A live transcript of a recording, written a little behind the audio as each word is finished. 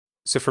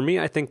So for me,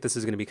 I think this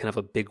is going to be kind of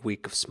a big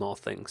week of small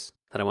things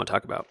that I want to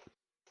talk about.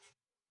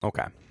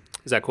 Okay.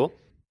 Is that cool?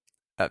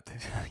 Uh,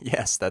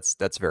 yes,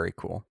 that's very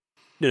cool.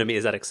 No, I mean,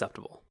 is that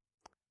acceptable?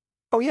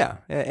 Oh yeah,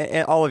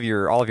 and all of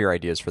your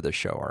ideas for this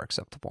show are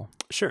acceptable.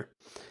 Sure.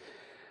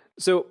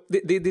 So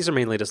these are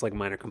mainly just like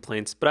minor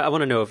complaints, but I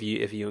want to know if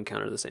you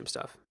encounter the same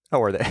stuff.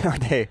 Oh, are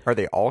they are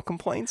they all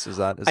complaints? Is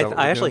that what I we're doing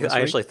actually this I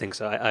week? actually think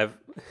so.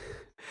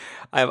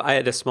 I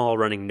had a small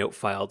running note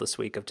file this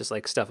week of just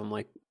like stuff I'm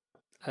like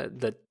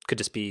that could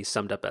just be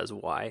summed up as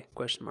why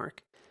question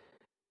mark.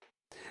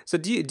 So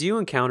do you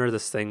encounter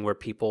this thing where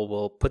people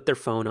will put their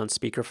phone on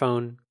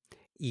speakerphone,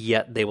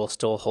 yet they will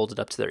still hold it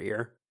up to their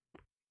ear?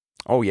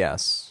 Oh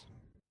yes.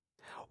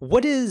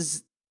 What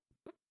is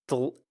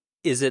the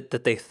is it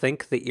that they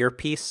think the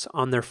earpiece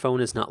on their phone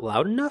is not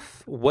loud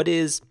enough? What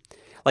is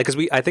like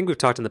because I think we've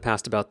talked in the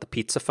past about the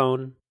pizza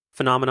phone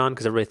phenomenon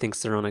because everybody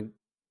thinks they're on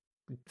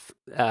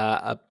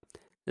a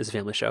this is a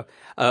family show,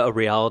 a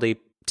reality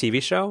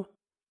TV show.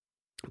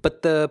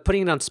 But the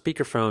putting it on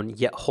speakerphone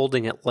yet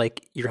holding it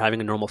like you're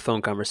having a normal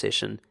phone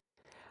conversation,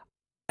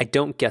 I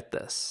don't get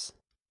this.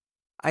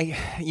 I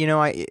you know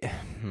I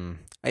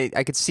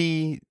could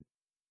see.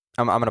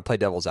 I'm going to play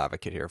devil's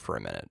advocate here for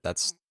a minute.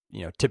 That's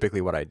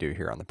typically what I do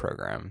here on the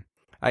program.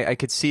 I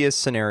could see a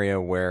scenario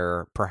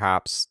where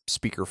perhaps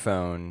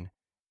speakerphone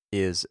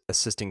is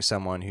assisting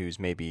someone who's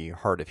maybe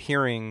hard of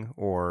hearing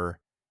or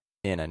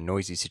in a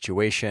noisy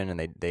situation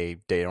and they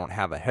don't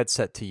have a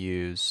headset to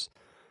use,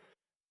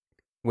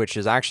 which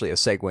is actually a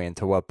segue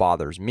into what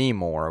bothers me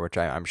more, which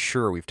I'm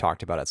sure we've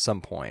talked about at some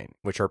point,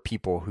 which are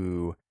people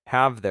who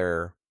have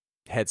their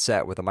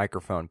headset with a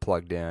microphone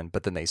plugged in,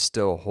 but then they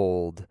still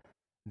hold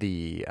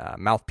the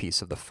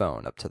mouthpiece of the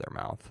phone up to their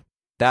mouth.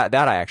 That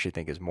I actually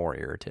think is more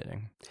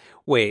irritating.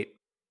 Wait,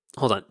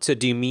 hold on. So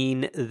do you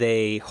mean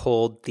they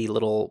hold the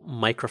little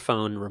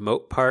microphone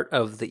remote part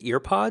of the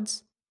ear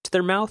pods to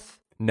their mouth?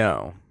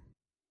 No,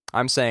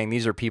 I'm saying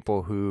these are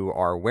people who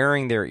are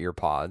wearing their ear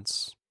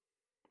pods.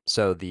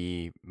 So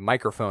the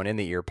microphone in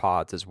the ear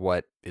pods is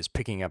what is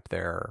picking up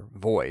their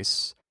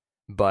voice,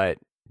 but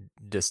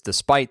just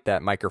despite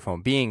that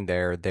microphone being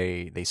there,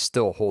 they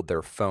still hold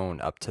their phone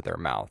up to their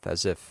mouth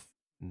as if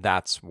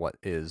that's what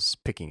is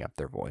picking up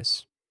their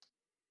voice.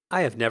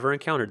 I have never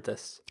encountered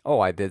this. Oh,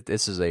 I did.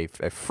 This is a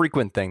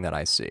frequent thing that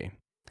I see.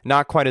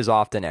 Not quite as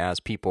often as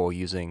people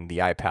using the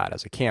iPad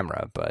as a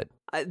camera, but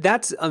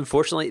That's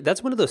unfortunately,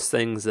 that's one of those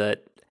things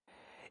that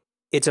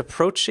it's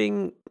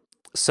approaching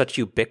such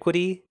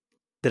ubiquity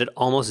that it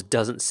almost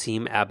doesn't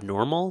seem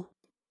abnormal.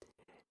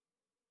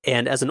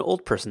 And as an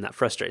old person, that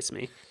frustrates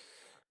me.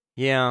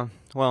 yeah,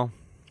 well,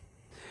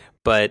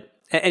 But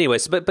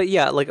anyways, but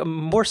yeah, like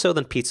more so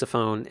than pizza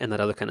phone and that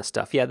other kind of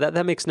stuff. Yeah,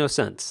 that makes no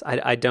sense.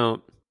 I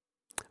don't.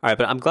 All right,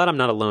 but I'm glad I'm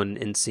not alone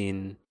in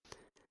seeing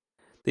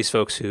these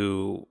folks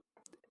who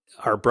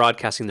are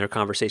broadcasting their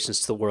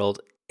conversations to the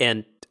world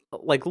and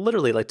like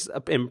literally like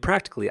and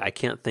practically I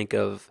can't think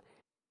of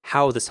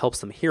how this helps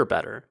them hear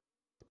better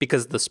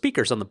because the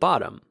speaker's on the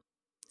bottom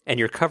and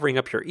you're covering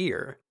up your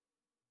ear.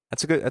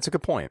 that's a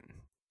good point.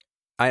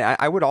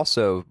 I would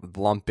also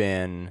lump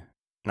in,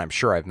 and I'm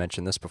sure I've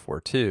mentioned this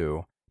before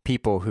too,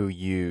 people who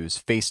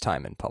use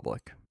FaceTime in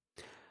public.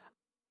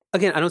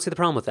 Again, I don't see the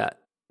problem with that.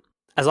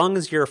 As long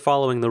as you're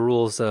following the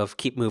rules of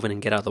keep moving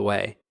and get out of the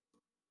way,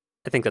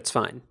 I think that's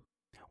fine.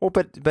 Well,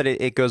 but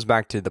it goes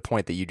back to the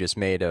point that you just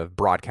made of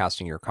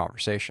broadcasting your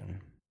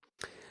conversation.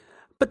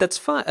 But that's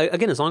fine.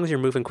 Again, as long as you're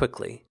moving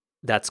quickly,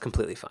 that's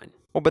completely fine.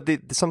 Well, but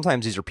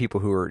sometimes these are people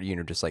who are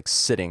just like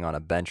sitting on a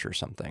bench or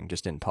something,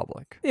 just in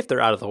public. If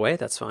they're out of the way,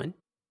 that's fine.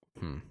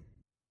 Hmm.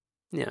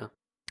 Yeah.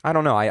 I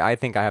don't know. I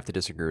think I have to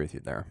disagree with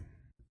you there.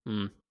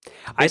 Hmm.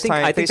 I think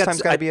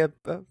FaceTime's got to be a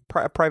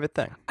private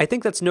thing. I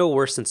think that's no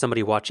worse than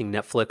somebody watching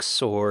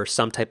Netflix or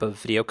some type of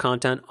video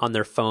content on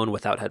their phone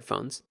without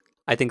headphones.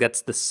 I think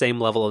that's the same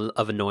level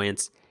of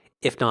annoyance,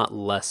 if not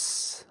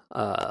less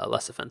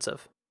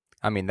offensive.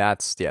 I mean,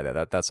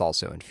 that's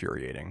also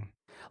infuriating.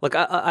 Look,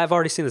 I've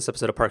already seen this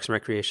episode of Parks and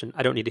Recreation.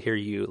 I don't need to hear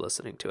you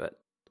listening to it.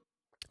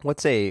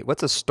 What's a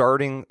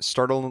startlingly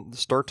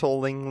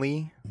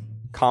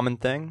common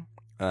thing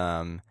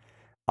on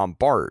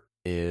BART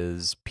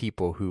is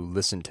people who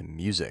listen to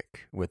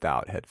music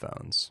without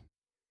headphones.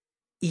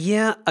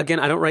 Yeah, again,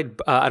 I don't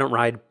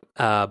ride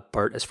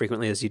BART as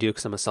frequently as you do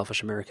because I'm a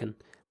selfish American.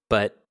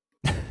 But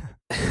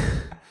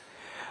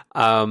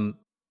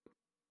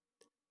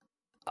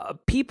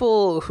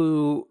people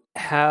who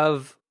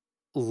have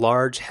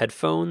large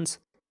headphones,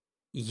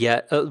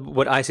 yet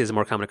what I see is a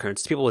more common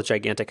occurrence. People with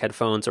gigantic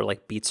headphones or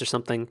like Beats or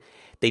something,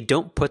 they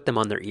don't put them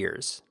on their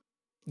ears,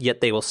 yet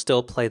they will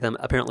still play them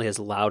apparently as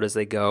loud as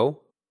they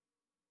go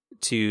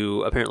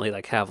to apparently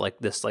like have like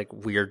this like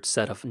weird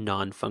set of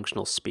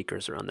non-functional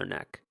speakers around their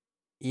neck.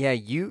 Yeah,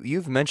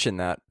 you've mentioned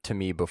that to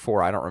me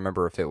before. I don't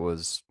remember if it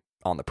was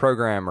on the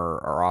program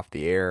or off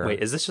the air. Wait,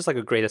 is this just like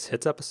a greatest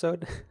hits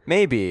episode?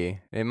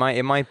 Maybe it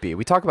might be.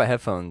 We talk about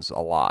headphones a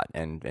lot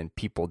and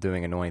people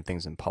doing annoying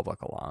things in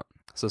public a lot.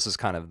 So this is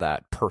kind of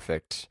that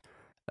perfect.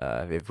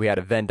 If we had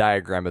a Venn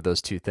diagram of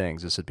those two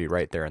things, this would be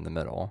right there in the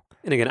middle.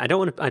 And again, I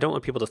don't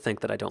want people to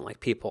think that I don't like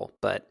people,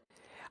 but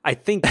I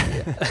think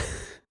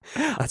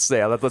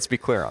Let's be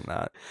clear on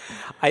that.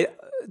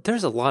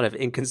 There's a lot of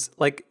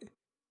like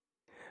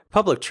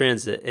public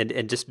transit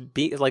and just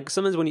be like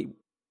sometimes when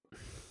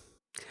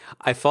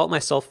I fault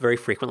myself very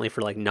frequently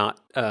for like not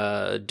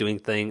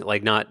doing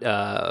not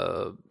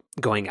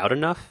going out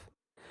enough.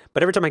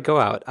 But every time I go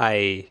out,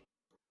 I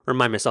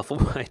remind myself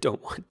of why I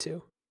don't want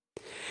to.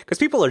 Because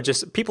people are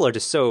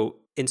just so,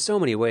 in so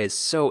many ways,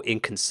 so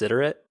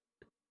inconsiderate.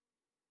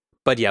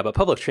 But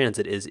public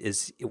transit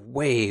is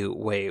way,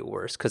 way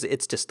worse because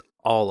it's just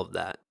all of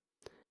that.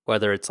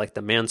 Whether it's like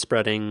the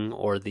manspreading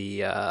or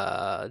the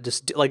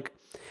just like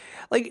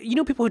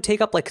people who take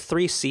up like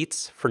 3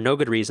 seats for no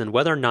good reason,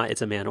 whether or not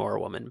it's a man or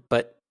a woman.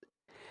 But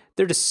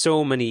there are just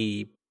so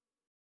many.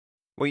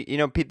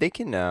 Well, Pete, they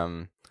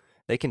can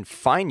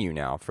fine you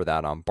now for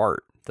that on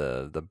BART.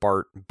 The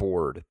BART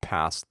board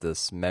passed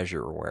this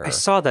measure where I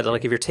saw that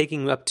like if you're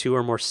taking up 2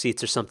 or more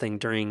seats or something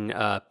during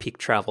peak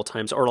travel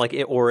times, or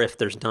or if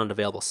there's not an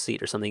available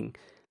seat or something,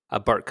 a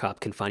BART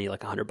cop can fine you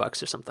like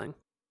 $100 or something.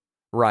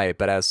 Right,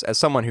 but as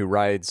someone who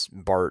rides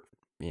BART,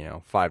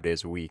 5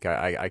 days a week,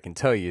 I can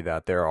tell you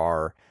that there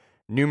are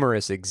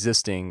numerous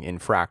existing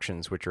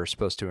infractions which are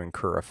supposed to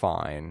incur a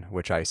fine,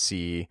 which I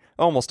see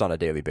almost on a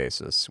daily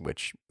basis,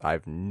 which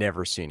I've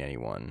never seen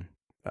anyone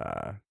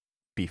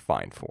be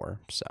fined for.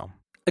 So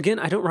again,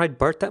 I don't ride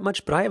BART that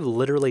much, but I have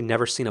literally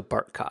never seen a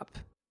BART cop.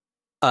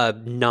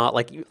 Not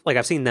like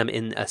I've seen them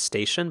in a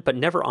station, but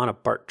never on a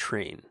BART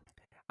train.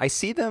 I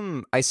see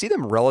them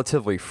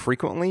relatively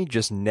frequently,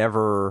 just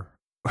never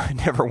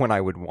when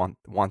I would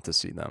want to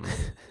see them.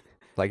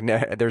 Like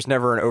there's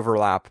never an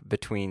overlap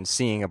between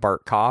seeing a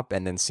BART cop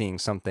and then seeing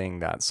something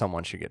that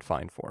someone should get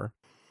fined for.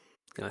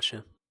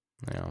 Gotcha.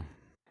 Yeah.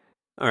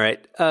 All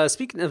right.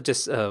 Speaking of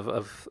just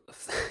of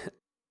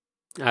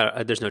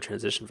there's no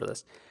transition for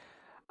this.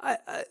 I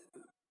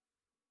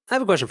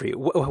have a question for you.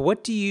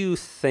 What do you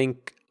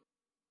think?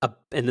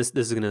 And this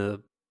is going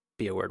to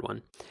be a weird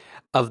one.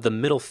 Of the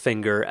middle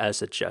finger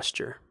as a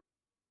gesture.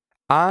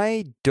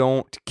 I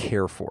don't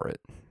care for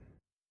it.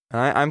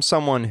 I'm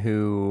someone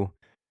who,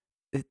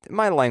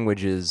 my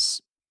language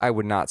is, I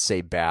would not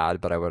say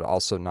bad, but I would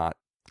also not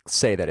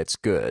say that it's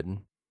good.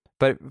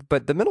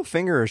 But the middle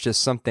finger is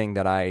just something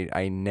that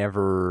I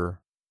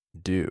never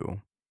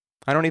do.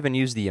 I don't even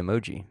use the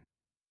emoji.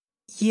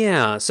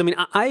 Yeah, so I mean,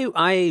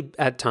 I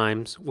at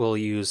times will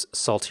use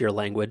saltier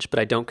language, but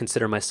I don't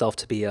consider myself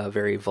to be a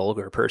very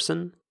vulgar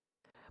person.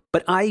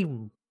 But I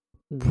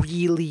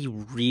really,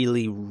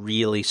 really,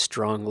 really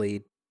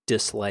strongly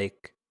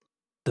dislike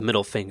the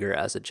middle finger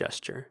as a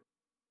gesture.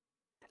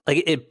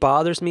 Like it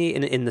bothers me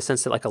in the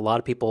sense that like a lot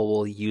of people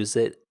will use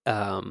it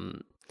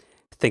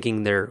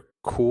thinking they're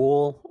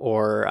cool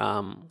or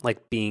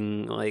like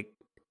being like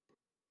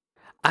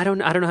I don't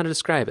know how to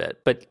describe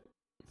it, but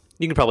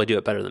you can probably do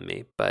it better than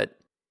me. But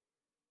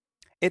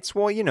it's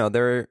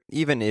there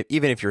even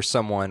if you're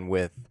someone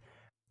with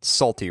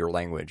saltier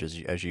language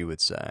as you would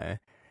say,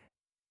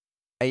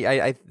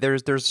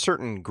 there's a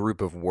certain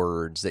group of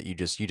words that you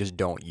just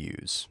don't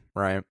use,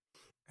 right?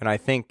 And I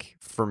think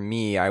for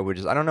me, I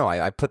don't know,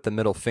 I put the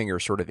middle finger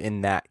sort of in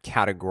that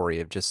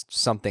category of just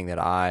something that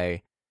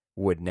I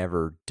would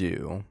never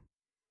do.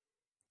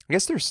 I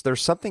guess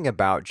there's something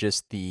about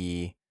just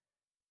the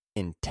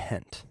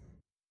intent,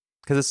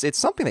 because it's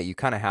something that you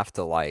kind of have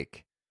to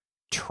like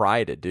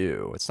try to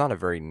do. It's not a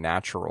very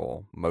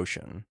natural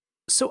motion.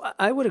 So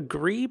I would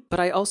agree, but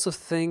I also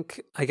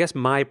think, I guess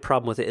my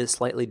problem with it is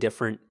slightly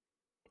different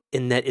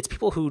in that it's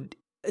people who,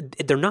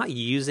 they're not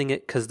using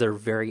it because they're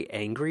very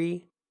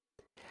angry.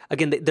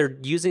 Again, they're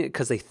using it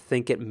because they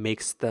think it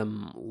makes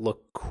them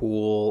look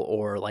cool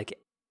or like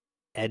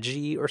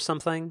edgy or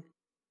something.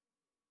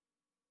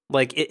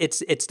 Like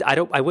it's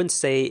I wouldn't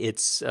say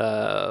it's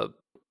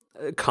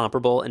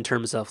comparable in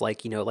terms of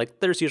like, like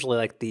there's usually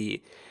like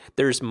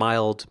there's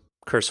mild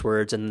curse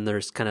words and then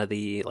there's kind of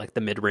the like the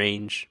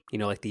mid-range,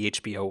 like the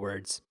HBO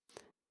words.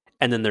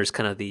 And then there's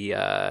kind of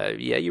the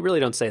you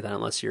really don't say that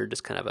unless you're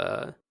just kind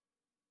of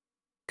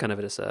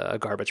just a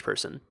garbage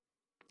person.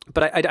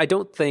 But I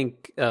don't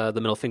think the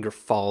middle finger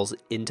falls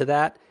into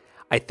that.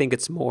 I think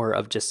it's more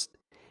of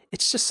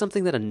it's just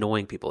something that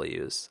annoying people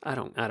use. I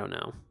don't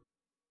know.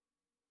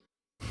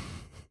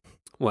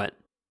 What?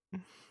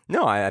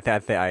 No, I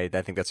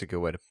think that's a good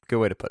way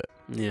to put it.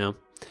 Yeah.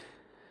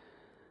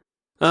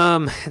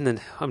 And then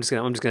I'm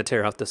just gonna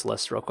tear out this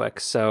list real quick.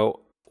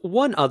 So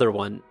one other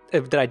one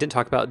that I didn't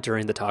talk about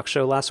during the talk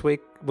show last week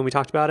when we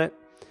talked about it,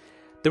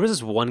 there was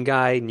this one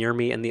guy near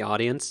me in the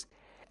audience.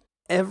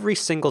 Every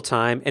single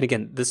time, and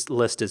again, this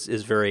list is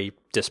very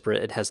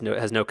disparate. It has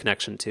no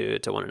connection to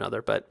one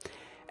another. But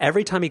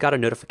every time he got a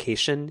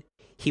notification,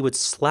 he would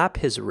slap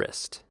his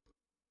wrist.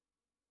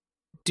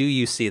 Do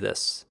you see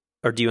this?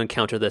 Or do you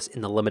encounter this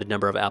in the limited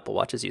number of Apple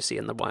Watches you see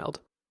in the wild?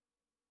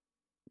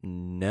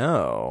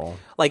 No.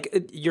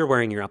 Like, you're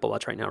wearing your Apple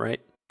Watch right now,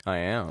 right? I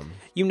am.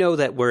 You know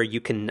that where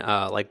you can,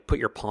 like, put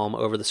your palm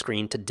over the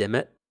screen to dim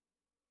it?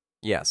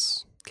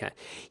 Yes. Okay.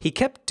 He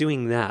kept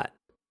doing that.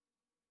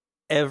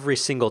 every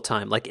single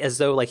time, like as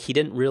though like he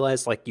didn't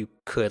realize like you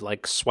could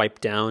like swipe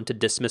down to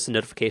dismiss a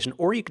notification,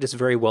 or you could just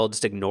very well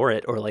just ignore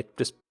it, or like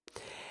just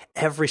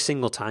every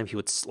single time he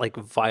would like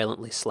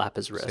violently slap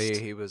his wrist. See,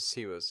 he was.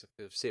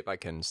 See if I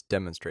can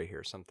demonstrate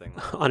here something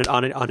on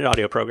an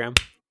audio program.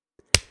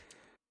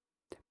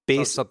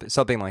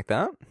 Something like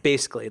that.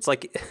 Basically, it's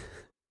like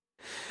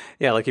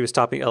yeah, like he was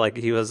like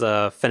he was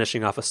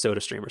finishing off a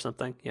Soda Stream or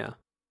something. Yeah.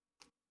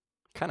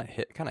 Kind of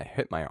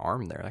hit my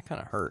arm there. That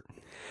kind of hurt.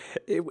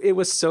 It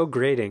was so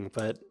grating,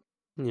 but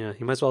yeah,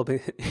 he might as well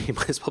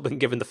been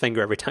given the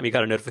finger every time he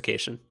got a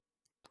notification.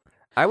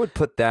 I would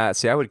put that.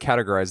 See, I would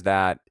categorize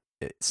that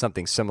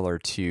something similar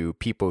to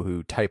people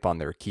who type on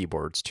their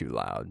keyboards too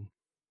loud,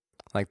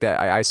 like that.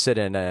 I sit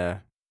in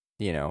a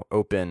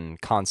open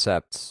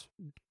concept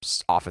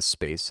office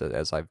space,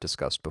 as I've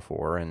discussed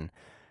before, and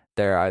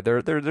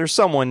there's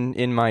someone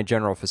in my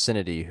general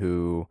vicinity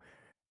who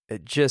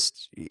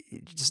just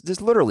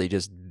literally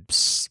just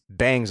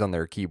bangs on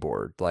their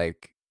keyboard,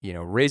 like,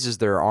 raises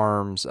their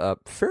arms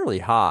up fairly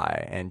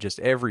high, and just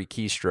every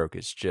keystroke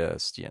is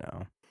just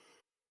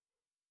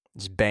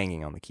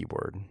banging on the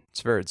keyboard.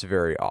 It's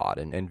very odd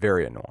and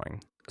very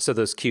annoying. So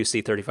those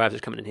QC35s are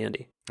coming in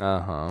handy.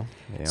 Yeah.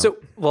 So,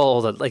 well,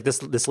 hold on. Like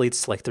this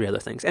leads to like three other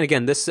things. And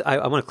again, this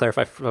I want to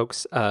clarify for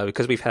folks,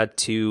 because we've had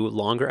two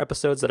longer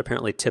episodes that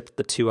apparently tipped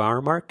the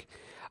 2-hour mark.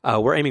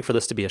 We're aiming for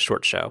this to be a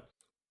short show.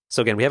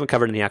 So again, we haven't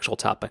covered any actual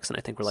topics, and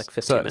I think we're like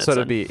 15 minutes. So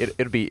it'll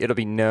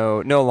be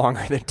no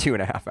longer than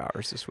 2.5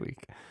 hours this week.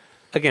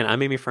 Again,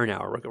 I'm aiming for an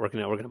hour. We're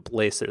gonna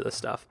blaze through this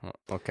stuff.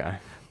 Okay.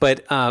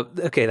 But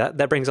okay,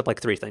 that brings up like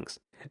three things.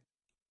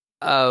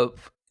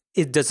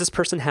 Does this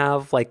person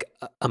have like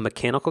a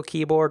mechanical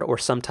keyboard or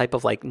some type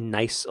of like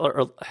nice,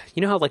 or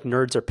you know how like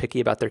nerds are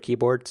picky about their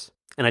keyboards?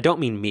 And I don't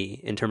mean me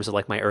in terms of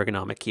like my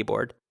ergonomic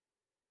keyboard,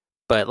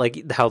 but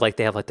like how like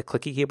they have like the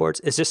clicky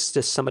keyboards. Is this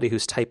just somebody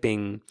who's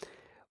typing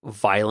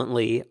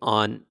violently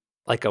on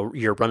like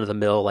your run of the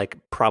mill, like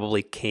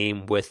probably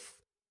came with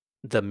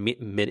the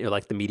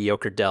like the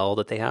mediocre Dell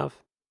that they have?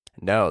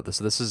 No,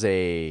 this is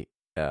a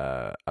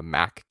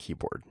Mac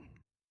keyboard.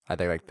 I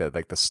think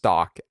like the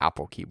stock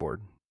Apple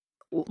keyboard,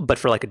 but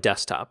for like a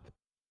desktop.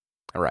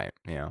 Right.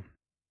 Yeah.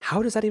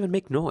 How does that even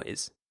make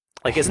noise?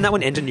 Like, isn't that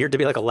one engineered to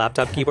be like a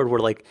laptop keyboard where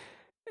like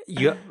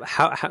you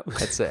how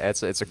It's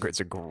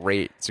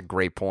a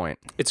great point.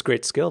 It's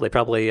great skill. They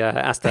probably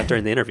asked that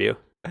during the interview.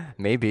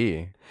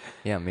 Maybe.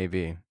 Yeah,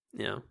 maybe.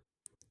 Yeah.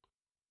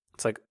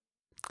 It's like,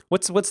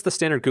 what's the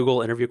standard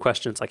Google interview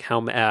question? It's like how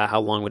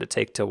long would it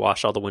take to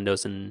wash all the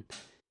windows in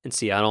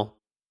Seattle?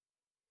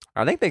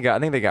 I think they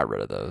got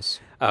rid of those.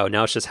 Oh,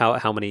 now it's just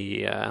how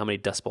many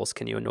decibels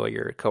can you annoy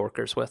your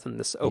coworkers with in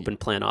this open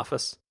plan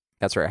office?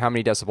 That's right. How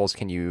many decibels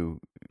can you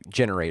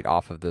generate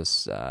off of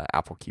this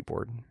Apple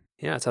keyboard?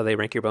 Yeah, that's how they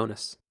rank your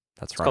bonus.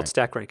 That's it's right. It's called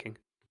stack ranking.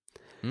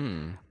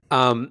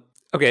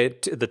 Okay,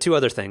 the two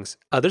other things.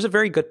 There's a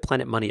very good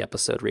Planet Money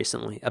episode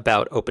recently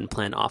about open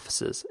plan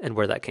offices and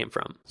where that came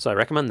from. So I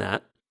recommend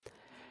that.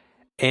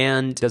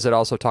 And does it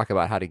also talk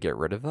about how to get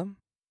rid of them?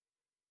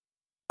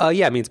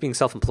 Yeah, it means being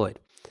self-employed.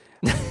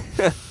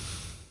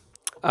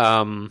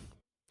 And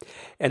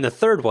the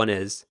third one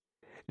is,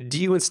 do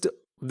you instill?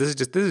 This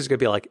is going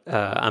to be like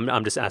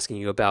I'm just asking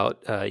you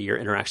about your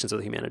interactions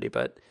with humanity,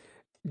 but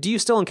do you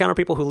still encounter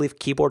people who leave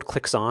keyboard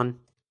clicks on?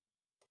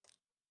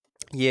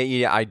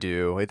 Yeah, I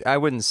do. I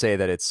wouldn't say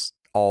that it's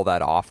all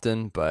that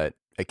often, but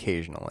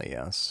occasionally,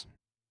 yes.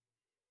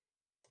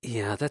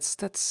 Yeah, it's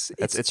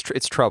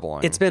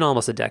troubling. It's been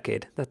almost a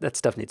decade. That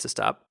stuff needs to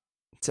stop.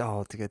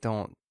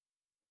 Don't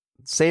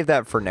save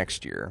that for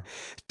next year.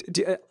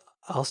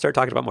 I'll start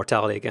talking about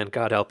mortality again.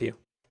 God help you.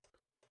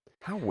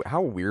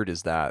 How weird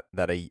is that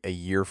a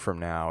year from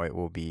now it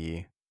will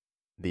be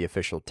the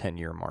official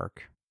 10-year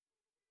mark?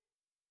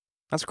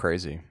 That's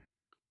crazy.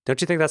 Don't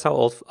you think that's how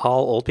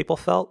old people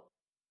felt?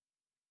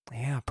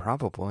 Yeah,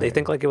 probably. They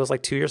think like it was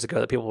like 2 years ago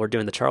that people were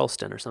doing the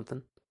Charleston or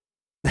something.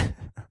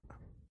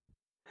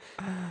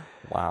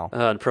 Wow.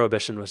 And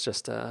Prohibition was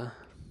just a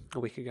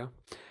week ago.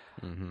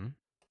 Mm-hmm.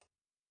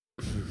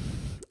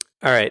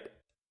 All right.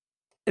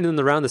 And then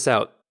to round this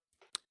out,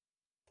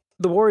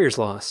 the Warriors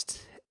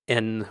lost,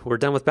 and we're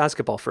done with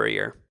basketball for a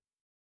year.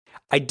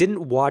 I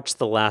didn't watch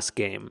the last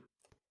game,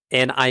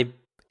 and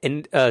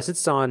since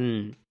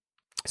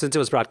it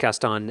was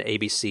broadcast on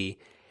ABC,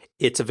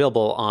 it's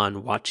available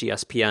on Watch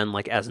ESPN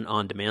like as an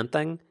on-demand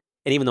thing.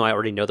 And even though I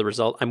already know the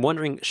result, I'm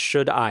wondering,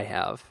 should I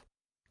have?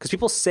 Because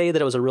people say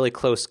that it was a really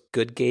close,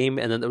 good game,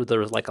 and then there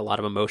was like a lot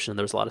of emotion and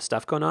there was a lot of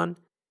stuff going on.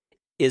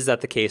 Is that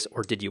the case,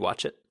 or did you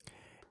watch it?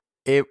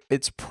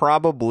 It's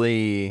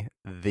probably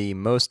the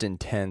most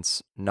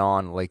intense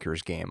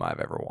non-Lakers game I've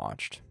ever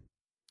watched.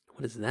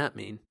 What does that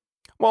mean?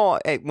 Well,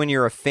 when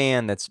you're a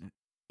fan that's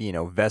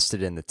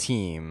vested in the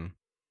team,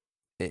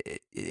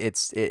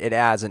 it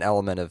adds an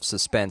element of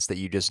suspense that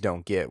you just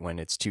don't get when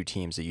it's two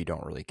teams that you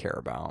don't really care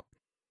about.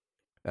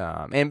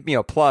 And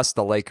plus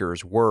the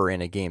Lakers were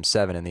in a Game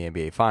 7 in the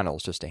NBA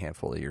Finals just a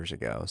handful of years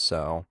ago.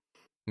 So,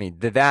 I mean,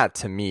 that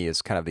to me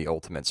is kind of the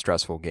ultimate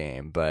stressful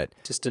game. But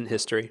just in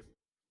history,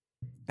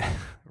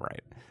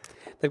 right?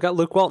 They've got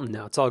Luke Walton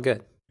now. It's all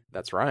good.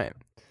 That's right.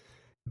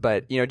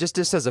 But, just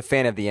as a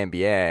fan of the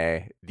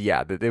NBA,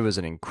 yeah, it was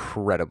an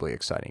incredibly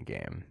exciting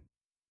game.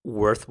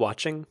 Worth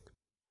watching,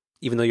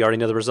 even though you already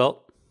know the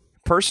result?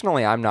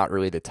 Personally, I'm not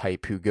really the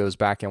type who goes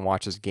back and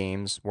watches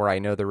games where I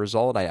know the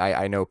result.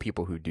 I know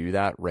people who do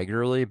that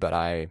regularly, but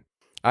I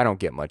don't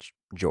get much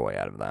joy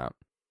out of that.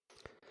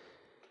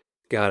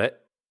 Got it.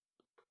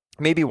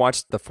 Maybe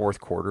watch the fourth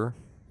quarter.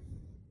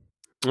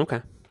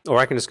 Okay. Or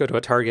I can just go to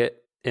a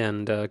Target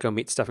and go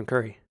meet Stephen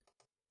Curry.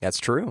 That's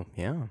true.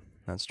 Yeah,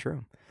 that's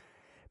true.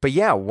 But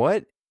yeah,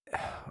 what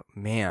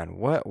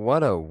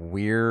a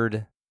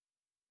weird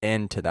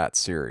end to that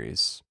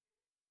series.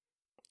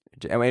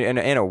 I mean,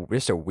 and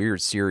just a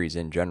weird series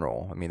in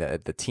general. I mean, a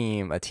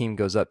team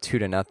goes up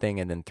 2-0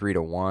 and then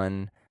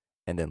 3-1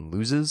 and then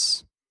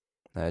loses.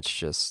 That's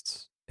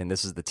just, and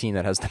this is the team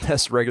that has the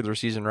best regular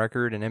season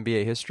record in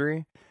NBA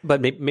history. But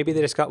maybe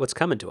they just got what's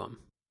coming to them.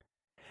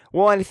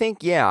 Well, I think,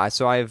 yeah.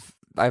 So I've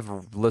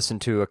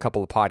listened to a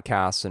couple of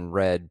podcasts and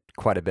read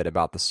quite a bit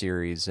about the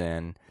series,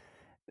 and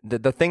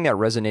the thing that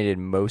resonated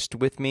most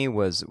with me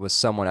was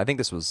someone, I think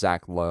this was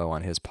Zach Lowe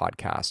on his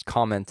podcast,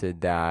 commented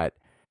that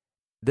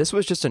this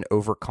was just an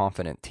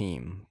overconfident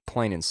team,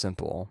 plain and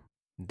simple.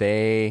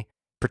 They,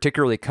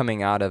 particularly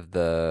coming out of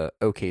the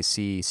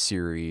OKC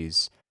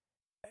series,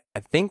 I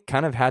think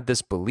kind of had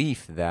this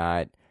belief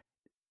that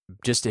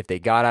just if they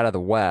got out of the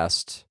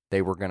West,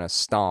 they were going to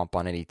stomp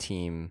on any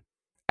team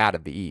out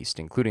of the East,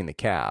 including the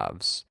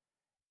Cavs.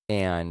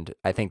 And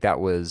I think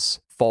that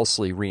was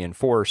falsely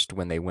reinforced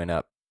when they went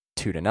up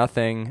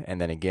 2-0,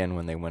 and then again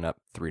when they went up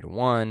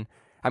 3-1.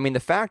 I mean, the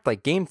fact,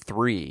 like Game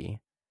 3,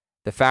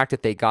 the fact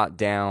that they got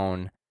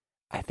down,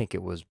 I think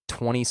it was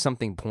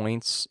 20-something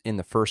points in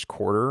the first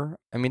quarter.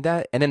 I mean,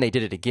 that, and then they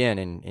did it again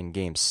in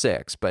Game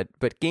 6.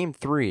 But Game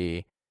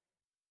 3,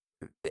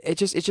 it's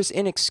just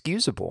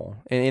inexcusable.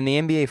 In the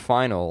NBA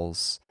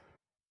Finals,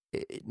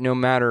 no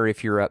matter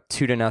if you're up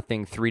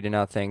 2-0,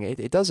 3-0,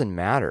 it doesn't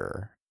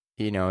matter.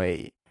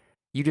 You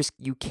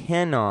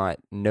cannot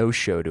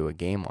no-show to a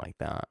game like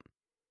that.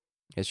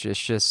 It's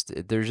just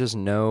there's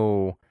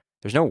no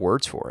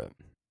words for it.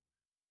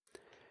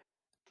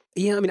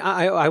 Yeah, I mean,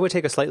 I would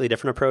take a slightly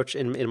different approach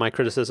in my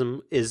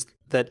criticism, is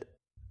that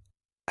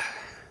I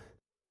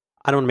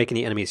don't want to make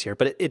any enemies here,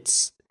 but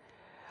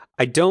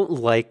I don't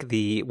like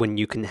when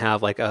you can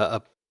have like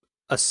a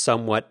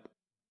somewhat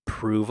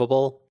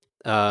provable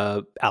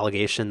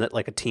allegation that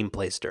like a team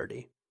plays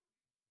dirty.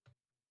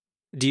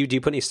 Do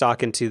you put any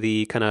stock into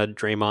the kind of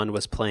Draymond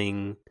was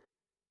playing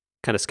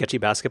kind of sketchy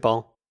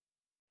basketball?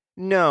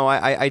 No,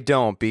 I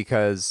don't,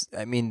 because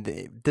I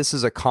mean this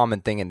is a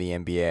common thing in the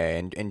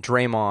NBA, and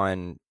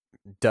Draymond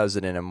does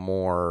it in a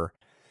more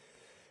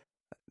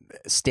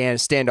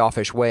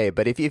standoffish way.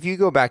 But if you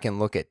go back and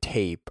look at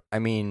tape, I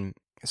mean,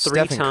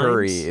 Stephen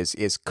Curry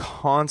is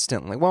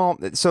constantly, well,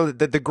 so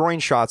the groin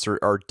shots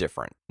are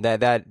different.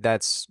 That's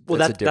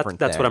a different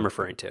that's thing. what I'm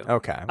referring to.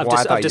 Okay,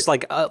 I'm just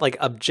like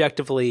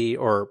objectively,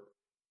 or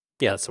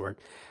yeah, that's the word.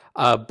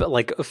 But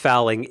like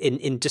fouling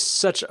in just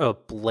such a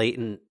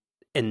blatant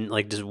and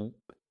like just,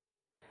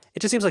 it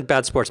just seems like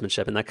bad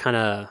sportsmanship, and that kind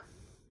of,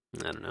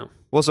 I don't know.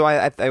 Well, so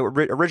I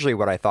originally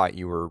what I thought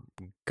you were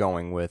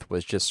going with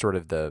was just sort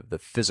of the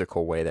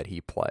physical way that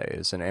he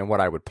plays, and what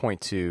I would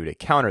point to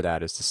counter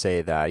that is to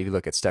say that you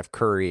look at Steph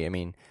Curry. I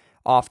mean,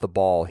 off the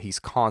ball, he's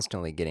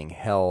constantly getting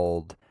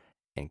held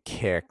and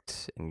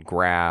kicked and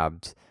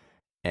grabbed,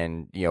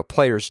 and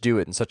players do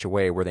it in such a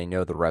way where they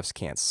know the refs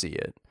can't see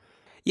it.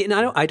 Yeah,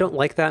 and I don't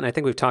like that, and I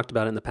think we've talked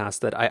about it in the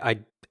past that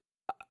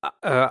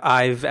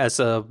I've, as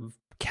a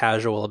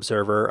casual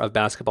observer of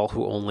basketball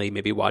who only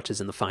maybe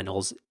watches in the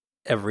finals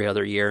every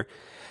other year,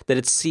 that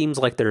it seems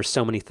like there are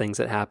so many things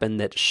that happen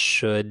that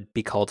should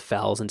be called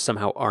fouls and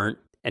somehow aren't.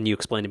 And you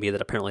explained to me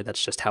that apparently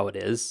that's just how it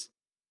is.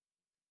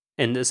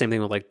 And the same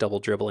thing with like double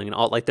dribbling and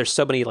all. Like there's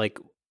so many, like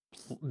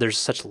there's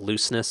such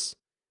looseness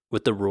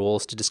with the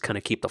rules to just kind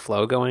of keep the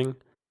flow going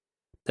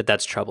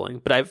that's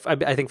troubling. But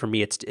I think for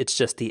me it's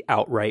just the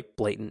outright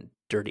blatant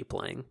dirty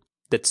playing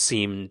that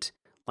seemed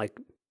like,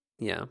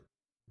 yeah.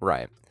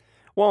 Right.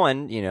 Well,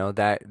 and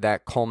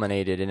that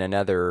culminated in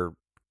another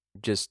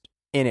just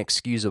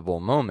inexcusable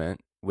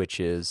moment, which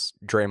is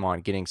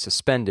Draymond getting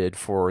suspended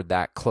for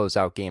that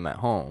closeout game at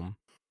home.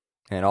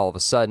 And all of a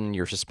sudden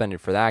you're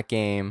suspended for that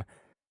game,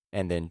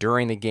 and then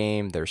during the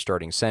game their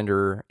starting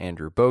center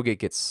Andrew Bogut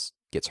gets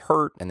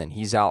hurt, and then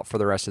he's out for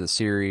the rest of the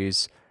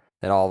series.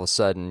 Then all of a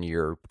sudden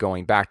you're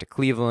going back to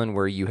Cleveland,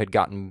 where you had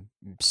gotten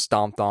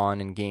stomped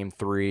on in Game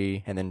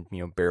 3 and then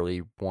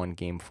barely won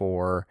Game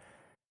 4.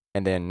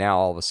 And then now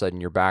all of a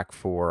sudden you're back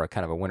for a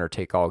kind of a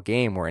winner-take-all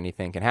game where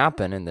anything can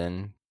happen. And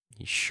then,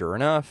 sure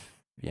enough,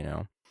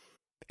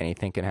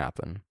 anything can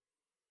happen.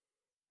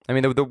 I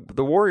mean,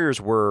 the Warriors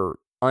were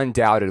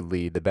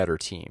undoubtedly the better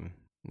team.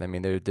 I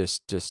mean, they're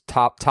just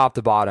top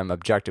to bottom,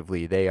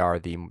 objectively, they are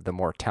the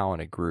more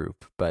talented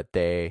group. But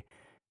they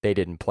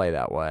didn't play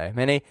that way. I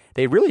mean,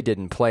 they really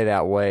didn't play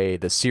that way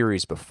the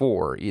series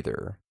before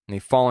either. I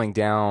mean, falling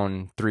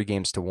down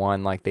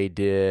 3-1 like they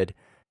did,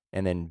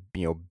 and then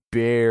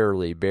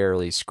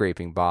barely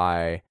scraping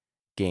by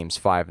games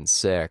 5 and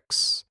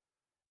 6.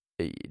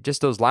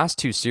 Just those last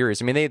two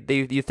series. I mean,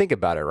 they you think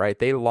about it, right?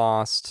 They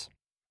lost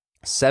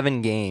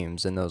 7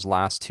 games in those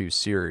last two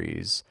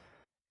series.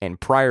 And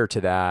prior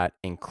to that,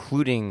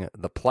 including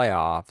the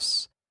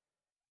playoffs,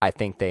 I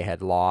think they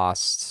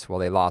lost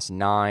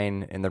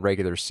 9 in the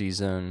regular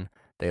season.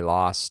 They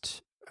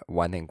lost,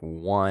 I think,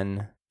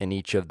 1 in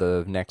each of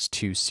the next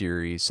 2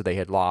 series. So they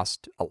had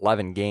lost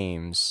 11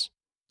 games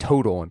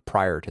total and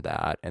prior to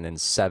that, and then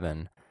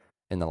 7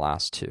 in the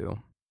last 2.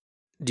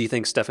 Do you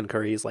think Stephen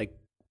Curry's like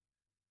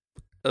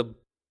a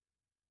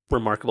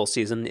remarkable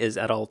season is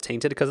at all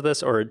tainted because of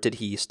this, or did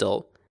he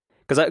still?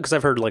 Because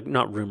I've heard, like,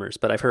 not rumors,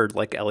 but I've heard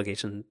like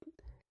allegation,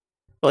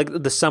 like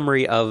the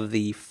summary of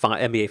the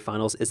NBA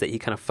Finals is that he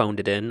kind of phoned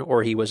it in,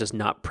 or he was just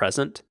not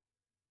present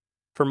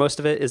for most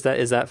of it. Is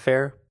that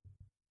fair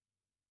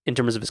in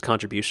terms of his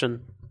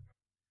contribution?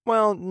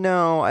 Well,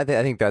 no, I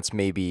think that's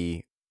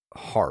maybe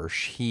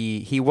harsh.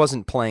 He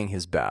wasn't playing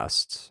his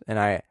best, and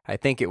I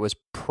think it was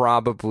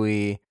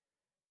probably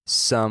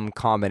some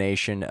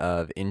combination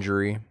of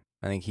injury.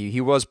 I think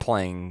he was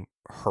playing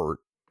hurt.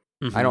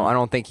 Mm-hmm. I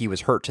don't think he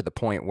was hurt to the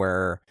point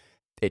where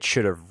it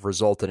should have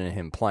resulted in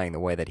him playing the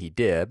way that he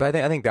did, but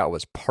I think that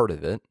was part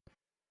of it.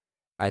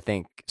 I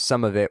think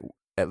some of it,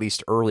 at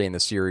least early in the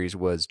series,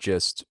 was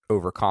just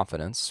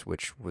overconfidence,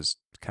 which was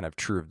kind of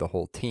true of the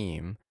whole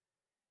team.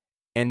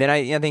 And then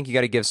I think you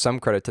got to give some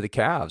credit to the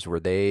Cavs, where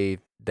they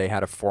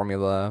had a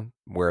formula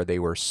where they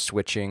were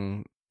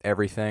switching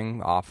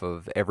everything off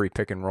of every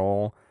pick and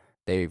roll.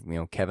 They,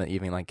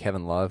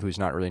 Kevin Love, who's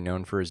not really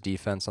known for his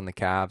defense on the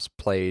Cavs,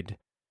 played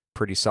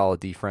pretty solid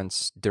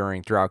defense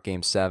throughout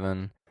Game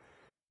 7,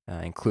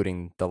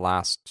 including the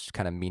last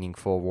kind of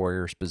meaningful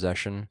Warriors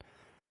possession.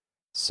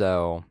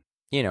 So,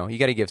 you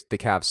got to give the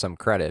Cavs some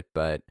credit,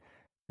 but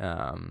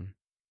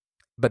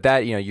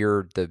that,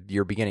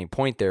 your beginning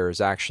point there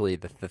is actually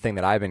the thing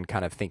that I've been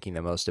kind of thinking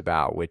the most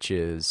about, which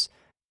is,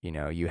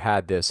 you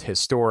had this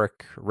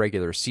historic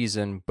regular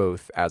season,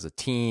 both as a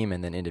team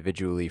and then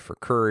individually for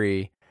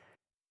Curry,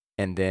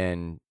 and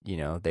then,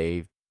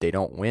 they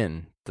don't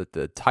win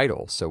the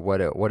title. So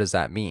what does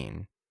that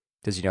mean?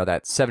 Because,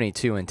 that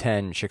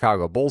 72-10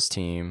 Chicago Bulls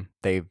team,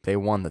 they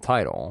won the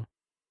title.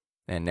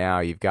 And now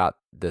you've got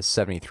the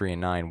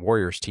 73-9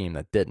 Warriors team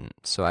that didn't.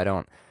 So I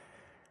don't.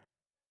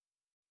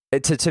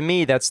 To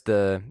me,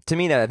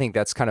 I think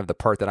that's kind of the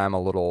part that I'm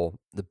a little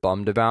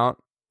bummed about.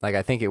 Like,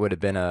 I think it would have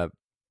been a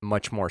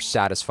much more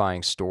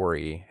satisfying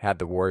story had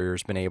the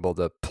Warriors been able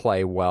to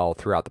play well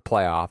throughout the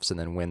playoffs and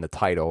then win the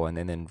title, and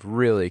then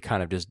really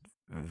kind of just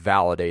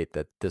validate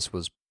that this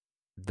was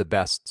the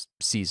best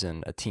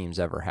season a team's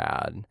ever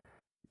had.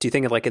 Do you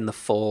think, like, in the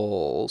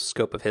full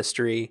scope of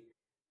history,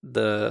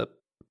 the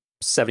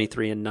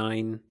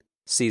 73-9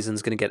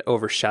 season's going to get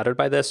overshadowed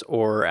by this,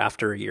 or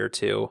after a year or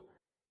two,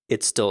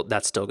 that's still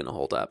going to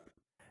hold up?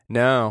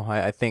 No,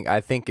 I think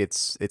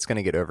it's going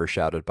to get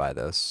overshadowed by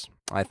this.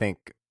 I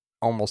think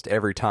almost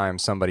every time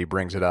somebody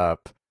brings it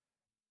up,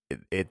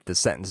 the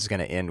sentence is going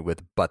to end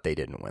with, "But they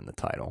didn't win the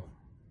title."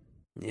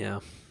 Yeah,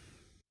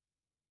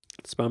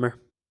 it's a bummer.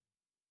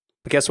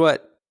 But guess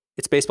what?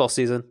 It's baseball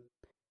season.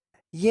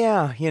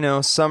 Yeah,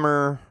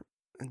 summer.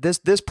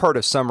 This part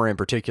of summer in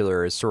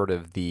particular is sort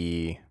of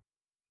the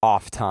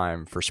off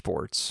time for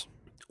sports.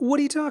 What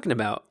are you talking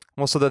about?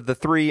 Well, so the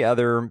 3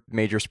 other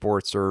major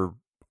sports are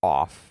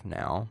off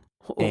now.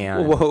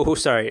 And whoa,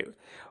 sorry.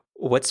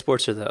 What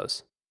sports are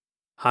those?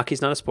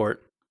 Hockey's not a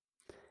sport.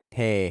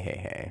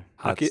 Hey.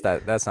 Hockey?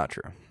 That's not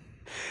true.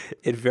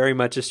 It very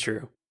much is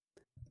true.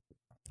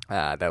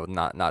 That was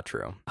not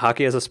true.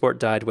 Hockey as a sport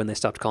died when they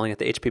stopped calling it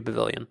the HP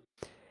Pavilion.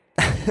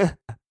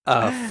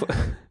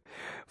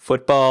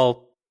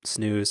 Football,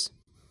 snooze.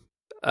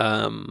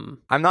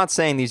 I'm not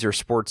saying these are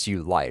sports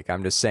you like.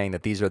 I'm just saying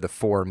that these are the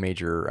 4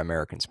 major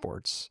American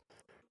sports.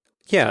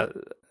 Yeah.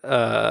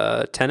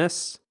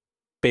 Tennis,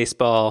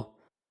 baseball,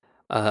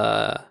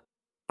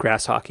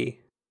 grass hockey.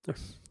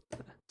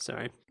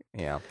 Sorry.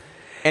 Yeah.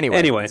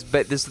 Anyway,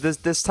 but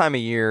this time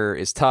of year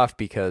is tough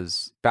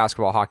because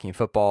basketball, hockey, and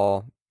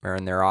football are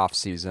in their off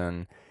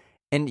season,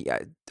 and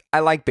I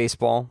like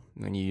baseball,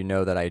 and you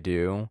know that I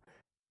do,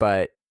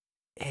 but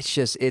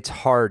it's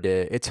hard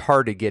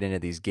to get into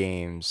these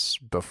games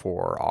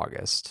before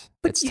August.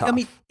 But it's tough. I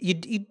mean,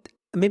 you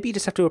maybe you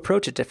just have to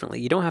approach it differently.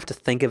 You don't have to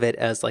think of it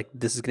as like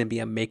this is going to be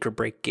a make or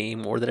break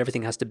game, or that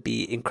everything has to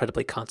be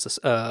incredibly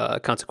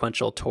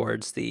consequential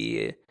towards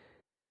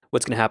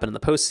what's going to happen in the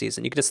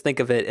postseason. You can just think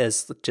of it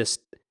as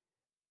just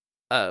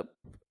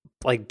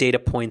like data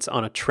points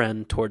on a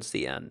trend towards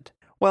the end.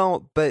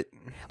 Well, but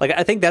like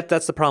I think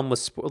that's the problem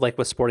with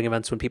with sporting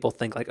events, when people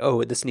think like,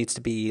 oh, this needs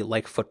to be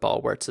like football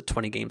where it's a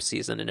 20-game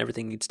season and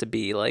everything needs to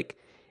be like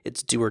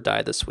it's do or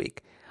die this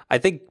week. I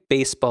think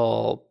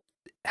baseball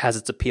has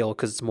its appeal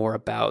because it's more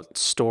about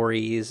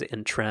stories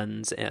and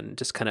trends and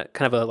just kind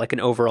of like an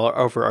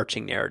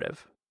overarching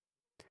narrative.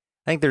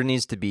 I think there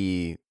needs to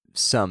be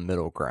some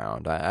middle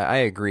ground. I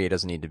agree it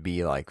doesn't need to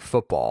be like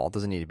football. It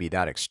doesn't need to be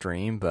that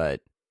extreme,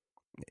 but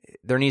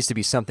there needs to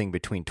be something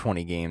between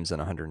 20 games and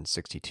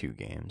 162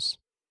 games.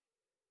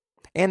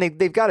 And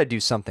they've got to do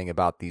something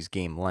about these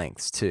game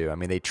lengths too. I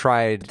mean, they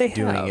tried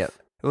doing it.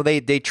 Well,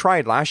 they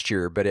tried last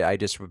year, but I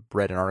just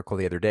read an article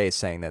the other day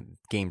saying that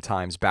game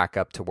time's back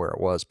up to where it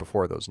was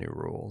before those new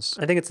rules.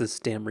 I think it's this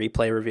damn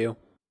replay review.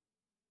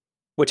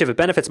 Which if it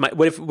benefits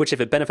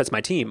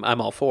my team,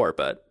 I'm all for.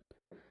 But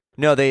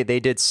no, they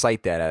did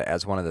cite that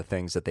as one of the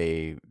things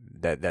that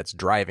that's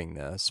driving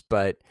this.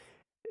 But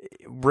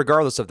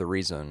regardless of the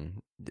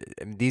reason,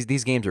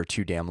 these games are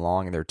too damn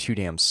long and they're too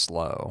damn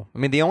slow. I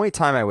mean, the only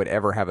time I would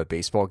ever have a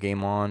baseball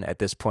game on at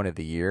this point of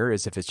the year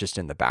is if it's just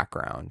in the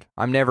background.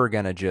 I'm never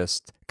gonna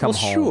just come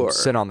home,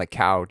 sit on the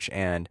couch,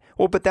 and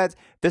but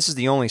this is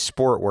the only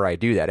sport where I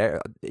do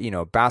that. You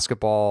know,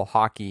 basketball,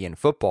 hockey, and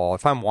football.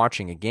 If I'm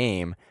watching a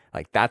game,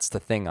 like that's the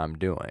thing I'm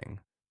doing.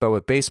 But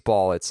with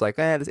baseball, it's like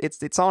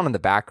it's on in the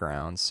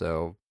background,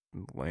 so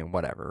I mean,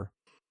 whatever.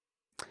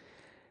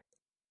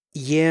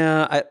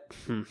 Yeah,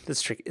 this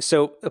is tricky.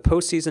 So, a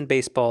postseason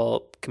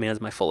baseball commands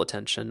my full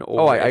attention.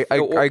 I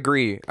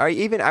agree.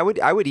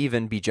 I would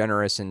even be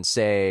generous and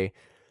say,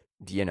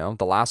 you know,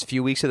 the last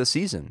few weeks of the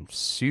season,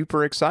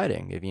 super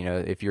exciting.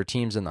 If your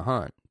team's in the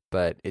hunt,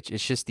 but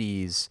it's just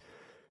these,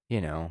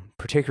 you know,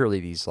 particularly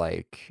these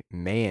like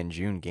May and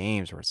June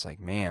games where it's like,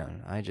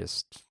 man,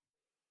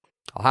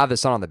 I'll have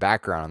this on in the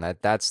background.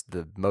 That's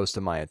the most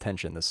of my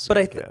attention. But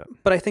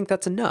I think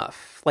that's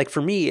enough. Like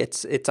for me,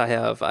 it's I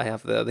have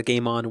the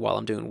game on while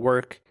I'm doing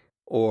work,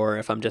 or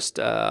if I'm just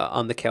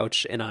on the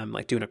couch and I'm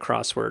like doing a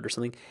crossword or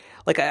something.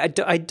 Like I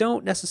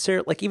don't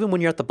necessarily, like, even when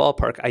you're at the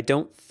ballpark, I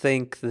don't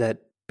think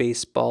that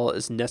baseball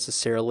is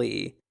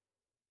necessarily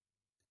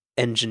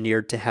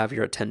engineered to have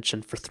your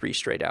attention for 3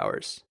 straight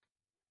hours,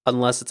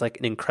 unless it's like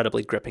an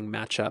incredibly gripping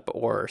matchup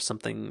or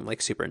something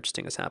like super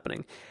interesting is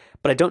happening.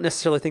 But I don't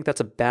necessarily think that's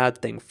a bad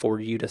thing for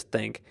you to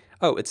think,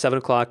 oh, it's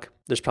 7:00.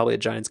 There's probably a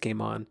Giants game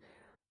on.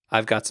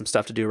 I've got some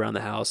stuff to do around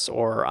the house,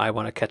 or I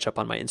want to catch up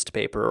on my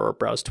Instapaper or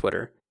browse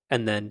Twitter.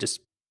 And then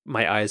just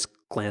my eyes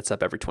glance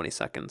up every 20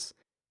 seconds.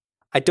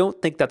 I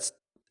don't think that's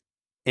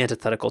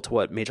antithetical to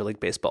what Major League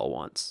Baseball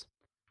wants.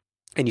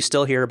 And you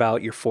still hear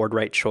about your Ford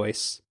right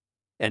choice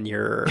and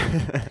your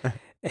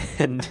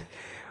and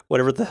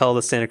whatever the hell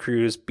the Santa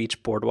Cruz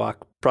Beach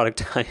Boardwalk product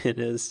tie-in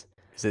is.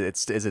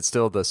 Is it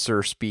still the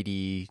Sir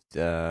Speedy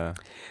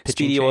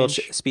Speedy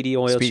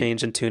oil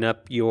change and tune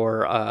up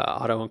your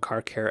auto and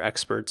car care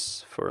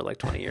experts for like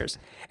 20 years.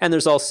 And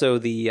there's also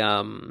the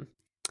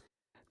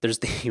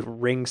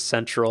Ring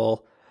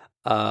Central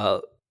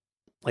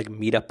like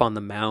meetup on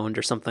the mound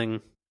or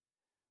something.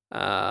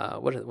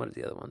 What are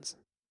the other ones?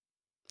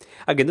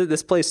 Again,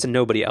 this plays to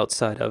nobody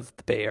outside of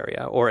the Bay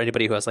Area or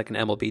anybody who has like an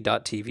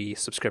MLB.TV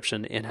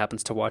subscription and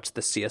happens to watch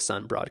the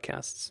CSN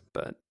broadcasts.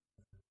 But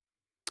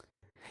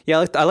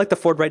yeah, I like the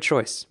Ford right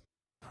choice.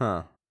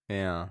 Huh.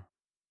 Yeah.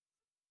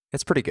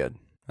 It's pretty good.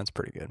 That's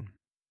pretty good.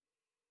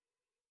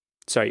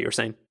 Sorry, you were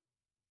saying?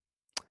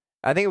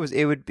 I think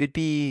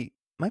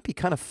might be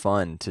kind of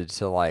fun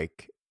to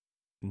like,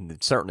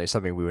 certainly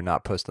something we would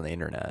not post on the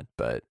internet,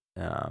 but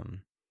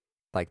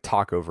like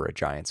talk over a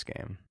Giants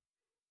game.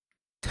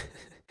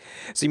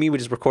 So you mean we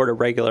just record a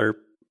regular,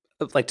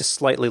 like just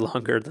slightly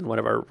longer than one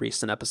of our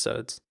recent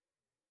episodes?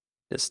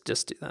 Just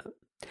do that.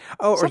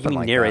 Oh, something, or you mean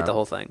like narrate the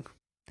whole thing?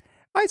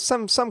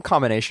 Some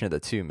combination of the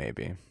two,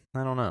 maybe.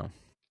 I don't know.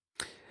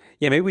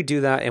 Yeah, maybe we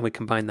do that and we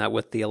combine that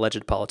with the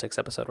alleged politics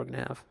episode we're going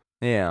to have.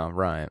 Yeah,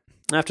 right.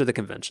 After the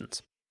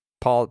conventions.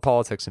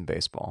 Politics and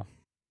baseball.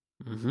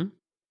 Mm-hmm.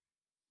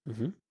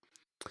 Mm-hmm.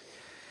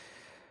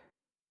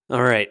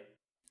 All right.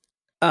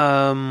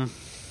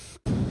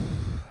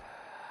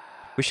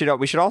 We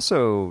should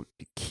also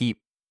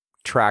keep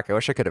track. I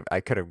wish I could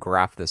have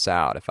graphed this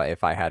out if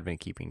I had been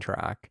keeping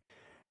track.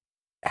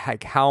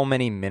 Like how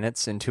many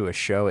minutes into a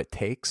show it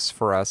takes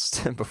for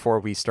us before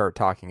we start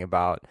talking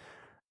about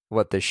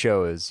what the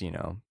show is, you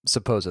know,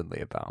 supposedly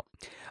about.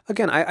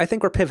 Again, I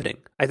think we're pivoting.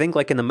 I think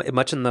like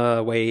much in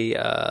the way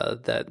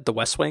that the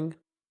West Wing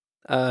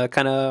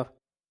kind of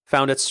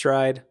found its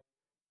stride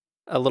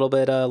a little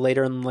bit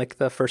later in like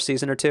the first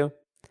season or two.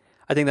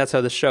 I think that's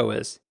how the show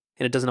is,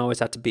 and it doesn't always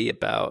have to be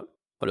about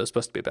what it was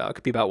supposed to be about. It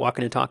could be about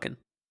walking and talking.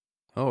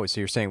 Oh,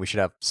 so you're saying we should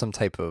have some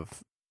type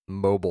of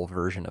mobile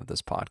version of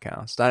this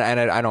podcast? And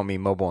I don't mean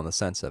mobile in the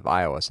sense of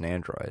iOS and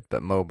Android,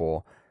 but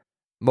mobile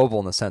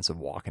in the sense of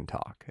walk and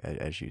talk,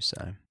 as you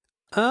say.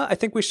 I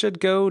think we should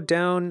go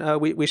down.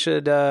 We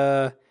should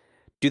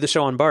do the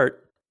show on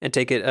BART and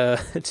take it.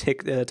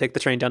 Take the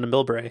train down to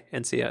Millbrae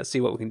and see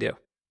what we can do.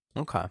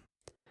 Okay.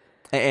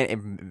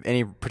 And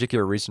any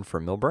particular reason for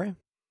Millbrae?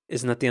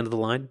 Isn't that the end of the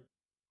line?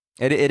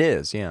 It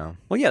is, yeah.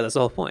 Well, yeah, that's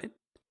the whole point.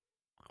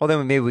 Well,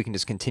 then maybe we can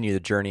just continue the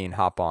journey and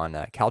hop on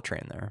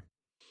Caltrain there.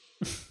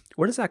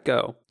 Where does that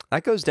go?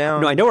 That goes down.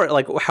 No, I know where.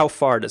 Like, how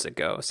far does it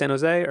go? San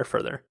Jose or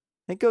further?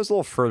 It goes a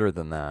little further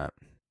than that.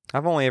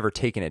 I've only ever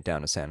taken it down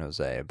to San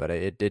Jose, but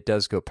it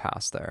does go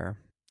past there.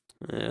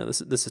 Yeah,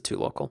 this is too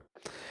local.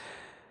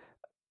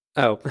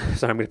 Oh,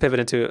 sorry, I'm going to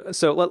pivot into.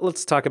 So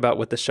let's talk about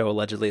what the show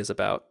allegedly is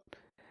about.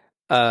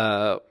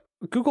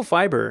 Google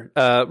Fiber.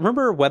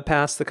 Remember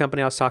WebPass, the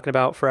company I was talking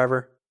about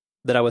forever?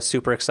 That I was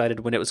super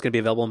excited when it was going to be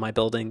available in my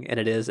building, and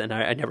it is, and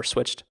I never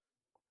switched.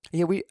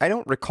 Yeah, I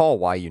don't recall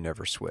why you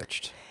never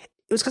switched.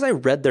 It was because I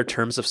read their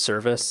terms of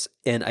service,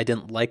 and I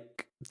didn't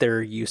like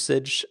their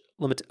usage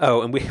limit.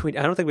 Oh, and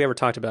I don't think we ever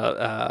talked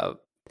about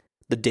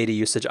the data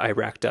usage I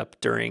racked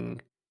up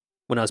during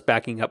when I was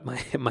backing up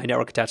my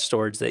network attached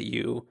storage that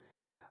you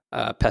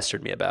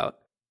pestered me about.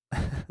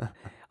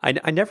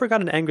 I never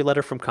got an angry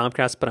letter from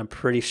Comcast, but I'm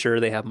pretty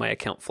sure they have my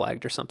account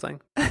flagged or something.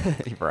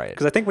 Right.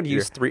 Because I think when you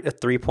use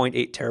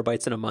 3.8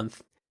 terabytes in a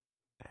month,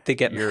 they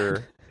get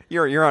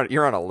you're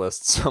on a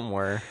list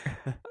somewhere.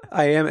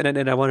 I am,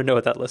 and I want to know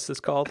what that list is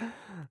called.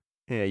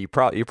 Yeah, you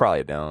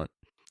probably don't.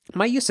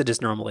 My usage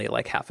is normally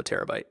like half a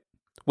terabyte,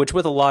 which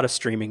with a lot of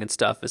streaming and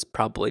stuff is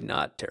probably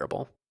not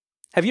terrible.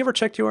 Have you ever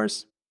checked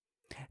yours?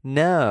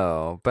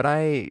 No, but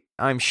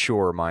I'm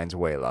sure mine's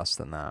way less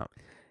than that.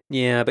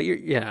 Yeah, but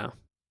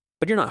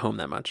you're not home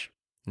that much.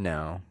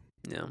 No.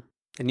 Yeah,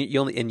 and you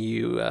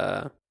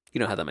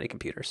don't have that many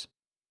computers.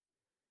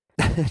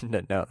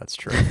 No, that's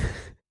true.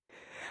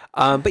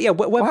 But yeah,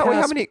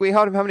 how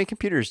many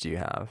computers do you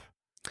have?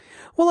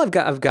 Well, I've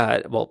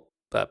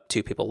got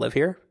two people live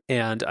here,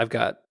 and I've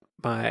got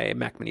my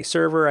Mac Mini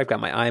server, I've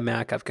got my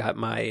iMac, I've got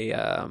my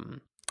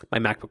my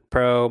MacBook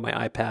Pro, my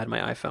iPad, my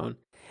iPhone,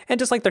 and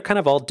just like they're kind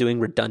of all doing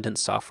redundant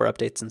software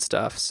updates and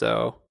stuff.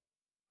 So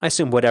I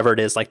assume whatever it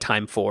is, like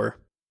time 4.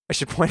 I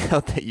should point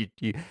out that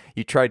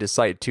you tried to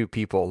cite 2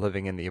 people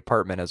living in the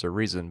apartment as a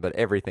reason, but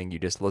everything you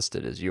just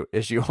listed is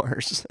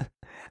yours.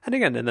 And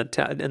again, and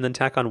then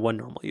tack on 1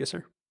 normal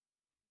user.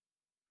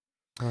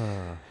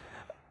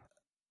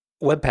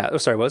 WebPass. Oh,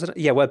 sorry, what was it?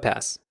 Yeah,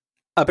 WebPass.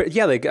 But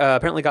yeah, they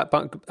apparently got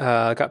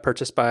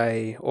purchased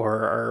by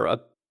or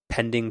are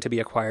pending to be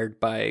acquired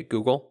by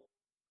Google,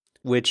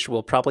 which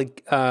will probably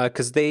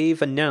because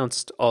they've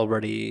announced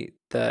already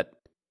that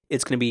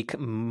it's going to be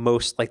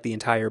most like the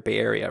entire Bay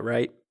Area,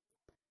 right?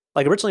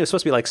 Like originally it was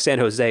supposed to be like San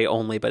Jose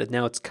only, but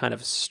now it's kind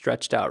of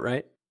stretched out,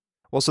 right?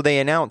 Well, so they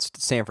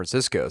announced San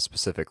Francisco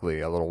specifically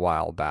a little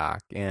while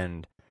back,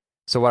 and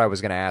so what I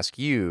was going to ask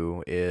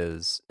you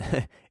is,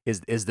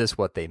 is this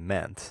what they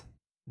meant?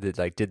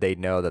 Did they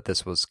know that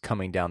this was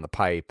coming down the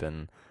pipe?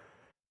 And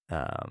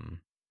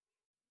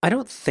I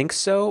don't think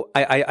so.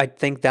 I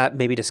think that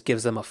maybe just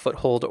gives them a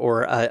foothold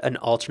or an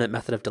alternate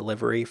method of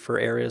delivery for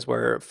areas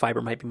where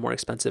fiber might be more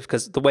expensive.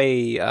 Because the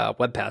way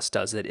WebPass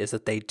does it is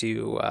that they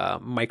do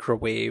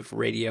microwave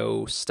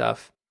radio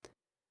stuff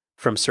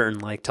from certain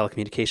like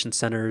telecommunication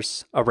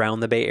centers around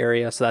the Bay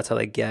Area. So that's how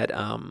they get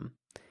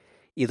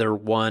either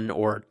 1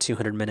 or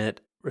 200 megabit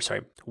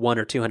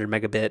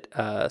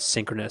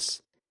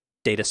synchronous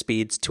data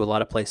speeds to a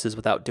lot of places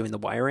without doing the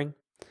wiring.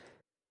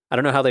 I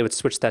don't know how they would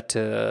switch that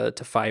to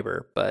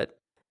fiber, but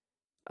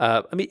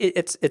I mean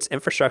it's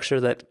infrastructure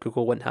that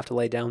Google wouldn't have to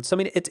lay down. So I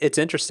mean it's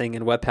interesting,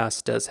 and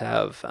WebPass does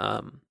have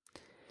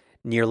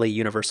nearly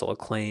universal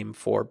acclaim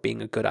for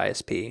being a good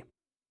ISP.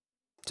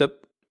 So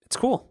it's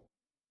cool.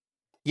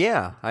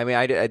 Yeah, I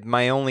mean,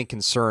 my only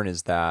concern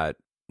is that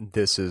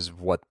this is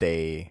what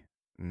they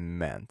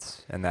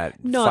meant, and that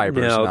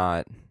fiber's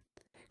not.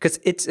 Because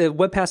it's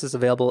WebPass is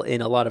available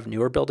in a lot of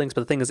newer buildings,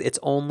 but the thing is, it's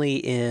only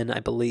in, I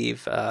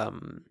believe,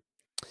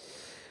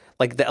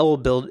 like the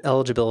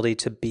eligibility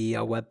to be a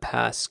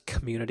WebPass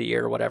community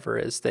or whatever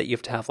is that you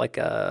have to have like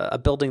a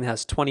building that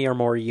has 20 or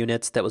more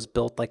units that was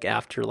built like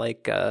after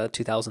like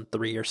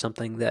 2003 or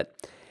something that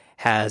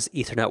has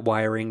Ethernet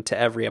wiring to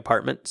every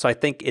apartment. So I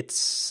think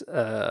it's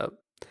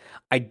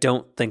I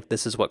don't think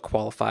this is what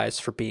qualifies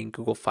for being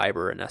Google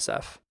Fiber and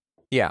SF.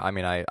 Yeah, I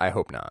mean, I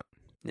hope not.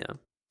 Yeah.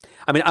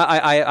 I mean,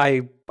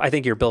 I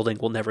think your building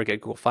will never get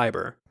Google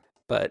Fiber,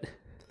 but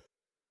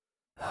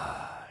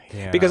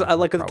yeah, because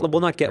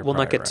we'll not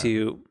get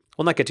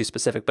too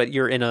specific, but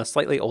you're in a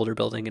slightly older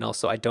building, and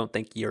also I don't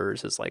think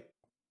yours is like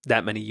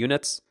that many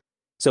units.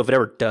 So if it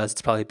ever does,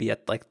 it's probably be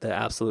at like the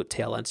absolute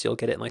tail end. So you'll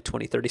get it in like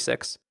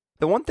 2036.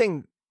 The one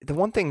thing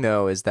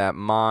though is that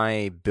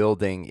my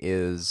building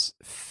is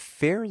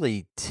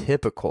fairly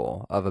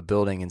typical of a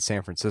building in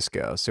San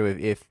Francisco. So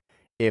if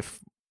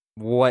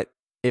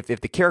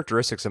the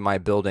characteristics of my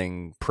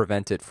building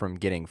prevent it from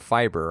getting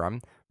fiber,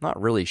 I'm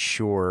not really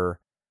sure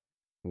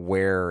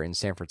where in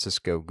San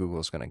Francisco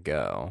Google's going to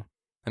go.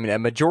 I mean, a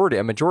majority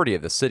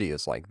of the city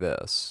is like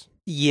this.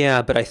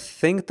 Yeah, but I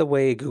think the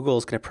way Google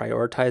is going to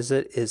prioritize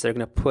it is they're going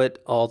to put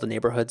all the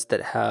neighborhoods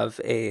that have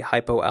a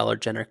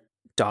hypoallergenic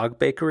dog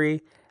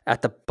bakery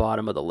at the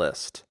bottom of the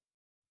list.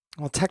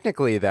 Well,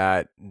 technically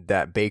that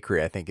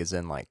bakery I think is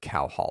in like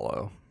Cow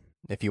Hollow,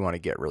 if you want to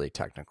get really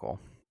technical.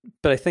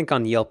 But I think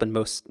on Yelp and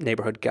most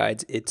neighborhood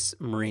guides, it's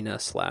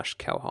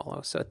Marina/Cow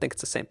Hollow. So I think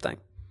it's the same thing.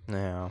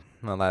 Yeah.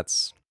 Well,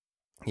 that's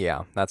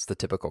the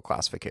typical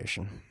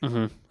classification.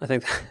 Mm-hmm. I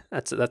think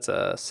that's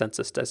a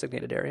census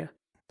designated area.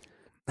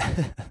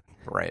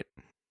 Right.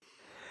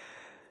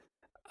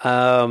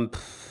 I'm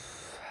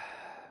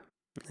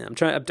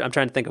trying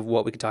to think of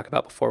what we could talk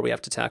about before we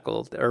have to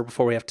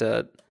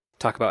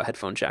talk about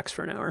headphone jacks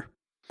for an hour.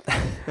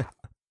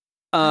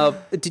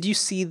 Did you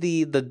see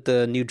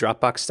the new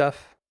Dropbox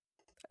stuff?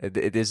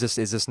 Is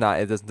this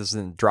not this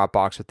isn't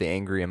Dropbox with the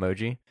angry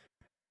emoji?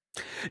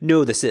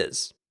 No, this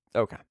is.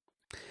 Okay.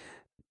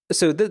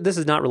 So this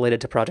is not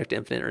related to Project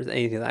Infinite or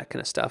anything of that kind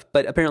of stuff.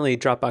 But apparently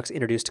Dropbox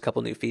introduced a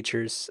couple new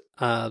features.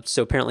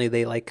 So apparently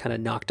they like kind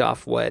of knocked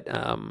off what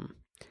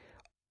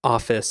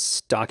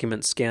Office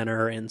Document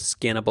Scanner and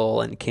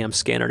Scannable and Cam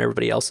Scanner and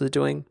everybody else is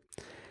doing.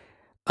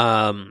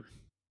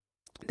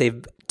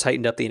 They've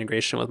tightened up the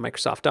integration with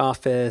Microsoft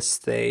Office.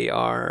 They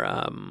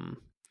are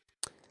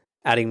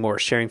adding more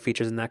sharing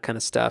features and that kind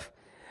of stuff.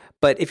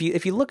 But if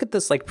you look at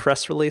this like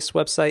press release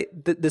website,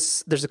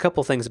 there's a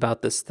couple things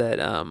about this that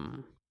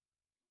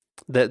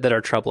that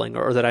are troubling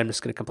or that I'm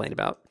just going to complain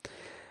about.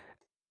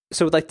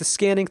 So like the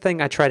scanning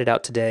thing, I tried it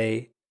out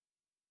today.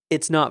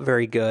 It's not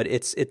very good.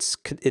 It's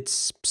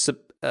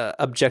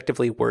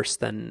objectively worse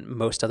than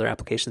most other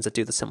applications that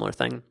do the similar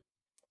thing.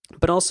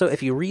 But also,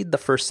 if you read the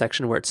first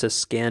section where it says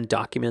scan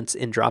documents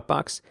in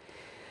Dropbox,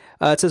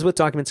 it says with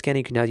document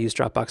scanning, you can now use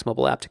Dropbox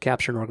mobile app to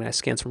capture and organize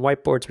scans from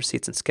whiteboards,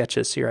 receipts, and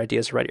sketches so your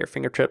ideas are right at your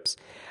fingertips.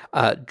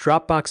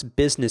 Dropbox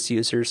business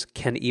users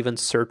can even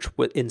search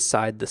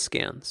inside the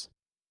scans.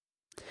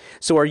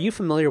 So are you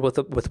familiar with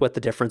what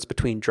the difference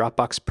between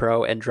Dropbox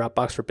Pro and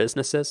Dropbox for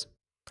Business is?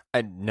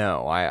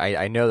 No,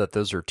 I know that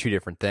those are two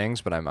different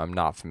things, but I'm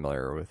not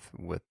familiar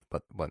with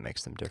what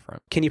makes them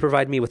different. Can you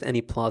provide me with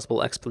any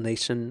plausible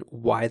explanation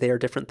why they are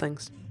different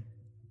things?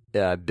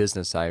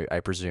 Business, I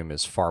presume,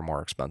 is far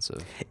more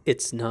expensive.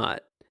 It's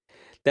not.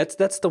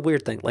 That's the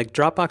weird thing. Like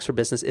Dropbox for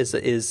Business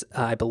is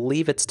I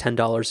believe it's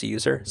 $10 a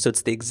user, so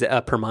it's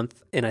the per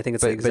month, and I think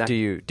it's the exact.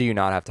 But do you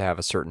not have to have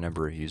a certain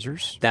number of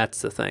users?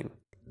 That's the thing.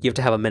 You have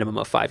to have a minimum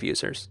of 5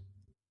 users.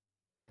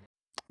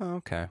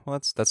 Okay, well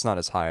that's not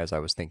as high as I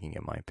was thinking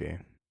it might be.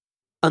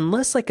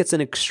 Unless like it's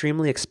an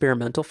extremely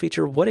experimental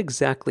feature, what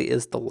exactly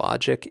is the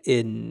logic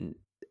in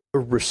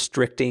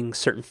restricting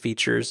certain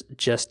features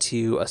just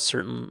to a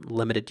certain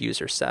limited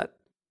user set?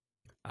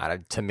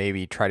 To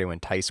maybe try to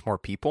entice more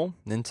people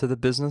into the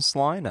business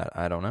line?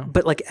 I don't know.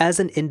 But like as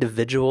an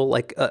individual,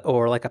 like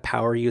or like a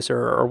power user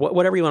or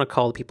whatever you want to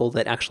call the people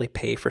that actually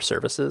pay for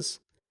services,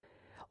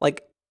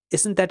 like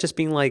isn't that just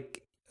being like,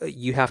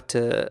 you have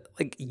to,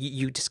 like,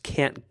 you just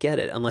can't get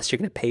it unless you're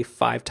going to pay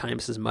 5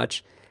 times as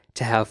much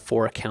to have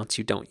 4 accounts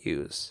you don't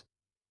use?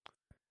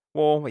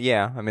 Well,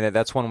 yeah, I mean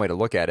that's one way to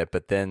look at it.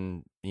 But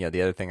then, the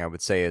other thing I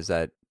would say is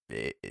that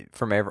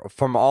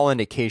from all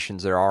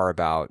indications there are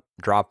about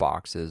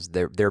Dropbox is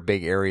their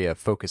big area of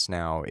focus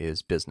now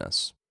is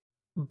business.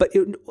 But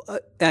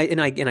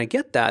I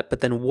get that.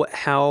 But then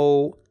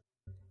how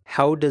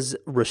does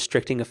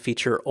restricting a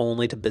feature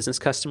only to business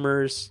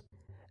customers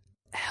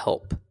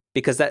help?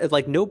 Because that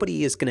like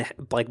nobody is gonna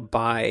like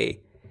buy,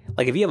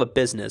 like if you have a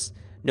business,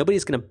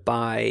 nobody's gonna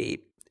buy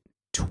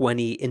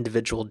 20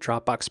 individual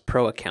Dropbox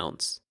Pro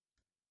accounts.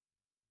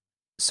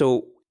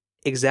 So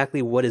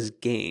exactly what is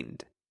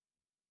gained?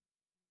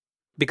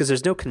 Because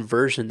there's no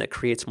conversion that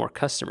creates more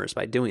customers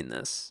by doing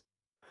this.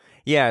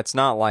 Yeah, it's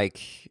not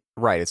like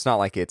it's not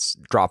like it's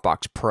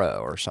Dropbox Pro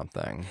or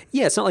something.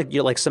 Yeah, it's not like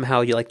you're like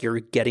somehow you're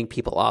getting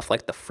people off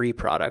like the free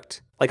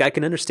product. Like I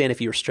can understand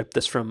if you restrict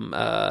this from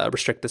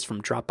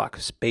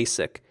Dropbox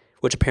Basic,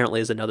 which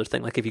apparently is another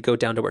thing. Like if you go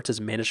down to where it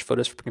says manage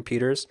photos for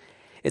computers,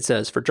 it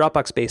says for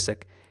Dropbox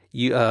Basic,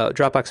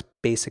 Dropbox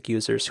Basic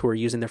users who are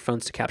using their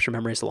phones to capture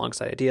memories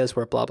alongside ideas,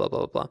 where blah blah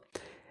blah blah blah.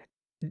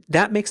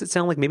 That makes it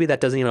sound like maybe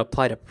that doesn't even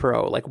apply to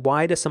Pro. Like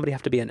why does somebody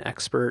have to be an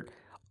expert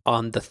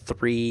on the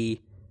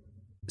 3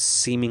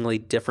 seemingly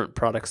different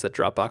products that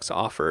Dropbox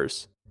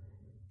offers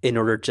in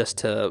order just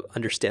to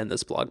understand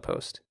this blog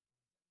post?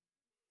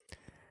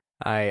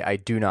 I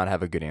do not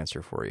have a good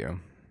answer for you.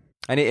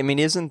 I mean,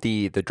 isn't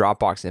the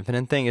Dropbox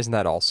Infinite thing, isn't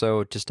that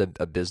also just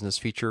a business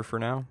feature for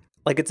now?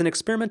 Like it's an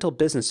experimental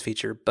business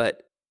feature,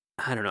 but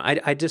I don't know.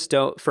 I just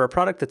don't, for a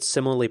product that's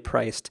similarly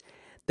priced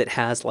that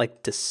has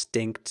like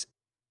distinct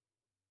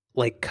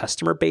like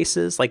customer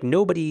bases, like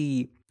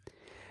nobody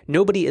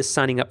is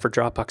signing up for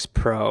Dropbox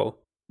Pro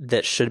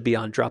that should be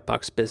on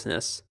Dropbox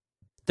Business.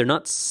 They're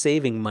not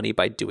saving money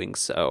by doing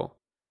so.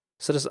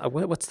 So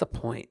what's the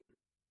point?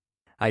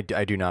 I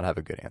do not have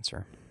a good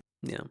answer.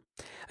 Yeah,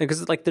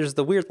 because like there's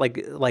the weird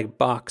like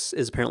Box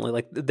is apparently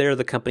like they're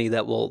the company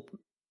they'll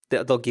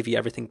give you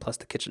everything plus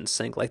the kitchen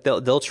sink. Like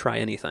they'll try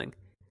anything,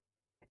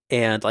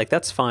 and like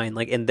that's fine.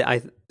 Like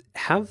I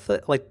have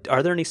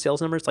are there any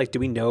sales numbers? Like do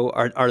we know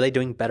are they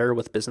doing better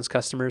with business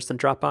customers than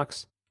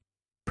Dropbox?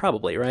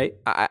 Probably, right?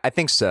 I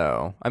think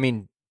so. I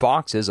mean,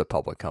 Box is a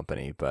public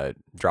company, but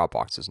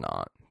Dropbox is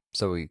not.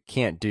 So we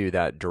can't do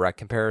that direct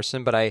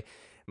comparison. But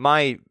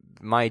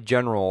my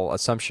general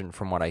assumption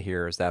from what I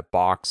hear is that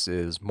Box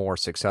is more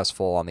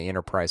successful on the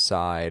enterprise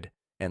side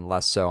and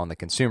less so on the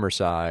consumer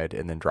side,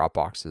 and then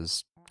Dropbox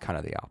is kind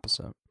of the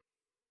opposite.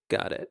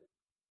 Got it.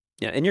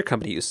 Yeah, and your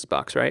company uses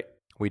Box, right?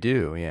 We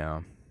do,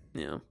 yeah.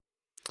 Yeah.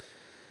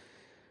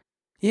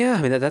 Yeah,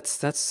 I mean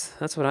that's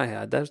what I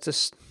had. That's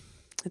just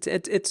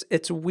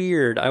it's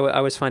weird. I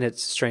always find it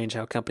strange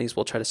how companies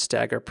will try to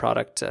stagger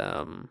product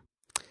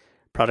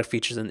product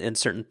features and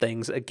certain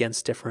things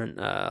against different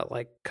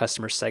like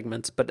customer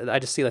segments. But I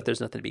just see like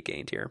there's nothing to be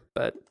gained here.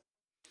 But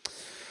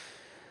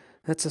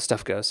that's how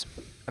stuff goes.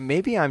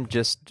 Maybe I'm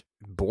just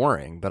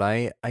boring, but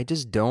I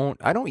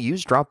don't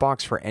use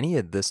Dropbox for any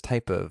of this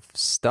type of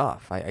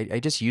stuff. I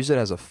just use it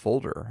as a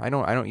folder. I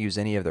don't use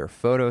any of their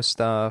photo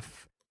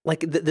stuff.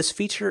 Like this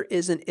feature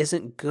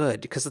isn't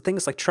good because the thing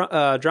is like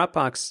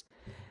Dropbox,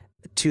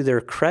 to their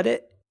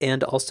credit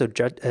and also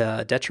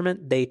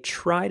detriment, they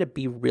try to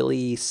be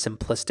really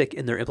simplistic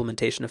in their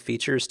implementation of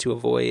features to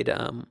avoid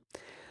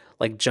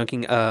like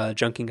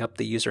junking up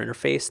the user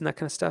interface and that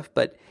kind of stuff.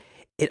 But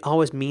it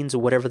always means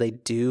whatever they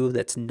do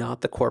that's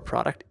not the core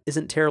product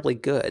isn't terribly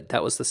good.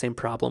 That was the same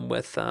problem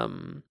with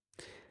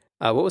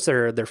what was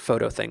their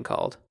photo thing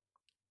called?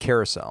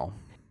 Carousel.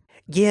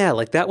 Yeah,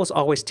 like that was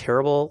always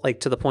terrible, like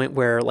to the point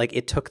where like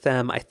it took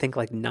them, I think,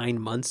 like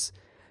 9 months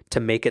to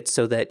make it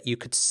so that you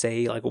could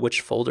say like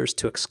which folders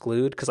to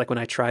exclude. Because like when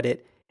I tried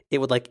it, it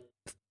would like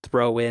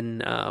throw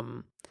in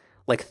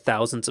like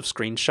thousands of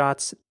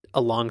screenshots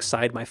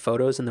alongside my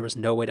photos, and there was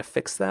no way to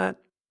fix that.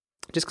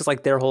 Just because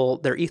like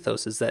their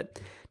ethos is that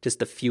just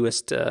the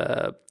fewest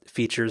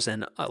features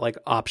and like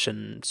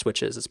option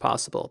switches as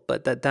possible.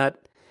 But that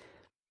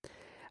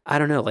I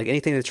don't know, like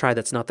anything they try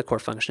that's not the core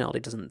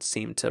functionality doesn't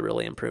seem to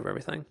really improve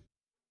everything.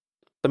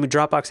 I mean,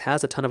 Dropbox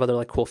has a ton of other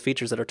like cool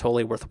features that are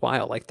totally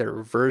worthwhile, like their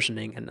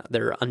versioning and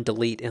their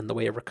undelete and the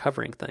way of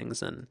recovering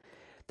things and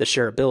the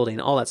shareability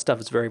and all that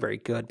stuff is very, very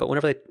good. But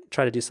whenever they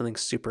try to do something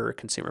super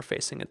consumer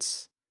facing,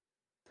 it's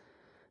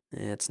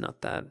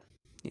not that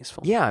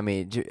useful. Yeah, I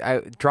mean,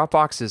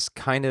 Dropbox is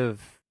kind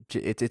of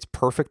it's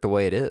perfect the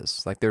way it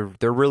is. Like there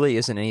really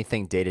isn't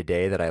anything day to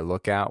day that I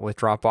look at with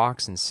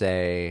Dropbox and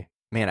say,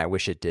 man, I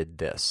wish it did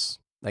this.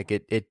 Like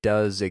it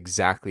does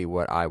exactly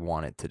what I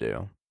want it to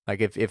do. Like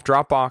if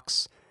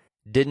Dropbox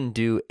didn't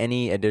do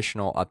any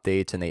additional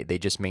updates and they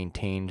just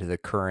maintained the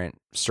current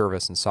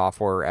service and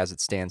software as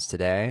it stands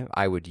today,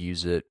 I would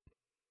use it,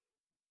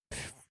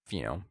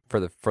 for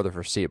the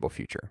foreseeable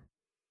future.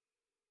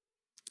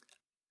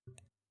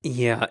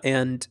 Yeah,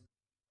 and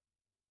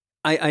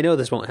I know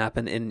this won't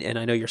happen, and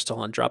I know you're still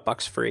on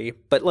Dropbox free,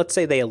 but let's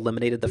say they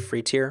eliminated the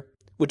free tier.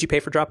 Would you pay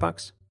for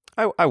Dropbox?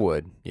 I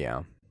would,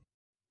 yeah.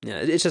 Yeah,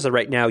 it's just that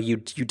right now you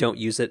don't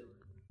use it.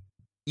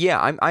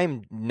 Yeah,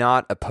 I'm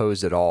not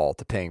opposed at all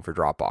to paying for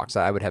Dropbox.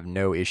 I would have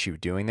no issue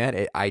doing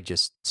that. I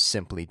just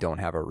simply don't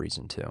have a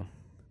reason to.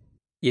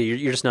 Yeah,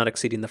 you're just not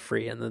exceeding the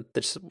free, and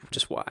that's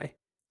just why.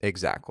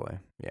 Exactly.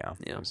 Yeah.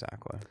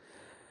 Exactly.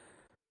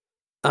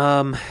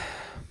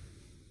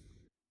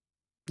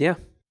 Yeah.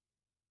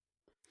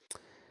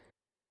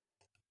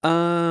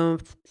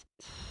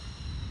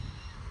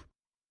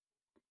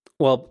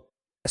 Well,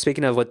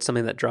 speaking of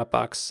something that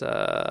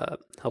Dropbox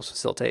helps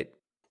facilitate,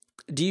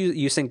 do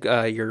you sync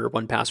your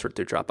 1Password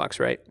through Dropbox,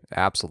 right?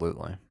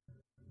 Absolutely.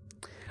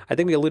 I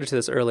think we alluded to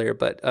this earlier,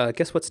 but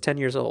guess what's 10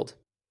 years old?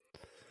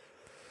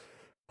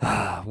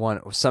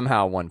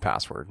 Somehow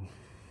 1Password.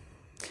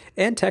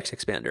 And Text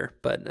Expander,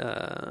 but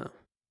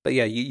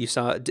yeah, you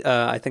saw.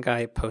 I think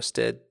I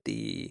posted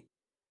the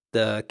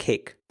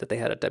cake that they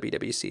had at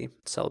WWC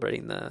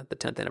celebrating the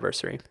 10th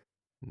anniversary.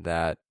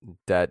 That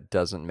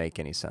doesn't make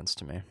any sense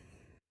to me.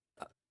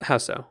 How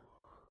so?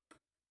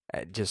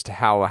 Just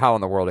how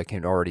in the world it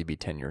can already be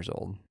 10 years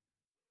old,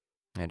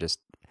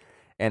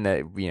 and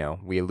that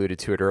we alluded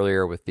to it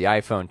earlier with the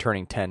iPhone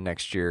turning 10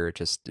 next year.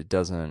 It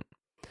doesn't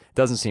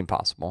seem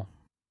possible.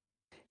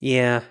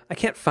 Yeah, I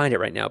can't find it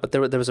right now, but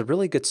there was a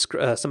really good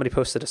somebody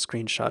posted a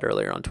screenshot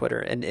earlier on Twitter,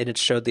 and it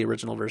showed the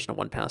original version of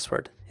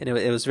 1Password, and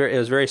it was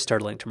very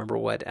startling to remember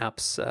what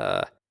apps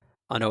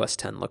on OS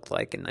 10 looked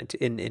like in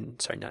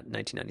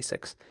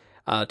 1996,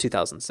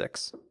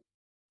 2006.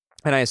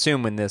 And I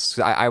assume when this,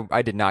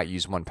 I did not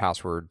use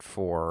 1Password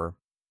for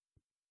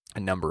a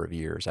number of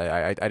years.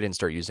 I didn't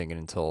start using it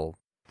until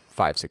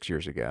 5-6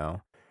 years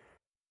ago.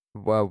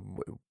 Well,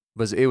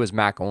 it was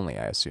Mac only,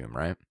 I assume,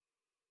 right?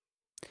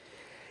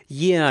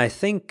 Yeah, I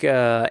think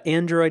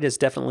Android is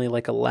definitely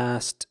like a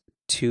last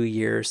 2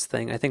 years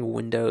thing. I think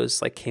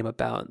Windows like came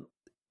about,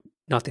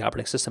 not the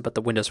operating system, but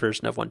the Windows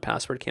version of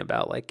 1Password came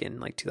about like in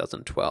like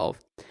 2012.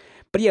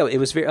 But yeah, it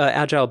was very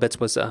Agile Bits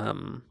was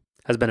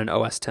has been an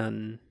OS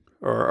 10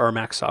 or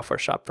Mac software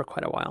shop for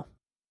quite a while.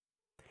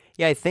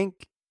 Yeah, I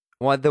think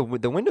the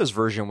Windows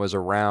version was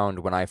around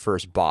when I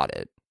first bought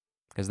it,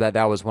 because that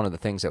was one of the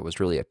things that was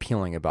really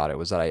appealing about it,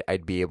 was that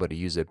I'd be able to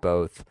use it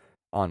both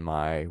on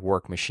my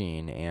work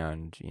machine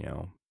and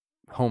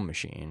home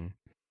machine.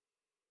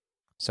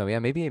 So yeah,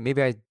 maybe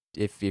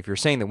if you're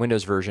saying the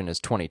Windows version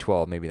is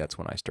 2012, maybe that's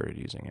when I started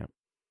using it.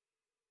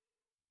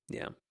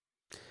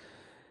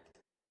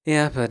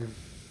 Yeah, but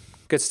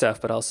good stuff.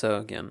 But also,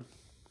 again,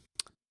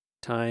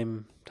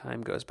 time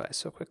goes by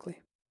so quickly.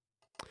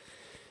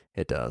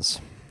 It does.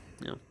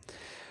 Yeah.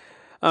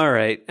 All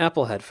right,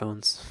 Apple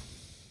headphones.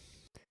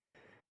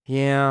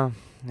 Yeah,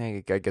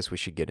 I guess we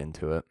should get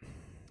into it.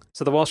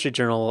 So the Wall Street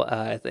Journal,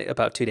 I think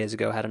about 2 days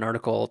ago, had an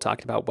article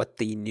talking about what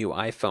the new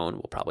iPhone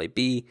will probably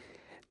be.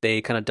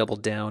 they kind of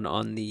doubled down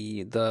on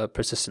the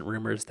persistent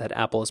rumors that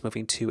Apple is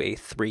moving to a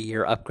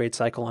 3-year upgrade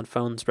cycle on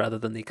phones rather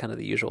than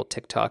the usual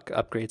TikTok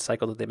upgrade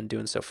cycle that they've been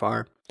doing so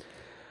far.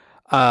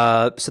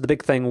 So the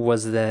big thing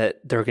was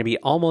that there are going to be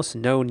almost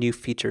no new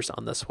features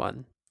on this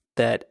one.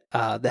 That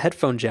the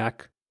headphone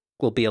jack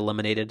will be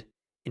eliminated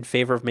in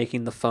favor of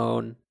making the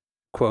phone,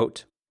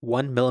 quote,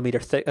 1 millimeter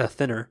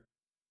thinner,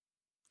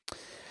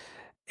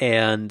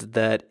 and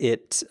that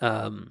it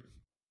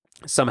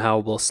somehow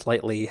will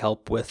slightly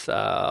help with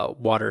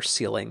water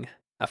sealing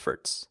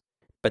efforts.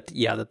 But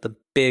yeah, that the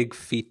big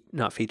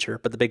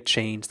the big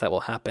change that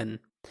will happen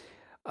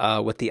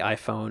with the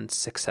iPhone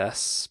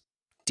 6s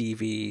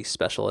DV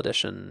Special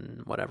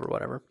Edition,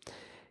 whatever,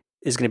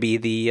 is going to be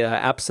the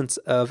absence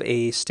of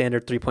a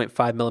standard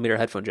 3.5 millimeter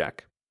headphone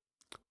jack.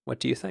 What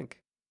do you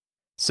think?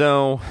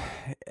 So,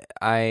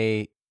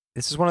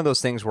 this is one of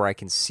those things where I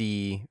can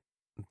see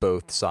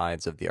both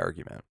sides of the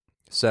argument.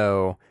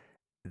 So,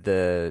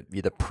 the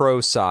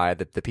pro side,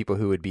 that the people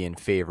who would be in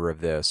favor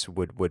of this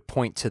would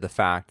point to the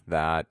fact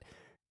that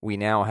we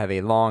now have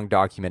a long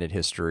documented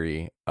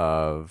history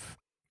of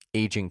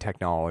aging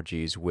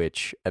technologies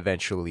which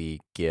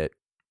eventually get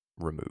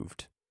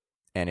removed.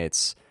 And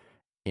it's,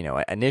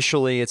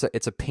 initially it's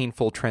a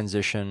painful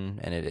transition,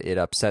 and it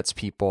upsets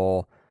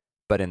people,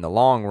 but in the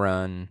long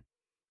run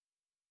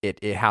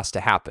it has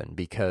to happen,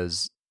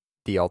 because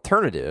the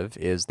alternative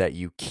is that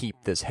you keep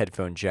this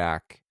headphone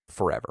jack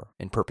forever,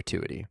 in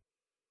perpetuity.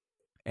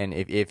 And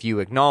if you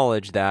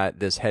acknowledge that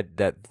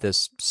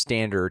this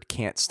standard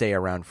can't stay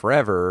around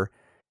forever,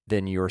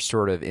 then you're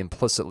sort of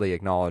implicitly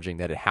acknowledging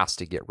that it has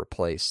to get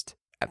replaced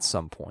at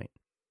some point.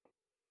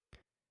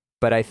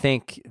 But I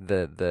think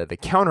the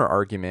counter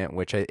argument,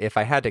 which if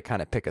I had to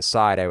kind of pick a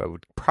side, I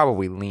would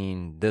probably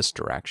lean this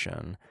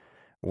direction,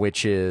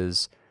 which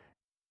is,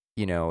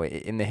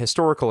 in the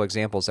historical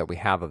examples that we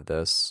have of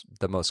this,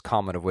 the most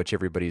common of which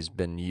everybody's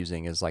been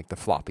using is like the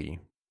floppy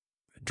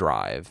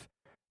drive,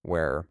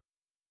 where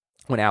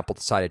when Apple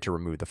decided to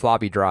remove the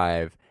floppy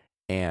drive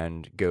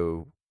and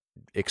go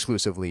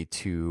exclusively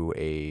to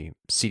a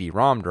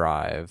CD-ROM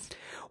drive.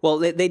 Well,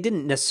 they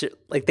didn't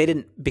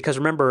necessarily, because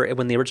remember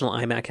when the original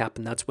iMac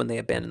happened, that's when they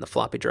abandoned the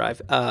floppy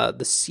drive.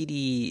 The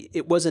CD,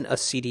 it wasn't a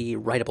CD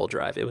writable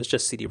drive, it was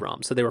just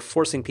CD-ROM. So they were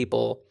forcing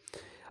people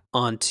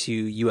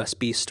onto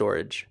USB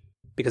storage,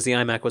 because the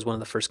iMac was one of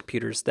the first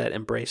computers that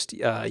embraced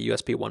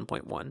USB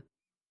 1.1.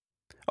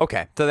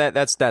 Okay, so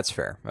that's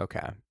fair.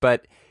 Okay,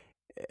 but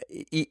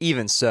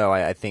even so,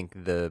 I think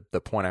the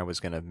point I was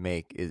going to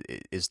make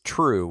is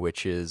true,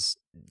 which is,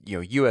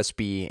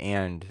 USB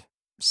and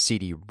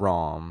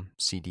CD-ROM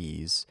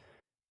CDs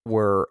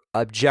were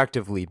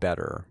objectively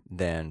better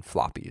than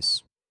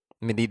floppies.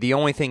 I mean, the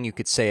only thing you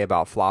could say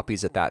about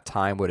floppies at that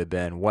time would have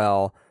been,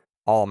 well,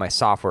 all of my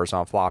software is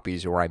on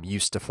floppies, or I'm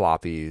used to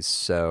floppies,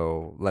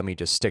 so let me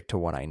just stick to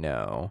what I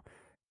know.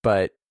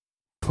 But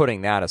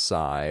putting that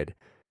aside,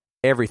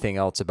 everything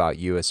else about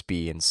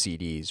USB and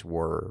CDs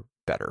were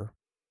better.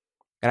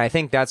 And I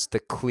think that's the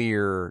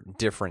clear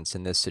difference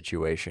in this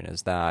situation,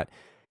 is that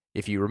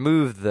if you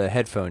remove the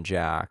headphone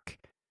jack,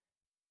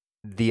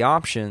 the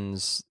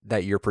options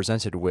that you're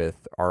presented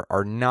with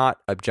are not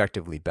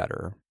objectively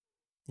better.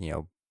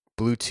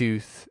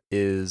 Bluetooth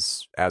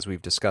is, as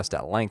we've discussed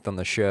at length on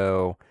the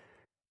show,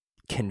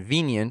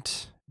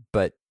 convenient,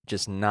 but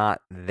just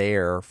not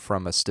there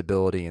from a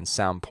stability and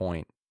sound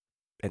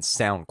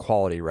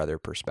quality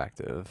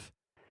perspective.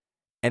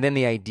 And then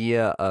the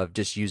idea of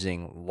just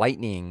using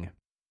Lightning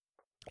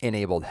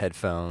enabled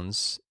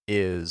headphones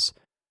is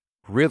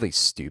really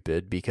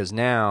stupid, because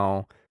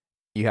now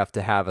you have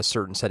to have a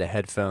certain set of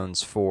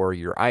headphones for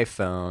your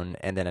iPhone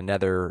and then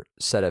another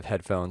set of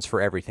headphones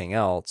for everything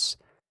else,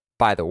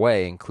 by the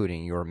way,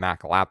 including your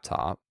Mac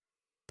laptop.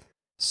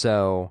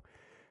 So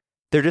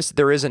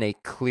there isn't a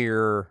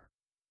clear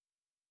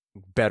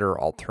better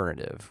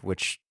alternative,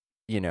 which,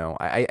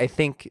 I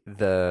think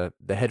the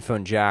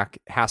headphone jack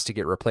has to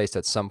get replaced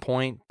at some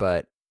point,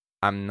 but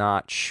I'm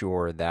not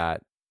sure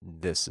that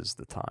this is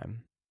the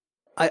time.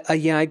 I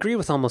agree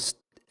with almost.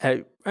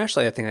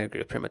 Actually, I think I agree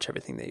with pretty much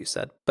everything that you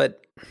said.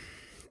 But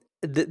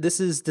this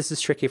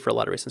is tricky for a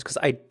lot of reasons, because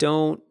I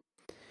don't.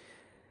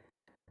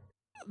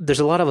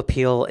 There's a lot of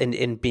appeal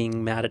in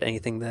being mad at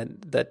anything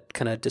that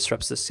kind of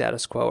disrupts the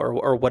status quo,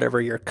 or whatever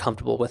you're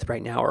comfortable with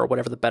right now, or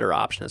whatever the better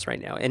option is right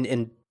now.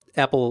 And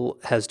Apple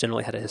has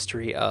generally had a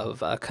history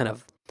of kind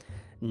of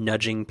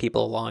nudging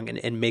people along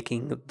and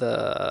making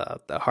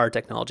the hard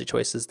technology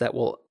choices that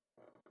will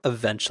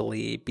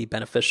eventually be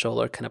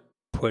beneficial, or kind of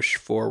push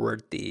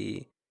forward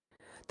the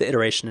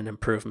iteration and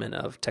improvement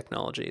of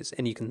technologies.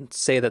 And you can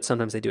say that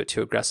sometimes they do it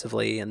too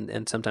aggressively,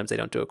 and sometimes they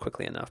don't do it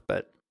quickly enough.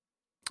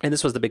 And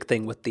this was the big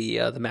thing with the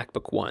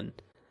MacBook One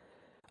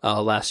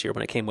last year,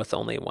 when it came with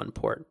only one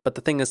port. But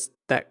the thing is,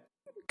 that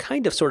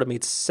kind of sort of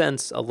made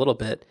sense a little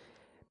bit,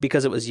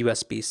 because it was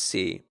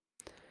USB-C.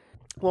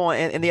 Well,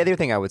 and the other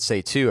thing I would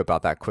say too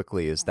about that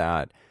quickly is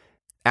that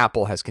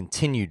Apple has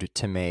continued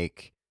to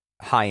make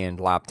high-end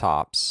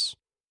laptops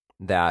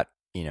that,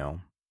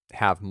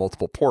 have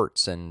multiple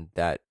ports, and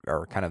that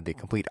are kind of the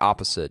complete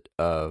opposite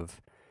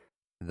of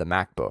the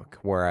MacBook.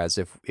 Whereas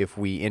if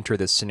we enter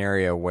this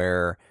scenario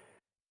where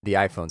the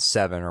iPhone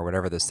 7 or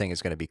whatever this thing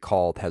is going to be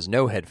called has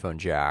no headphone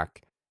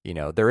jack,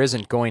 there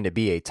isn't going to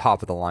be a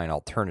top of the line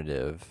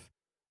alternative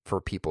for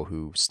people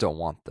who still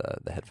want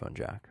the headphone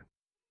jack.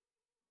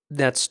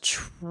 That's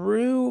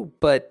true,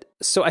 but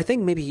so I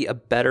think maybe a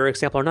better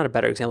example, or not a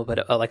better example,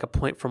 but like a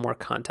point for more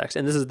context.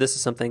 And this is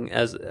something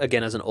as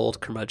an old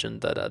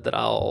curmudgeon that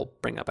I'll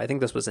bring up. I think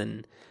this was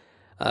in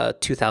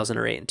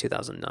 2008 and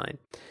 2009.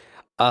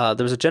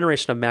 There was a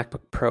generation of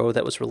MacBook Pro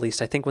that was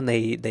released, I think, when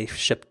they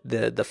shipped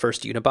the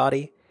first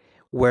unibody,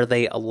 where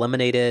they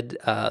eliminated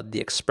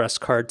the Express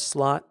card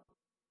slot,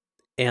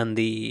 and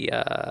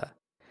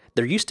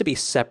there used to be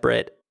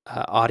separate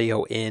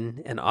audio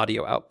in and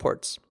audio out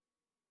ports.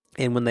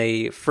 And when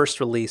they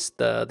first released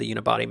the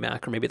unibody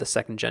Mac, or maybe the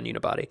second gen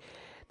unibody,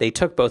 they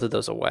took both of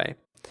those away.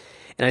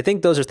 And I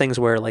think those are things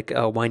where like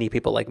whiny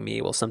people like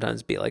me will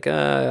sometimes be like,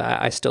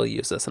 I still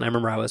use this. And I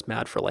remember I was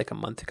mad for like a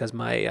month because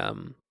my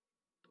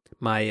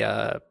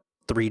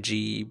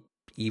 3G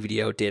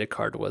EVDO data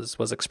card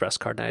was Express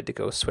card, and I had to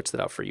go switch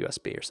that out for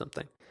USB or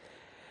something.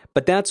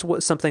 But that's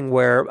something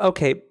where,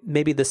 okay,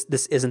 maybe this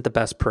isn't the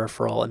best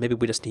peripheral, and maybe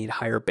we just need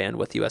higher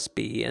bandwidth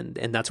USB,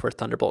 and that's where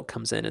Thunderbolt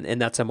comes in,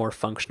 and that's a more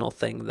functional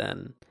thing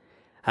than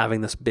having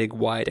this big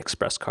wide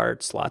Express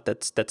card slot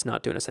that's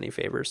not doing us any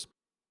favors.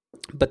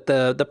 But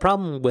the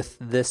problem with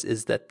this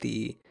is that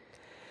the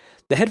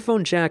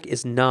headphone jack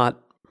is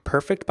not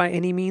perfect by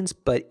any means,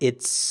 but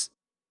it's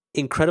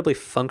incredibly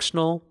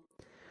functional,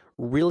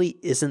 really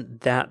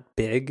isn't that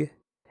big,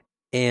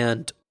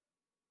 and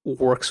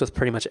works with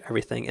pretty much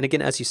everything. And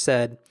again, as you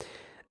said,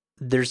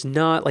 there's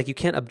not like, you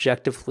can't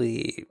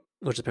objectively,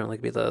 which apparently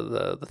could be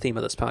the theme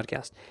of this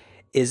podcast,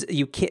 is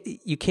you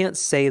can't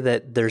say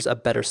that there's a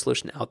better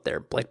solution out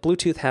there. Like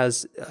Bluetooth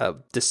has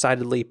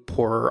decidedly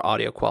poorer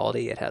audio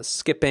quality. It has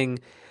skipping.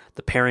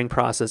 The pairing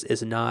process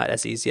is not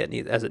as easy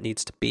as it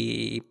needs to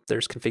be.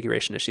 There's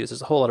configuration issues.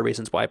 There's a whole lot of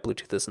reasons why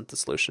Bluetooth isn't the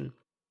solution.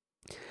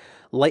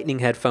 Lightning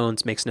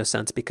headphones makes no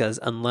sense, because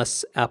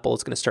unless Apple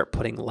is going to start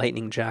putting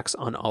lightning jacks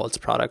on all its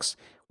products,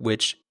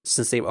 which,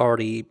 since they've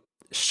already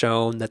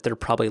shown that they're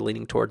probably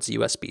leaning towards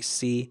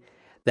USB-C,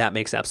 that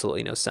makes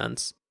absolutely no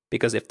sense.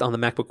 Because if on the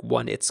MacBook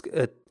One,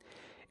 and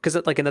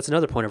that's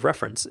another point of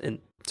reference, and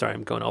sorry,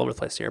 I'm going all over the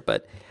place here,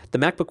 but the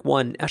MacBook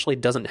One actually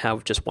doesn't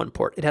have just one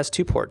port. It has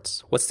two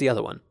ports. What's the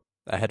other one?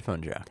 A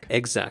headphone jack.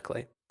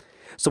 Exactly.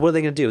 So what are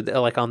they going to do?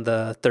 Like on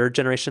the third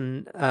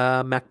generation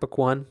MacBook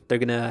One, they're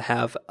going to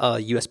have a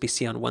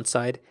USB-C on one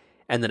side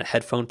and then a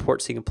headphone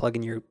port so you can plug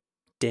in your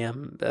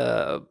damn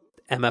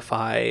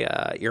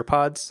MFI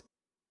earpods,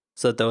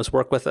 so that those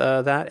work with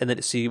that, and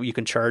then so you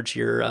can charge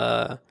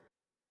your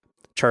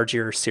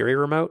Siri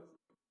remote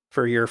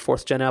for your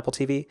fourth gen Apple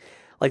TV.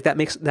 Like that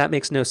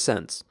makes no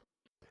sense.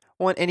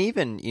 Well, and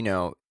even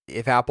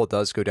if Apple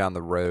does go down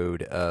the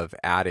road of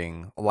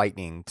adding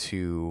Lightning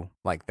to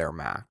like their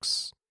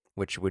Macs,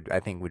 which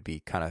I think would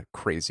be kind of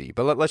crazy,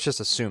 but let's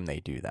just assume they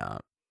do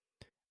that.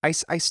 I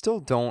still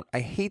don't. I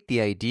hate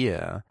the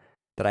idea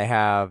that I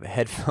have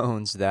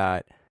headphones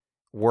that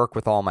work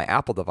with all my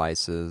Apple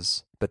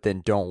devices, but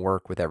then don't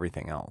work with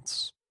everything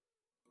else.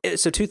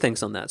 So two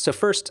things on that. So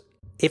first,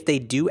 if they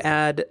do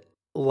add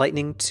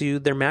Lightning to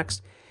their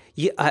Macs,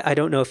 I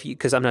don't know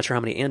because I'm not sure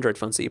how many Android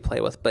phones that you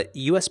play with, but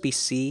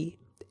USB-C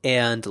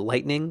and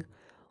Lightning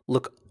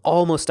look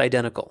almost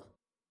identical.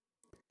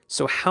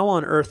 So how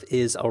on earth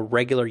is a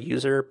regular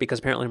user, because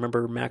apparently,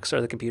 remember, Macs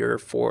are the computer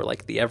for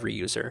like the every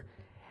user,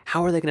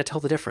 how are they going to tell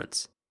the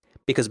difference?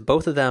 Because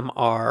both of them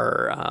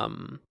are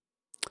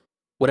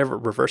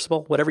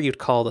reversible, whatever you'd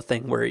call the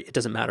thing where it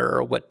doesn't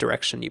matter what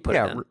direction you put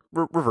it in.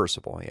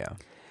 Reversible, yeah.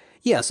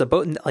 Yeah, so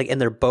both, like,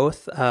 and they're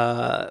both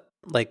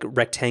like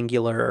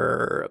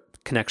rectangular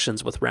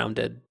connections with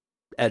rounded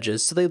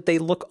edges, so they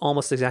look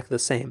almost exactly the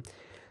same.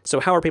 So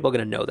how are people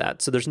going to know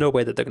that? So there's no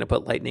way that they're going to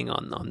put Lightning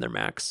on their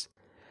Macs.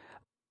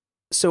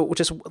 So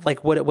just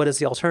like what is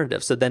the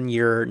alternative? So then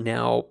you're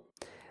now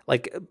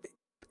like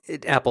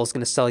Apple's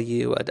going to sell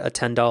you a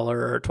 $10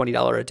 or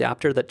 $20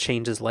 adapter that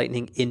changes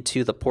Lightning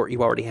into the port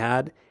you already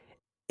had,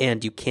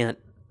 and you can't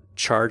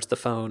charge the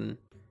phone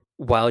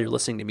while you're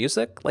listening to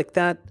music like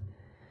that.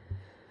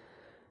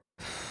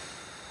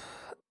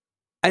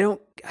 I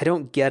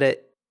don't get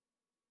it.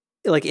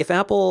 Like if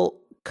Apple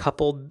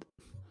coupled,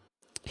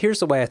 here's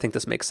the way I think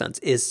this makes sense,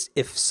 is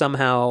if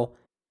somehow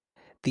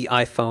the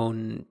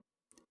iPhone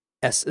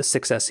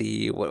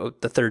 6SE,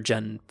 the third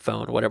gen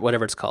phone,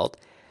 whatever it's called,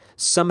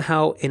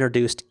 somehow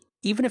introduced,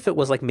 even if it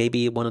was like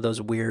maybe one of those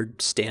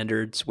weird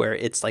standards where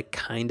it's like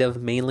kind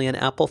of mainly an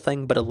Apple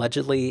thing, but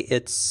allegedly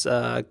it's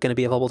going to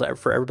be available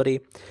for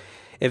everybody.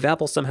 If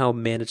Apple somehow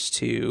managed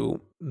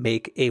to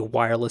make a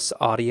wireless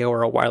audio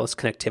or a wireless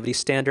connectivity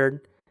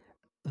standard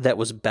that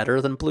was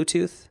better than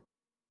Bluetooth,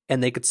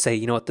 and they could say,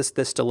 you know what,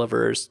 this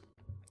delivers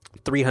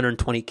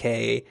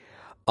 320K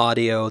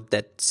audio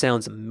that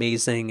sounds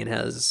amazing and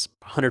has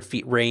 100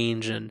 feet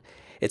range, and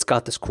it's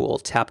got this cool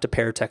tap to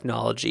pair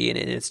technology, and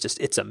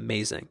it's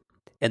amazing.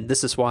 And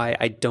this is why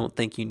I don't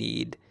think you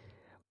need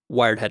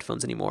wired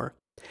headphones anymore.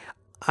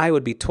 I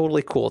would be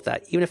totally cool with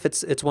that, even if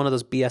it's one of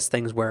those BS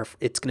things where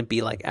it's going to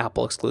be like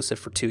Apple exclusive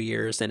for 2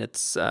 years and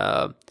it's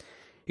you're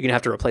going to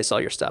have to replace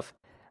all your stuff.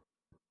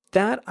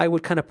 That I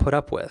would kind of put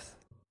up with,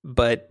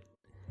 but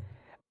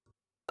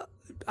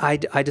I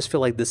just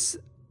feel like this,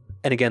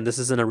 and again, this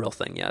isn't a real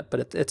thing yet,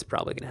 but it's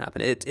probably going to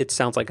happen. It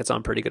sounds like it's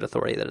on pretty good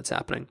authority that it's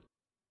happening.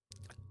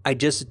 I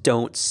just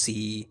don't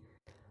see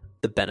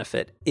the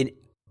benefit. In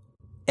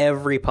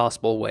every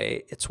possible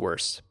way, it's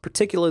worse,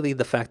 particularly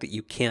the fact that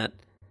you can't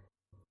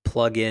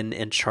plug in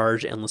and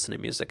charge and listen to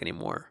music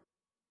anymore,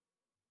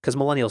 because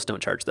millennials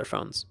don't charge their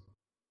phones.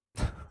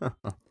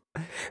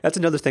 That's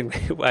another thing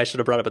I should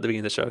have brought up at the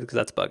beginning of the show, because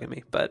that's bugging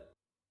me, but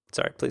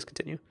sorry, please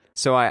continue.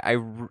 So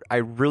I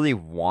really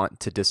want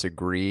to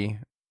disagree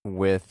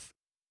with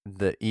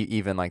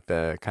even like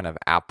the kind of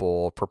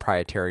Apple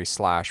proprietary /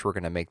 we're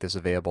going to make this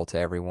available to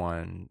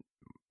everyone,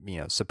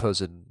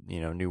 supposed,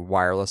 new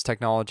wireless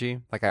technology.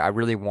 Like I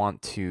really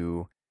want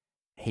to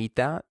hate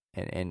that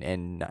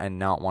and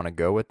not want to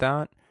go with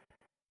that.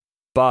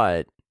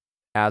 But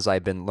as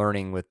I've been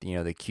learning with, the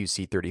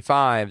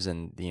QC35s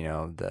and,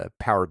 the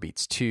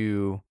Powerbeats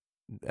 2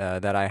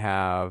 that I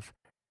have,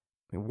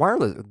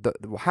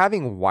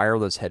 having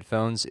wireless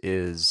headphones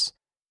is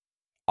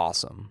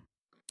awesome.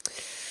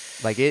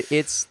 Like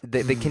it's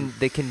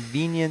the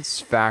convenience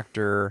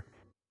factor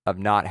of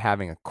not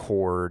having a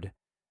cord,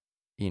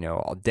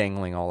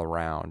 dangling all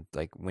around.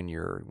 Like when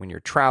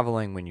you're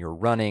traveling, when you're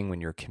running, when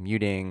you're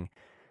commuting,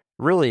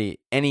 really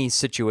any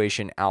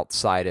situation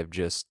outside of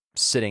just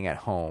sitting at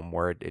home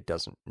where it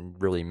doesn't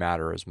really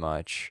matter as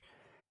much.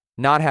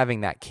 Not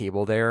having that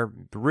cable there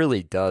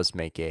really does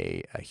make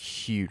a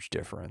huge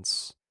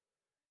difference.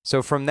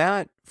 So from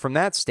that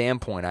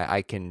standpoint,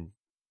 I can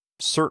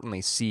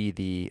certainly see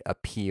the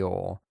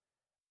appeal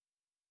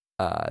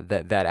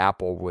that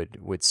Apple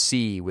would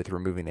see with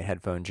removing the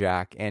headphone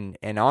jack. And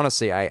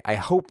honestly, I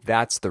hope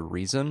that's the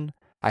reason.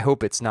 I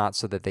hope it's not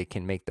so that they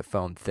can make the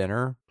phone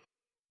thinner.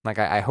 Like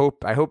I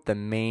hope the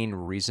main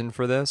reason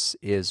for this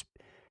is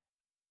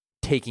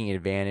taking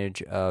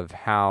advantage of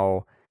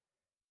how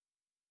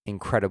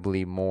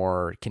incredibly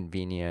more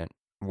convenient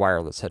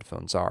wireless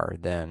headphones are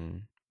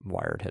than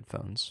wired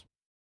headphones.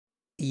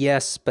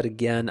 Yes, but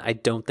again, I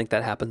don't think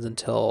that happens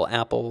until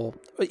Apple,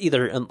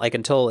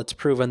 until it's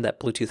proven that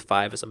Bluetooth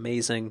 5 is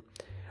amazing,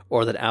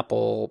 or that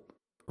Apple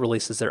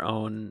releases their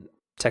own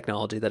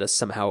technology that is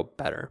somehow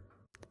better.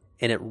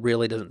 And it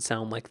really doesn't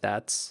sound like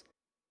that's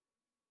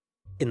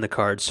in the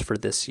cards for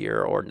this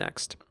year or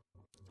next.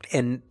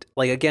 And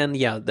again,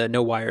 yeah, the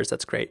no wires,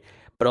 that's great.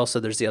 But also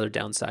there's the other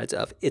downsides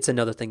of it's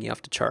another thing you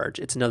have to charge.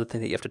 It's another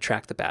thing that you have to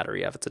track the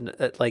battery of. It's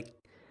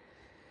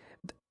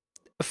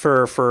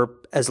for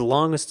as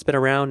long as it's been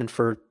around, and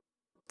for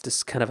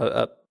this kind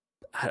of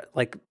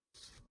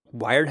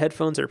wired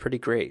headphones are pretty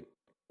great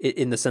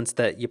in the sense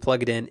that you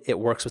plug it in, it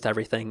works with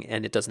everything,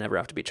 and it doesn't ever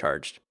have to be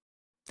charged.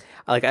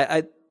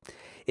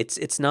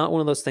 It's not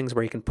one of those things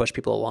where you can push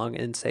people along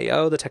and say,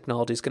 oh, the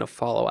technology is going to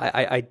follow.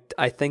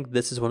 I think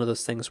this is one of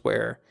those things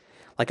where,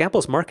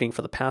 Apple's marketing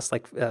for the past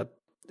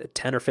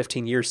 10 or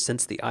 15 years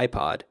since the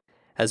iPod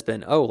has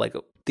been,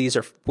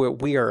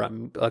 we are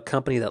a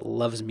company that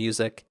loves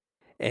music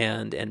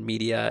and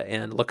media,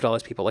 and look at all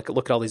these people, look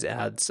at all these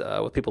ads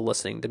with people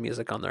listening to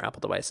music on their Apple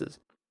devices.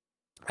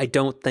 I just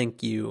don't think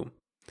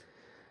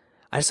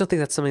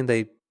that's something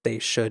they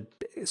should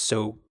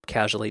so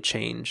casually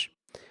change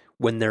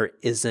when there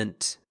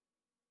isn't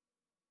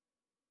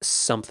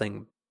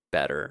something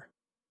better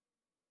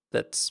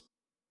that's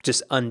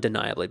just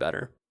undeniably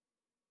better.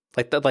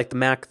 Like the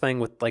Mac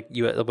thing with with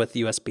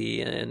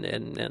USB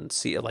and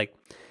see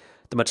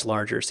the much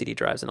larger CD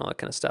drives and all that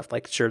kind of stuff.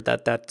 Sure,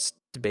 that's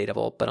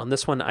debatable, but on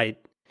this one I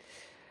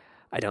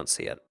don't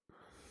see it.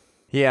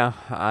 Yeah,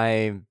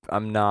 I'm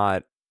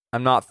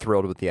not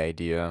thrilled with the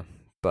idea,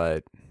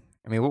 but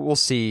I mean we'll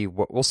see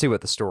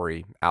what the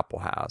story Apple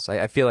has.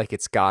 I feel like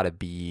it's got to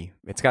be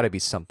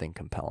something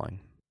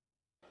compelling.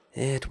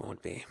 It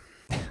won't be.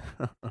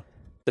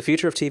 The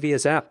future of TV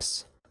is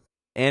apps.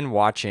 And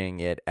watching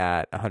it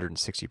at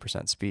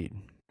 160% speed.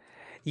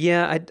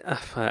 Yeah,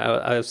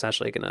 I was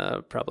actually going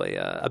to probably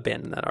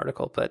abandon that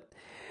article, but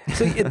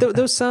so there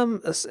was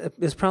it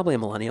was probably a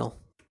millennial.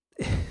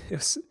 It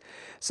was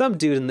some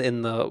dude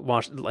in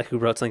the who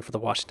wrote something for the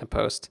Washington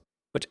Post,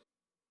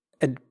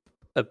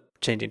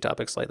 changing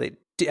topics slightly.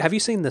 Have you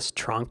seen this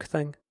Tronk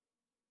thing?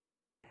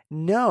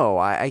 No,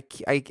 I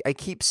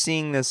keep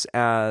seeing this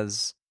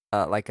as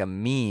like a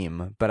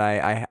meme, but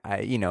I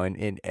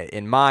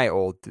in my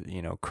old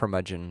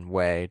curmudgeon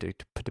way to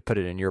put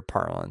it in your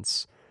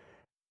parlance,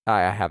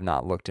 I have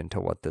not looked into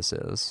what this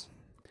is.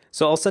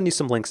 So I'll send you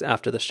some links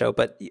after the show.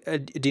 But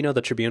do you know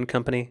the Tribune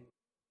Company?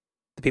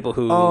 The people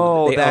who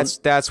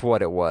that's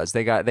what it was.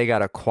 They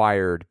got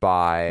acquired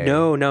by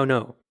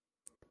no.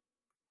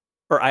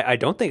 Or I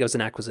don't think it was an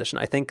acquisition.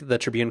 I think the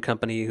Tribune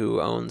Company, who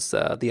owns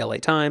the LA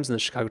Times and the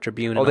Chicago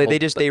Tribune. Oh,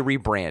 they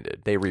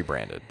rebranded. They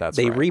rebranded. That's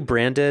right.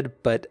 Rebranded,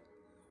 but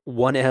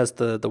one has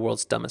the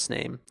world's dumbest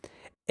name,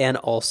 and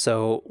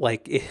also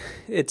like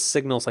it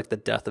signals like the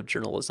death of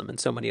journalism and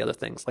so many other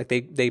things. Like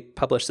they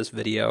published this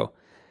video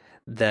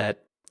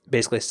that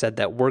basically said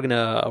that we're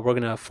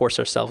gonna force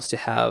ourselves to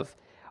have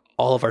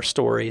all of our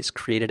stories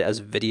created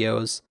as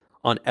videos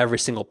on every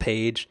single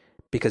page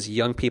because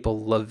young people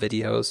love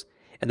videos,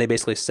 and they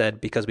basically said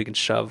because we can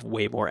shove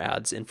way more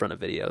ads in front of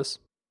videos.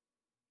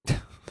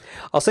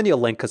 I'll send you a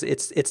link because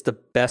it's the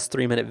best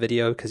 3-minute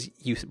video because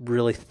you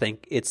really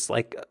think it's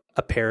like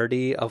a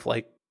parody of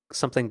like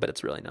something, but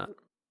it's really not.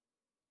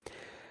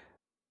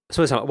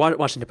 So it's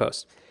Washington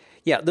Post.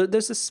 Yeah,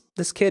 there's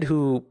this kid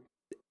who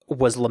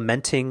was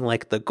lamenting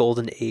like the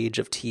golden age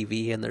of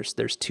TV, and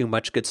there's too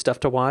much good stuff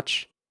to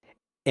watch,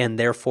 and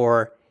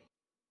therefore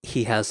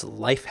he has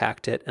life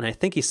hacked it. And I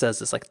think he says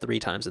this like 3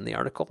 times in the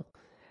article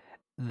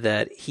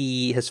that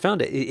he has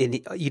found it. And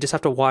you just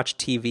have to watch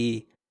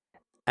TV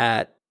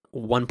at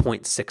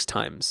 1.6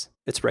 times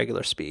its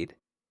regular speed.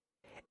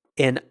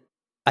 And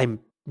I'm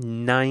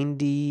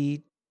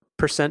 90%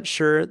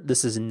 sure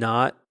this is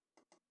not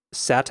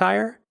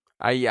satire.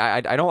 I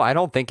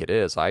don't think it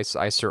is. I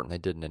certainly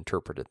didn't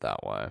interpret it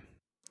that way.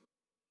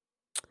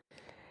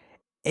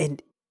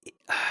 And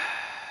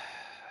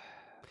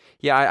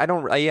yeah, I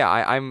don't. Yeah,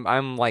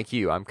 I'm like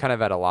you. I'm kind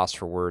of at a loss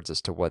for words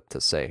as to what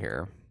to say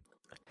here.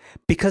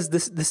 Because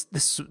this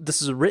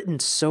is written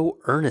so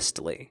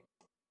earnestly,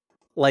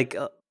 like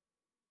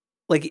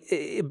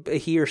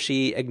he or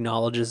she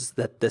acknowledges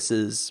that this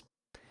is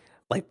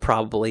like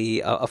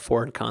probably a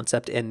foreign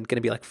concept and going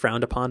to be like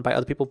frowned upon by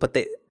other people, but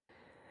they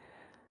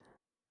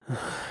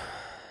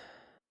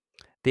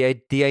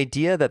the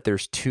idea that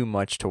there's too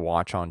much to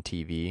watch on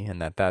TV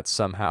and that's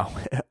somehow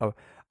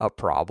a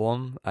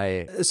problem.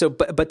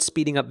 But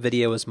speeding up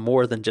video is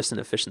more than just an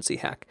efficiency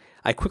hack.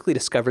 I quickly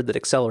discovered that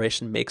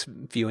acceleration makes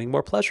viewing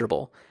more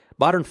pleasurable.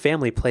 Modern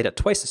Family played at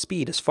twice the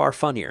speed is far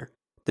funnier.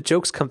 The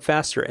jokes come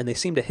faster and they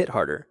seem to hit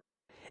harder.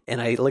 And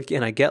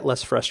I get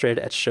less frustrated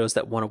at shows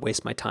that want to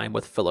waste my time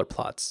with filler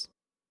plots.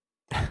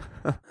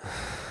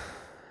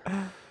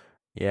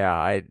 Yeah,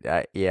 I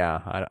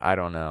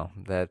don't know.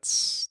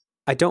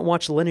 I don't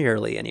watch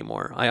linearly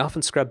anymore. I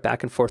often scrub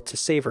back and forth to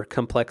savor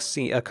complex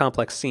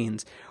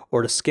scenes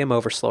or to skim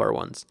over slower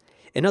ones.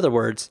 In other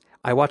words,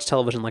 I watch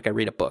television like I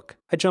read a book.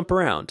 I jump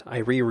around, I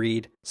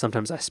reread,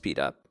 sometimes I speed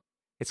up.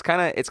 It's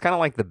kind of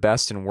like the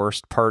best and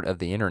worst part of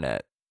the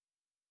internet,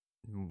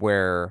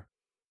 where,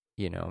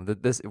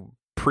 this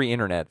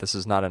pre-internet, this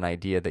is not an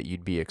idea that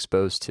you'd be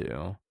exposed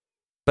to,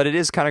 but it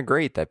is kind of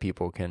great that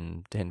people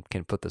can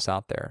put this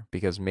out there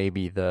because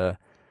maybe the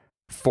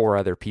 4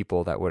 other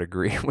people that would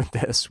agree with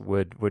this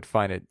would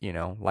find it,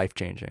 life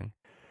changing.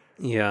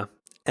 Yeah.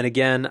 And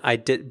again, I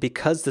did,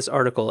 because this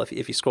article, if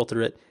you scroll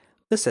through it,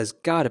 this has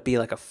got to be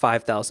like a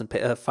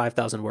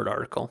 5,000 word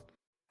article.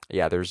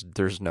 Yeah,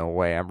 there's no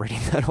way I'm reading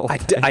that whole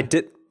thing. I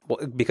did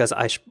because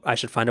I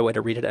should find a way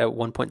to read it at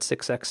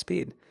 1.6x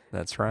speed.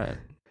 That's right.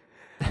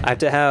 I have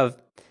to have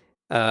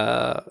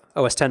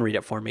OS 10 read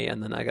it for me,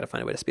 and then I got to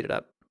find a way to speed it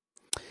up.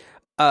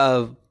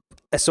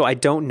 So I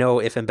don't know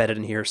if embedded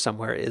in here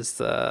somewhere is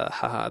the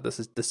this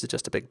is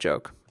just a big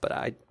joke, but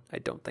I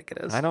don't think it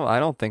is. I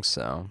don't think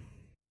so.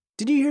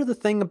 Did you hear the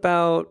thing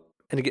about?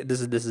 And again,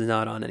 this is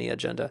not on any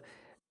agenda.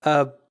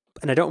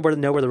 And I don't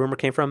know where the rumor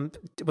came from.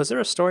 Was there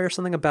a story or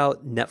something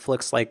about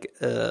Netflix like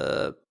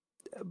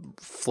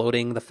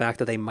floating the fact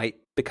that they might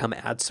become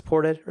ad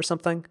supported or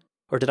something?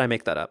 Or did I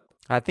make that up?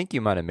 I think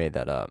you might have made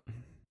that up.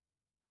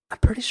 I'm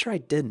pretty sure I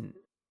didn't.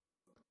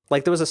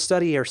 Like there was a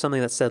study or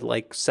something that said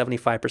like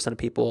 75% of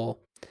people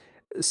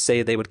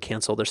say they would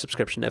cancel their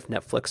subscription if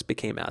Netflix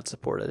became ad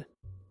supported.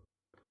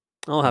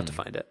 I'll have to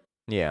find it.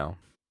 Yeah.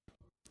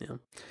 Yeah.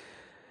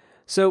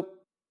 So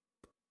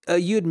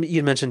you'd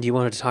mentioned you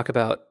wanted to talk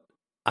about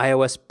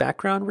iOS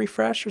background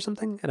refresh or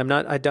something, and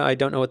I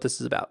don't know what this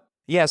is about.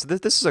 Yeah, so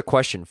this is a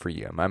question for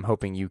you. I'm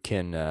hoping you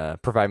can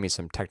provide me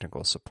some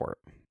technical support.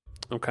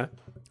 Okay.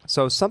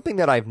 So something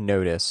that I've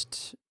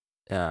noticed,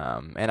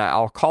 and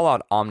I'll call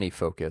out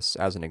OmniFocus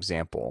as an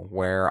example,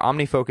 where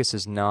OmniFocus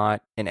is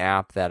not an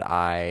app that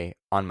I,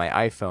 on my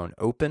iPhone,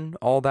 open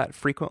all that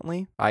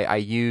frequently. I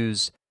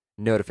use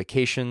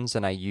notifications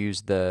and I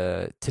use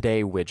the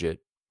Today widget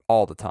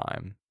all the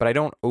time, but I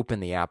don't open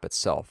the app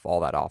itself all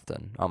that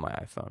often on my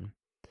iPhone.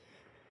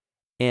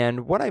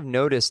 And what I've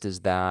noticed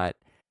is that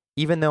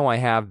even though I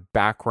have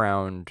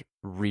background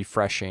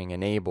refreshing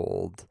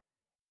enabled,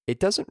 it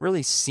doesn't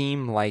really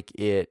seem like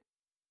it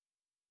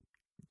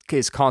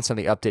is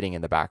constantly updating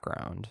in the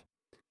background.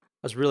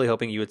 I was really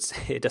hoping you would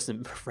say it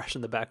doesn't refresh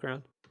in the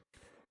background.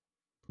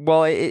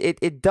 Well,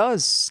 it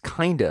does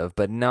kind of,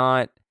 but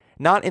not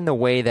in the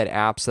way that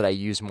apps that I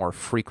use more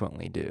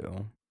frequently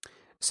do.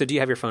 So do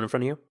you have your phone in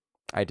front of you?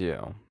 I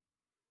do.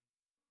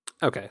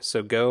 Okay,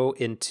 so go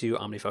into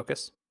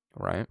OmniFocus.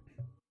 Right.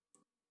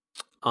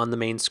 On the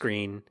main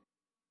screen,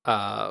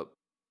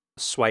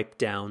 swipe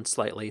down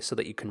slightly so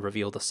that you can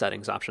reveal the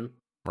settings option.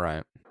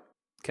 Right.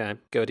 Okay,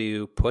 go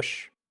to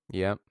push.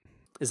 Yep.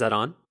 Is that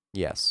on?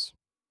 Yes.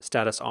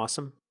 Status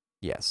awesome?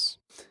 Yes.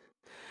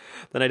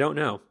 Then I don't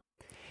know.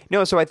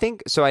 No, so I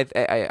think so.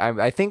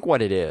 I think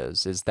what it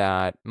is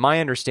that my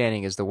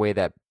understanding is the way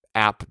that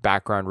app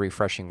background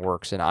refreshing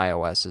works in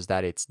iOS is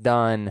that it's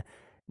done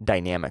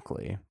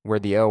dynamically, where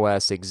the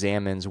OS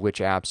examines which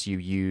apps you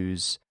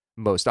use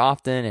most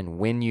often and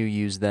when you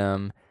use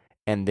them,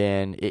 and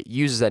then it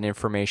uses that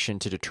information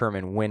to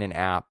determine when an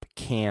app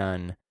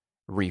can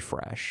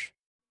refresh.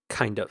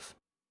 Kind of.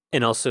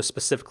 And also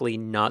specifically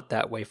not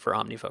that way for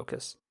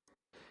OmniFocus.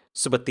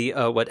 So, but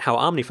how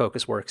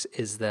OmniFocus works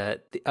is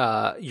that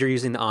you're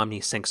using the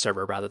OmniSync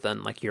server rather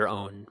than like your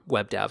own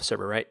WebDAV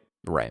server, right?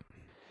 Right.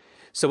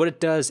 So what it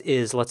does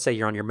is, let's say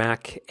you're on your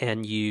Mac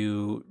and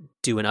you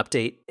do an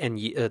update, and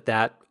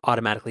that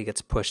automatically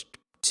gets pushed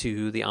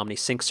to the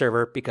OmniSync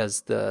server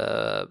because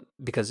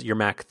your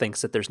Mac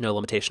thinks that there's no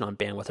limitation on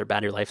bandwidth or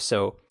battery life.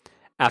 So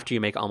after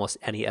you make almost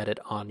any edit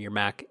on your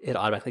Mac, it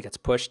automatically gets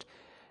pushed.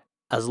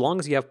 As long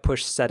as you have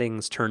push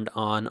settings turned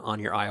on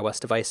your iOS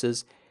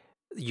devices,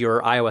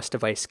 your iOS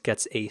device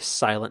gets a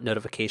silent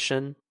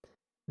notification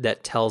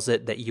that tells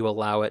it that you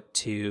allow it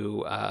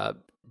to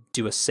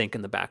do a sync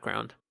in the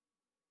background.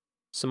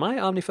 So my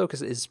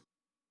OmniFocus is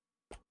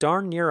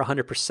darn near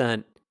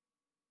 100%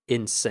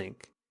 in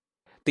sync.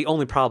 The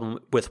only problem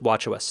with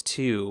watchOS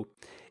 2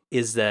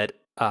 is that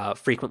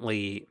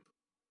frequently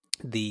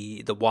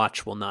the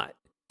watch will not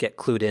get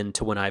clued in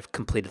to when I've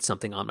completed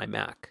something on my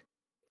Mac.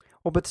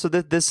 Well, but so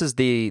this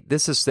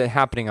is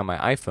happening on my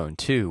iPhone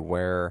too,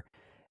 where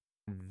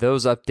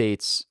those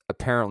updates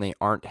apparently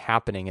aren't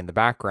happening in the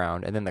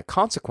background, and then the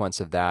consequence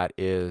of that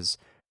is,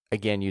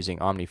 again, using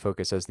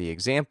OmniFocus as the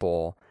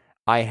example,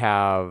 I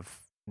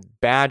have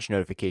badge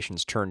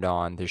notifications turned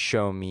on to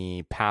show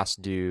me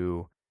past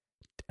due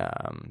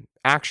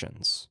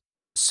actions.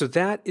 So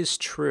that is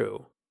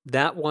true.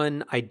 That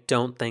one, I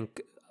don't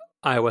think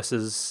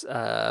iOS's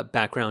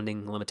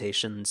backgrounding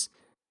limitations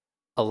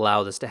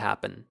allow this to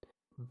happen.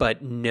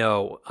 But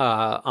no,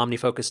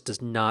 OmniFocus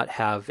does not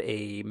have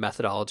a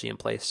methodology in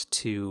place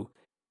to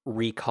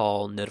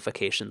recall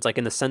notifications, like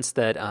in the sense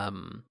that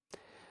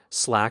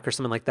Slack or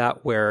something like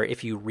that, where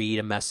if you read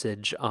a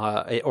message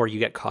or you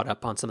get caught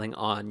up on something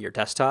on your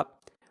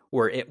desktop,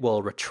 where it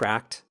will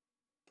retract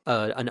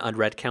an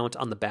unread count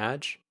on the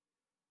badge.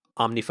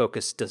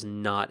 OmniFocus does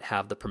not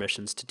have the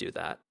permissions to do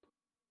that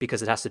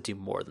because it has to do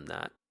more than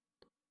that.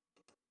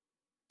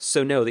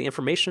 So no, the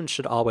information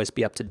should always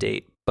be up to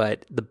date,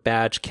 but the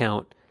badge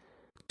count,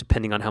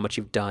 depending on how much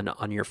you've done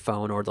on your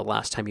phone or the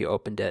last time you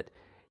opened it,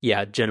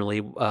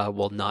 generally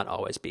will not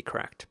always be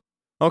correct.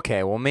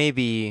 Okay, well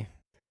maybe.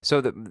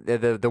 So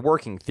the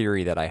working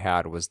theory that I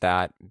had was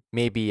that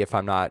maybe if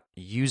I'm not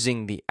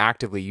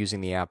actively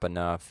using the app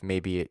enough,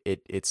 maybe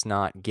it's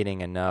not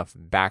getting enough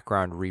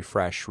background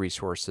refresh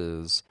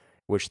resources,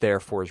 which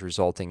therefore is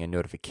resulting in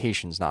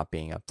notifications not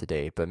being up to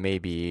date. But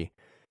maybe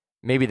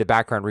the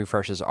background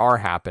refreshes are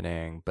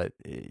happening, but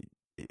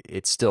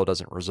it still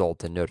doesn't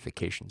result in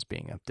notifications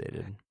being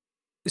updated.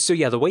 So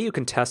the way you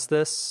can test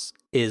this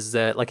is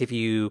that, like, if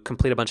you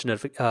complete a bunch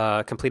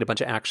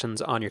of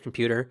actions on your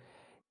computer,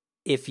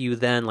 if you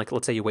then, like,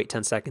 let's say you wait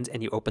 10 seconds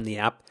and you open the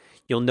app,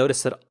 you'll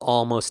notice that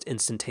almost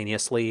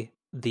instantaneously,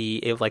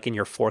 like in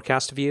your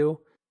forecast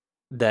view,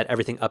 that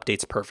everything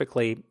updates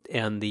perfectly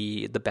and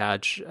the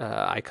badge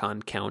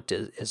icon count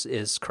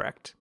is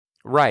correct.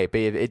 Right, but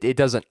it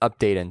doesn't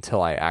update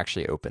until I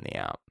actually open the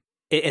app.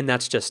 And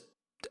that's just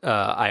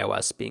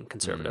iOS being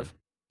conservative.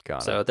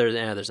 Got it. So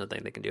there's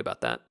nothing they can do about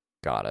that.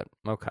 Got it.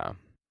 Okay.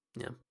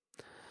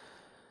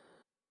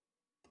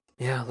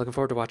 Yeah, looking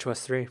forward to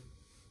watchOS 3.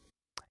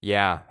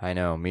 Yeah, I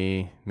know.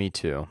 Me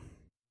too.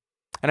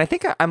 And I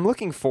think I'm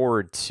looking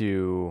forward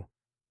to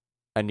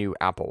a new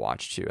Apple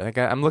Watch too. I think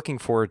I'm looking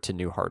forward to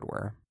new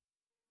hardware.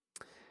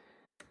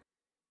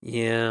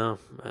 Yeah,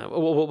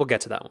 we'll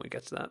get to that when we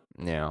get to that.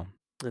 Yeah.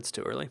 It's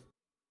too early.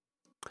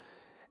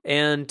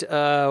 And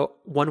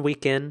 1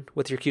 week in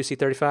with your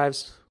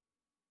QC35s,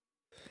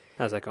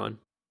 how's that going?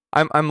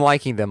 I'm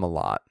liking them a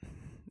lot.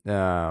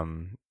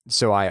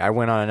 So I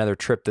went on another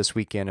trip this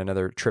weekend,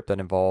 another trip that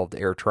involved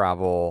air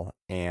travel,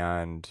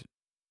 and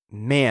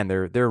man,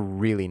 they're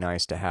really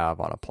nice to have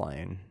on a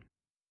plane.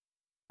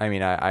 I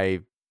mean,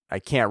 I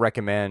can't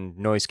recommend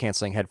noise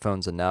canceling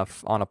headphones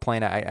enough on a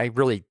plane. I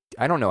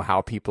don't know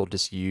how people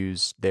just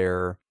use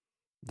their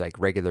like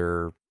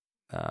regular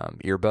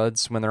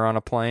earbuds when they're on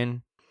a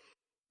plane.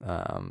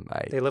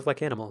 They live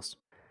like animals.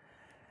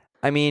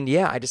 I mean,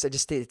 yeah, I just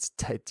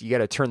you got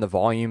to turn the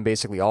volume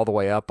basically all the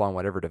way up on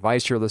whatever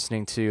device you're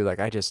listening to. Like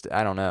I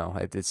don't know.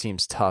 It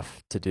seems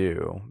tough to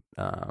do.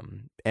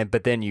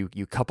 But then you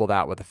couple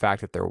that with the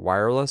fact that they're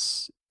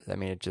wireless. I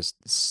mean, it just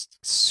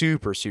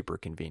super, super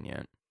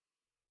convenient.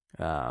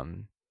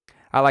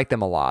 I like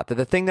them a lot.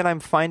 The thing that I'm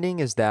finding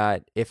is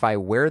that if I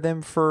wear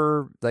them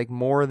for like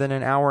more than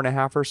an hour and a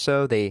half or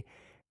so, they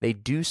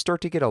do start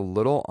to get a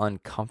little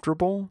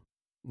uncomfortable.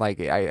 Like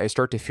I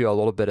start to feel a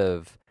little bit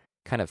of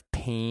kind of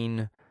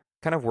pain,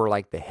 kind of where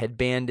like the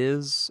headband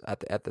is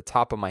at the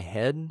top of my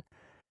head.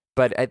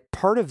 But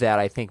part of that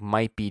I think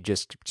might be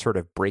just sort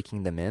of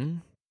breaking them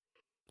in.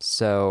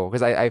 So,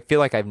 because I feel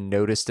like I've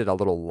noticed it a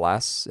little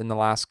less in the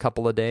last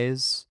couple of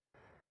days.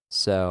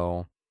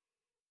 So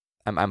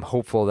I'm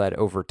hopeful that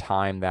over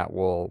time that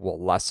will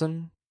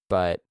lessen.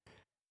 But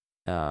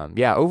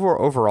yeah,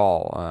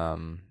 overall,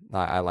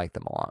 I like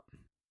them a lot.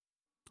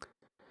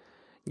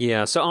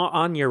 Yeah, so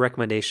on your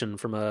recommendation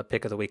from a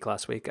pick of the week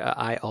last week,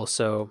 I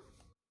also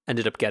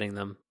ended up getting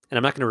them. And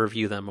I'm not going to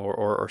review them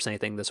or say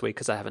anything this week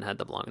because I haven't had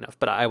them long enough.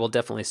 But I will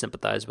definitely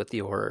sympathize with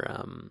your,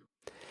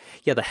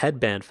 the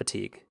headband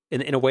fatigue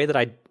in a way that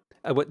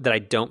I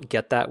don't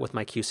get that with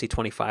my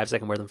QC25s. I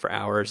can wear them for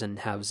hours and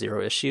have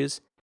zero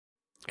issues.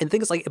 And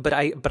things like, but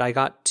I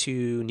got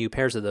 2 new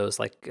pairs of those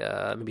like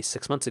maybe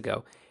 6 months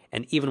ago,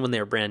 and even when they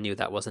were brand new,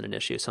 that wasn't an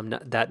issue. So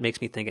that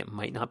makes me think it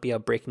might not be a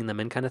breaking them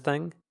in kind of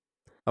thing.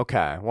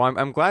 Okay. Well,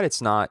 I'm glad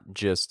it's not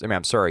just. I mean,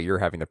 I'm sorry you're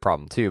having the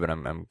problem too, but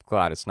I'm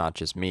glad it's not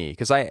just me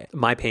because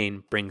My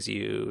pain brings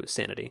you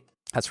sanity.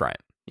 That's right.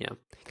 Yeah.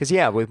 Because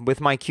yeah, with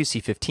my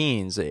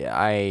QC15s,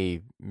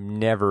 I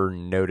never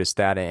noticed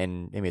that,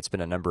 and I mean it's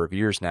been a number of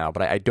years now,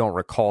 but I don't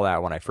recall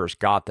that when I first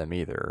got them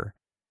either.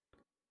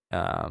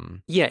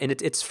 Yeah, and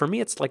it's for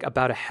me, it's like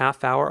about a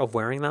half hour of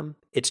wearing them.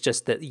 It's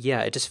just that,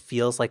 yeah, it just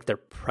feels like they're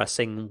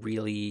pressing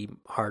really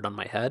hard on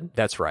my head.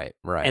 That's right,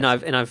 right. And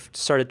I've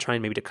started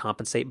trying maybe to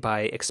compensate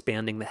by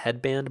expanding the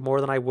headband more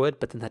than I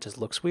would, but then that just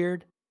looks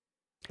weird.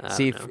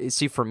 See,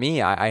 for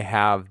me, I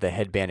have the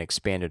headband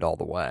expanded all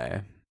the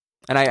way,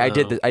 and I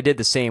did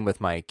the same with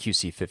my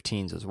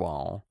QC15s as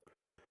well.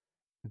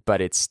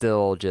 But it's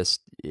still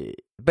just,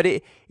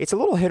 it's a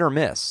little hit or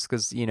miss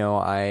because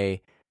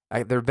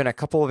there have been a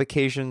couple of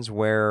occasions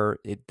where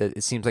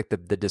it seems like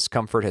the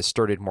discomfort has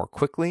started more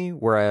quickly,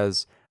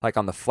 whereas like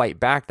on the flight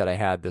back that I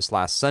had this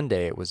last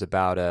Sunday, it was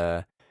about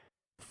a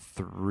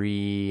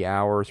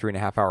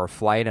 3.5 hour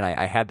flight, and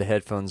I had the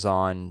headphones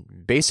on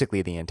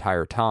basically the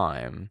entire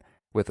time,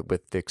 with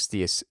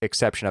the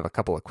exception of a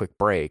couple of quick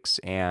breaks,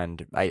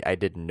 and I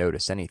didn't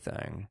notice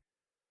anything.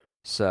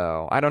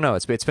 So I don't know.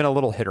 It's been a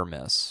little hit or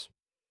miss.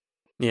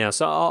 Yeah,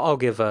 so I'll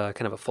give a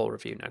kind of a full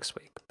review next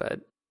week, but.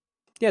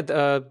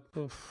 Yeah,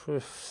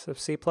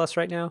 C+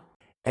 right now.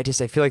 I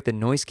feel like the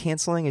noise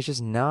canceling is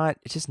just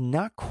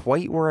not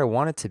quite where I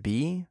want it to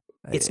be.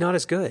 It's not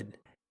as good.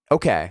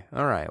 Okay,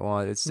 all right. Well,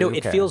 it's no. Okay.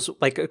 It feels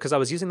like because I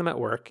was using them at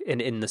work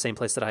in the same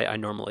place that I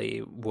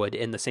normally would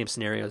in the same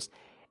scenarios,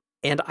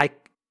 and I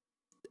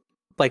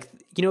like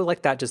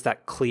like that just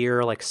that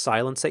clear like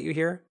silence that you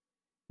hear.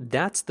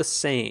 That's the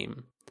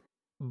same,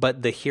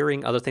 but the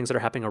hearing other things that are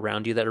happening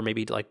around you that are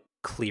maybe like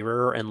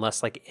clearer and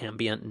less like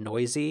ambient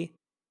noisy.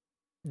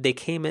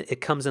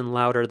 It comes in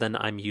louder than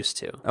I'm used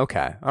to.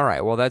 Okay. All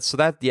right. Well, that's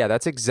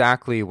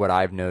exactly what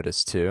I've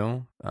noticed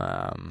too.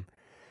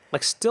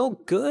 Like still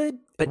good,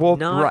 but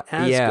not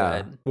as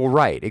good. Well,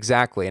 right.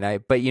 Exactly.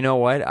 But you know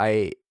what?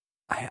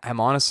 I'm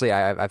honestly,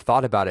 I've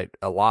thought about it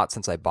a lot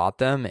since I bought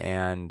them,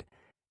 and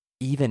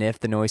even if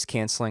the noise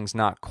canceling's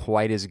not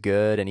quite as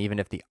good, and even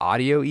if the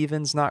audio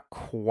even's not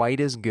quite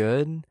as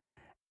good,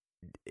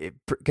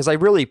 because I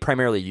really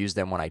primarily use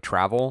them when I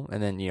travel,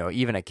 and then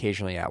even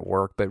occasionally at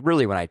work, but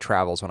really when I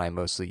travel is when I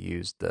mostly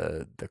use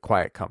the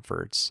quiet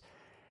comforts.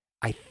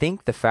 I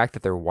think the fact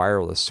that they're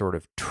wireless sort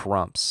of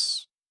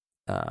trumps.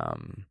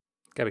 Gotta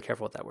be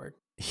careful with that word.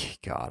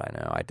 God, I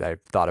know.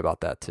 I've thought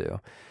about that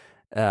too.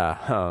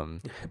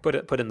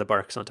 Put in the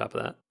barks on top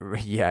of that.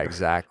 Yeah,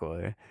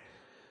 exactly.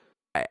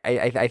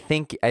 I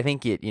think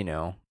it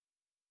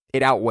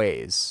it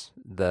outweighs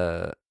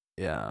the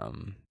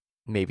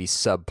maybe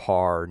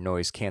subpar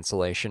noise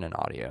cancellation and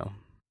audio.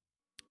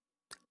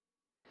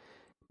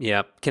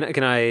 Yeah.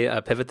 Can I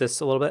pivot this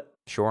a little bit?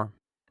 Sure.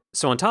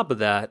 So on top of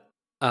that,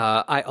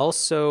 I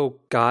also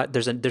got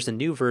there's a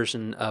new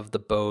version of the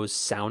Bose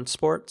Sound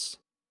Sports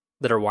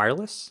that are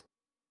wireless.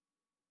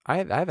 I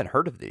haven't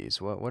heard of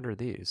these. What are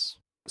these?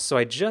 So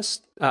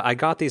I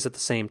got these at the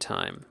same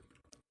time.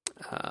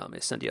 Let me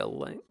send you a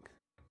link.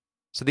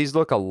 So these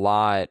look a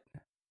lot.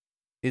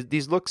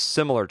 These look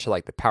similar to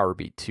like the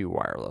Powerbeat 2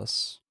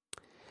 wireless.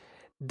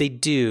 They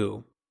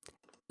do.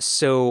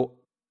 So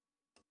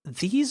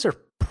these are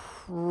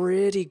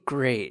pretty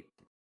great.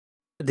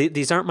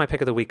 These aren't my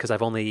pick of the week because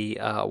I've only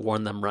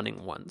worn them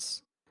running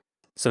once.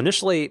 So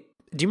initially,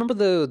 do you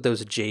remember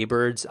those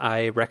Jaybirds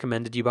I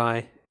recommended you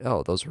buy?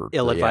 Oh, those were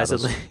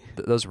ill-advisedly.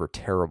 Yeah, those were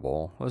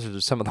terrible. Those are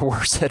just some of the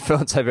worst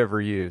headphones I've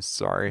ever used.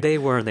 Sorry. They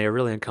were, and they were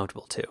really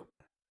uncomfortable too.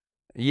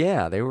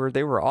 Yeah, they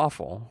were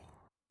awful.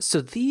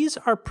 So these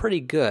are pretty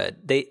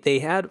good. They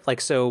had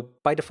like, so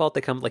by default they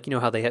come like,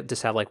 how they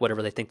just have like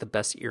whatever they think the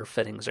best ear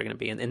fittings are going to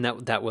be, and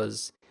that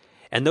was,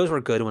 and those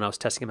were good when I was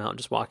testing them out and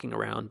just walking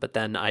around. But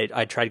then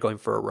I tried going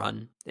for a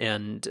run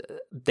and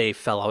they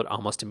fell out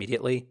almost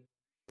immediately.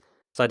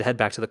 So I had to head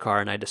back to the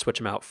car and I had to switch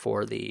them out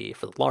for the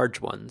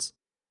large ones.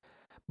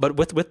 But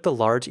with the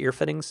large ear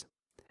fittings,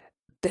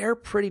 they're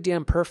pretty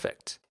damn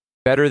perfect.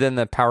 Better than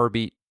the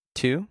Powerbeat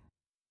 2?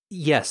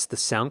 Yes, the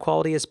sound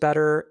quality is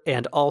better,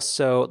 and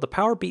also the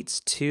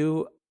Powerbeats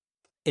 2,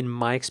 in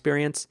my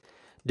experience,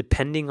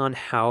 depending on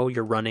how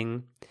you're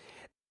running,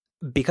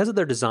 because of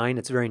their design,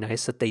 it's very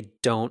nice that they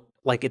don't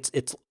like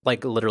it's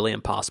like literally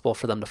impossible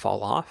for them to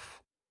fall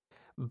off,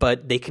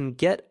 but they can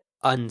get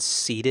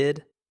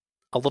unseated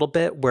a little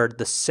bit where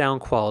the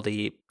sound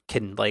quality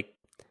can like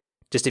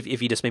just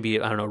if you just maybe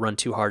I don't know run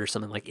too hard or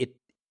something like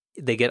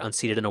they get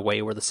unseated in a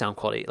way where the sound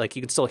quality like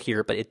you can still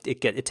hear it but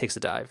it takes a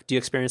dive. Do you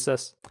experience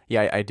this?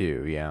 Yeah, I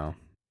do. Yeah.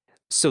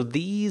 So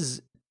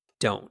these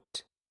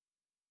don't.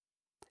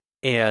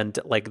 And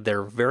like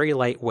they're very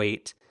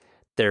lightweight.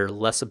 They're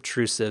less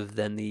obtrusive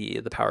than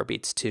the Power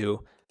Beats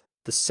 2.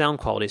 The sound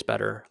quality is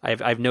better.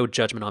 I've no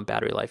judgment on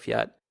battery life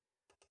yet.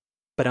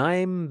 But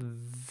I'm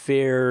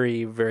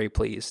very, very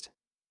pleased.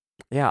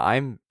 Yeah,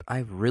 I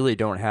really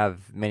don't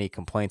have many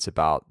complaints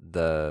about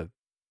the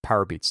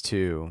Power Beats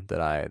 2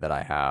 that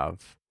I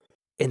have.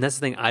 And that's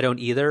the thing, I don't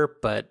either,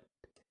 but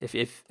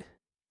if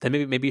then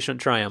maybe you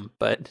shouldn't try them,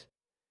 but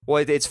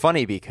well, it's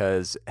funny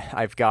because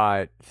I've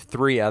got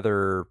 3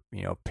 other,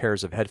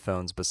 pairs of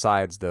headphones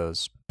besides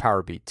those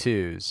Power Beat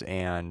 2s,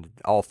 and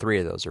all 3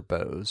 of those are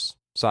Bose.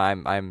 So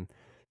I'm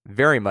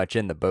very much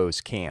in the Bose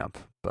camp,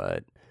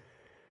 but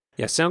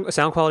yeah,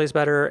 sound quality is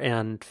better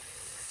and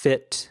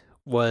fit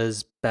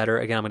was better.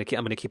 Again, I'm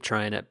gonna keep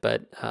trying it,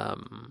 but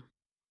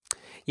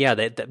yeah,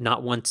 they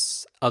not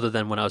once other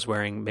than when I was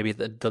wearing maybe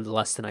the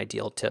less than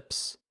ideal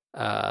tips.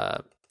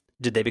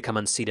 Did they become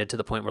unseated to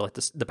the point where like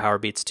the Power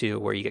Beats 2,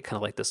 where you get kind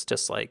of like this,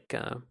 just like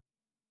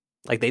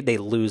they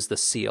lose the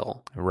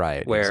seal,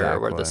 right?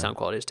 Where the sound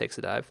quality just takes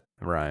a dive,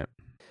 right?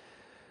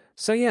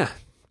 So yeah,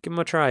 give them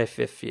a try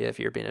if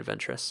you're being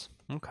adventurous.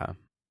 Okay.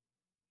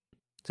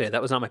 So yeah,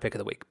 that was not my pick of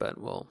the week, but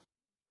we'll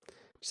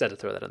just had to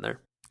throw that in there.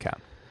 Okay.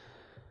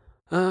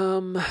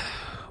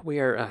 We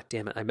are.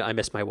 Damn it! I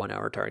missed my 1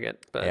 hour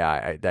target. But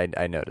yeah,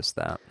 I noticed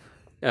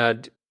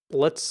that.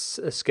 Let's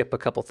skip a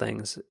couple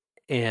things.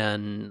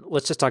 And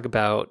let's just talk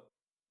about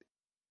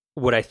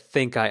what I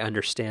think I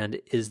understand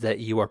is that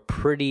you are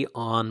pretty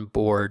on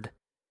board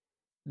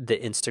the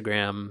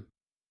Instagram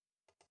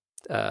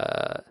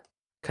kind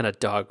of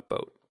dog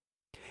boat.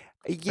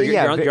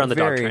 Yeah, you're on the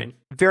dog train.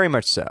 Very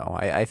much so.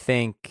 I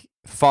think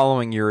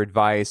following your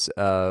advice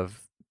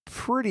of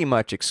pretty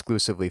much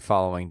exclusively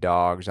following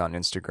dogs on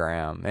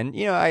Instagram, and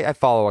I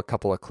follow a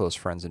couple of close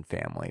friends and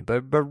family,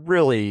 but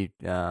really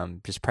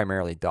just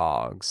primarily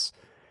dogs.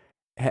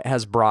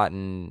 Has brought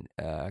in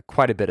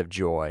quite a bit of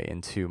joy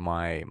into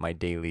my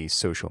daily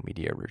social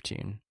media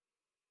routine.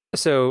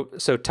 So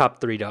top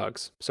 3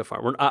 dogs so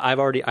far. I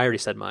already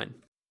said mine.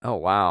 Oh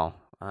wow!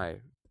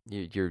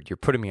 You're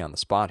putting me on the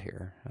spot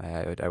here.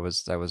 I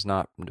was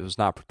not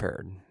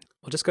prepared.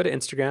 Well, just go to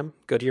Instagram,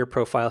 go to your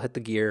profile, hit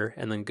the gear,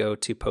 and then go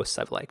to posts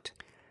I've liked.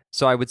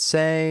 So I would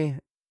say,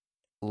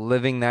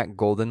 living that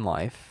golden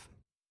life.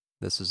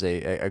 This is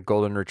a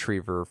golden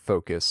retriever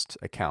focused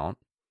account.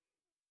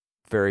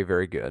 Very,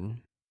 very good.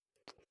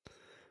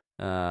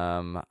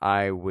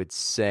 I would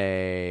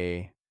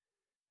say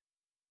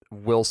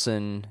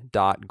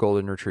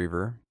Wilson.golden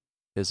retriever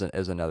is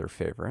another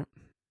favorite.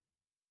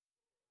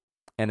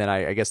 And then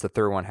I guess the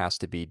third one has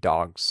to be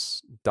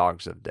dogs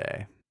of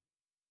day.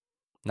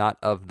 Not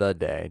of the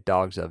day,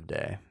 dogs of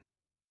day.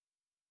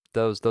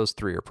 Those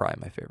 3 are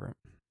probably my favorite.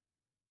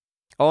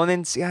 Oh, and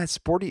then yeah,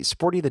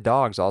 Sporty the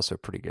dog's also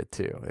pretty good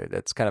too.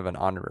 That's kind of an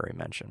honorary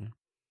mention.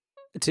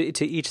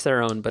 To each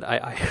their own, but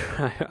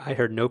I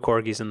heard no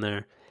corgis in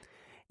there.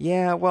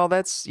 Yeah, well,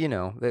 that's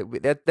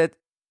that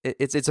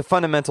it's a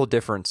fundamental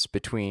difference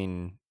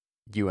between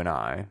you and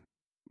I,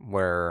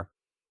 where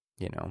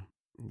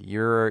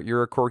you're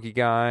a corgi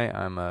guy,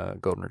 I'm a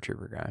golden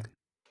retriever guy,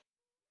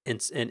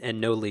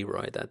 and no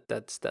Leroy.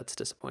 That's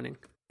disappointing.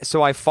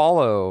 So I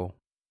follow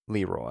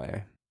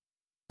Leroy,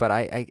 but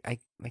I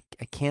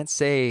can't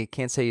say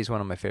he's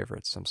one of my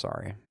favorites. I'm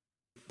sorry.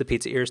 The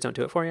pizza ears don't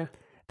do it for you.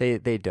 They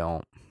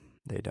don't.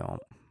 They don't.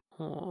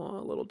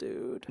 Oh, little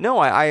dude. No,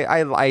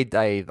 I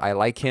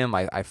like him.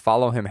 I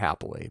follow him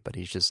happily, but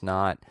he's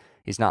not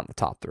in the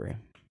top 3.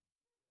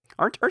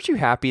 Aren't you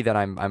happy that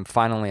I'm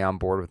finally on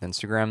board with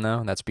Instagram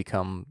though? That's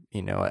become,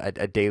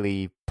 a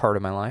daily part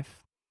of my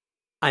life.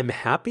 I'm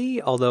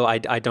happy, although I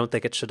don't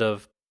think it should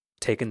have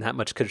taken that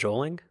much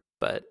cajoling,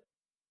 but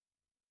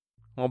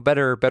well,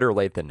 better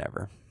late than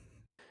never.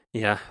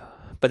 Yeah.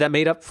 But that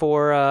made up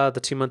for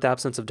the 2-month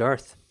absence of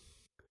Darth.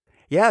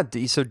 Yeah,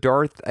 so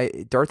Darth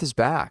is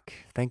back.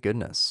 Thank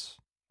goodness.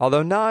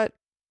 Although not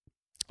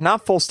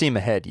full steam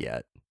ahead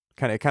yet.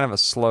 Kind of a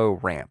slow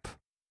ramp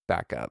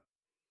back up.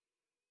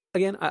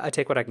 Again, I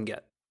take what I can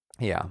get.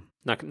 Yeah.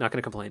 Not going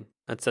to complain.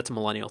 That's a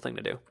millennial thing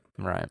to do.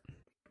 Right.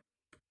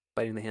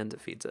 Biting the hand that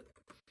feeds it.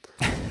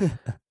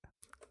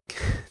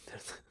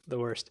 The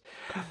worst.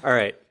 All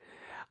right.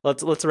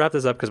 Let's wrap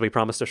this up because we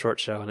promised a short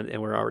show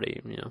and we're already,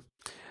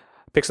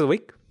 Picks of the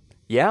week?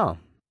 Yeah.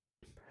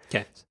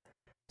 Okay.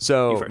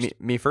 So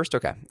me first?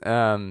 Okay.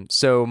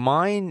 So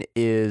mine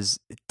is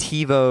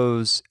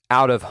TiVo's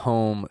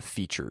out-of-home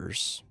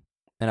features.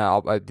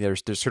 And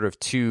there's sort of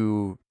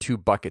two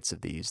buckets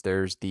of these.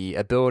 There's the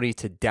ability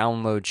to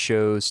download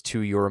shows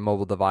to your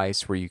mobile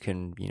device where you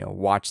can,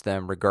 watch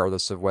them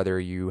regardless of whether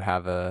you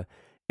have a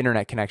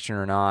internet connection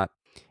or not.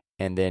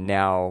 And then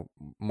now,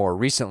 more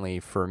recently,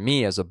 for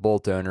me as a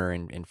Bolt owner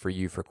and for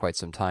you for quite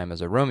some time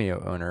as a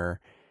Romeo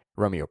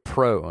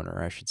Pro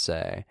owner, I should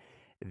say,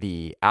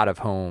 the out of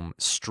home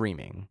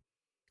streaming.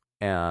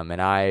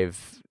 And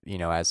I've,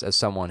 as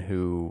someone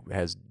who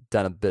has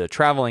done a bit of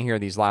traveling here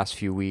these last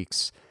few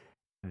weeks,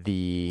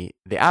 the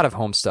out of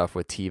home stuff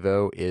with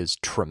TiVo is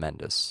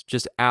tremendous,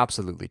 just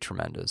absolutely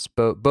tremendous.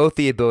 Both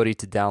the ability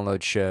to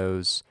download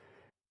shows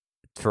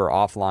for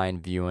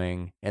offline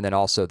viewing and then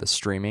also the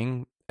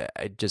streaming.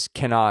 I just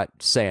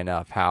cannot say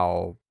enough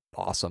how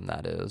awesome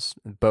that is.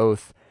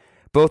 Both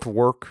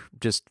work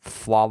just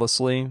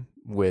flawlessly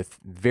with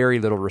very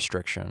little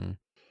restriction.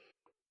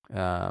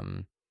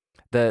 The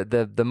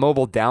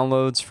mobile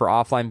downloads for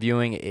offline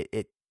viewing,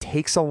 it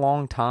takes a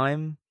long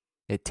time.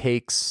 It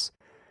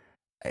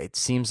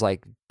seems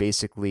like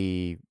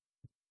basically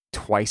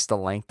twice the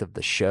length of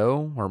the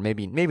show, or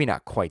maybe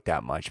not quite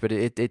that much, but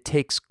it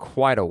takes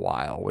quite a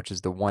while, which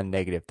is the one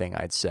negative thing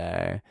I'd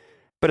say.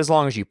 But as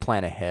long as you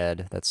plan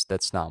ahead,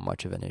 that's not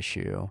much of an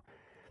issue.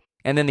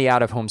 And then the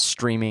out-of-home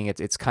streaming,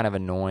 it's kind of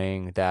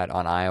annoying that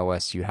on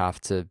iOS you have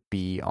to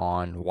be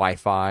on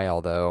Wi-Fi,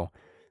 although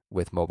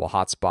with mobile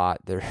hotspot,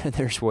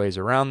 there's ways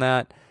around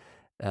that.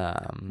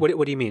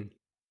 What do you mean?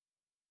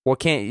 Well,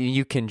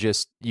 you can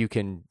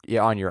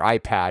on your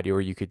iPad,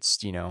 or you could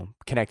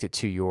connect it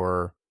to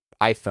your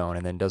iPhone,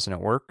 and then doesn't it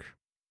work?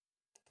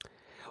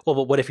 Well,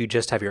 but what if you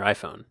just have your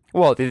iPhone?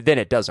 Well, then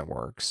it doesn't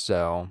work.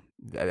 So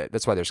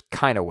that's why there's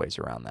kind of ways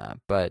around that,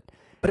 but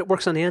it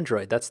works on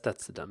Android. That's the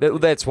dumb thing.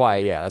 That's why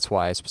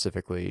I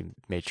specifically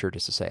made sure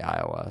just to say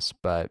iOS.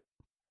 But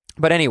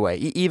anyway,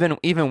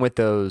 even with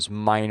those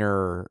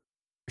minor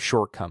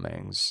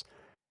shortcomings,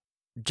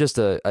 just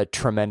a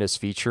tremendous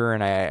feature,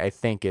 and I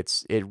think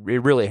it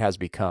really has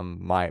become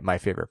my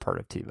favorite part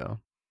of TiVo.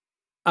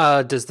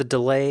 Does the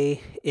delay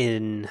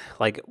in,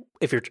 like,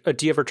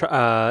 do you ever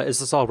try, is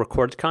this all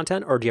recorded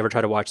content, or do you ever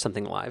try to watch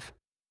something live?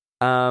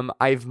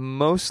 I've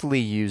mostly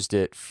used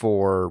it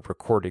for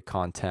recorded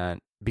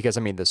content because,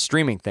 the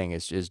streaming thing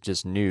is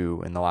just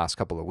new in the last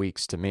couple of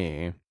weeks to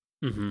me.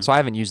 Mm-hmm. So I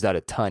haven't used that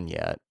a ton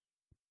yet.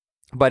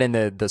 But in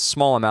the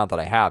small amount that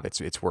I have,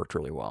 it's worked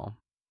really well.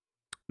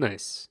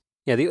 Nice.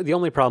 Yeah, the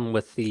only problem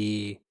with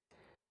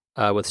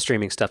with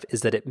streaming stuff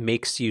is that it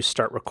makes you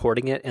start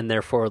recording it, and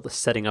therefore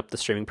setting up the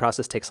streaming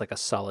process takes like a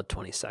solid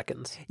 20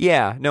 seconds.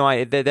 Yeah,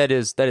 no, that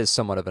is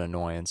somewhat of an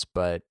annoyance,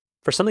 but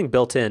for something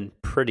built in,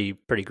 pretty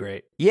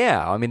great.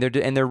 Yeah,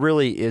 there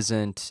really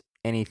isn't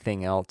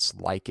anything else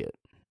like it.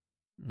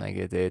 Like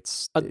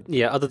it's other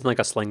than like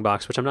a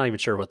Slingbox, which I'm not even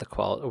sure what the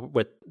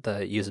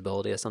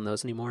usability is on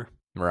those anymore.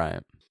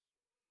 Right.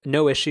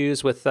 No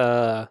issues with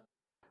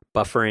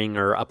buffering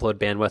or upload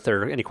bandwidth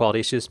or any quality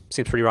issues.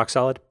 Seems pretty rock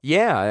solid.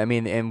 Yeah,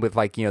 and with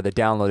the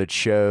downloaded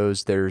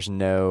shows, there's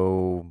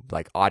no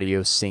like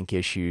audio sync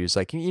issues.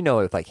 Like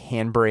with like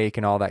Handbrake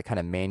and all that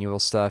kind of manual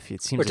stuff.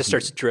 It seems or it just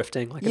starts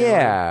drifting. Like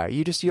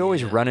you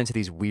always run into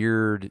these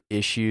weird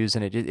issues,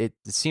 and it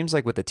seems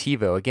like with the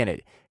TiVo, again,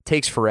 it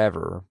takes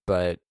forever,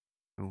 but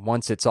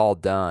once it's all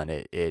done,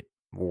 it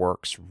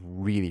works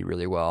really,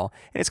 really well.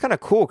 And it's kind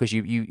of cool because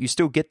you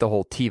still get the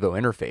whole TiVo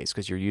interface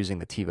because you're using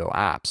the TiVo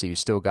app. So you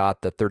still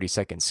got the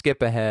 30-second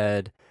skip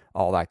ahead,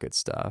 all that good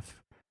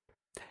stuff.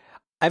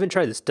 I haven't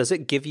tried this. Does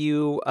it give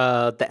you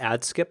the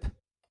ad skip?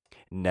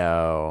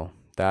 No,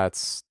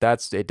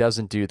 it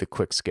doesn't do the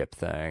quick skip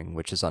thing,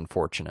 which is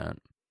unfortunate.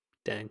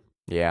 Dang.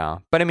 Yeah.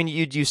 But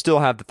you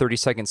still have the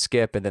 30-second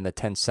skip and then the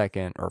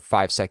 10-second or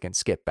 5-second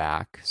skip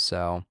back.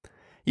 So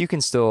you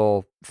can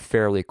still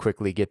fairly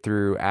quickly get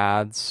through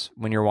ads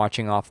when you're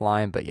watching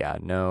offline, but yeah,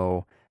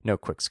 no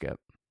quick skip.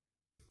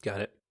 Got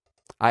it.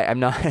 I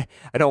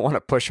don't want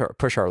to push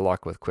our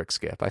luck with quick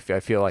skip. I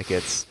feel like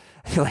it's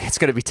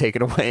going to be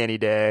taken away any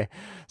day,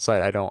 so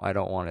I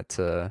don't want it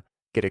to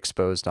get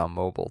exposed on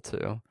mobile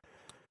too.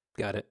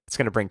 Got it. It's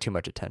going to bring too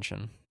much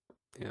attention.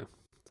 Yeah.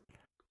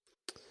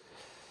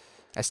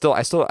 I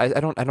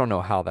don't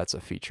know how that's a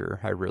feature.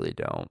 I really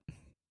don't.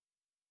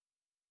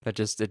 It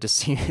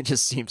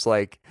just seems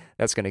like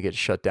that's going to get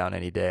shut down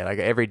any day. Like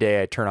every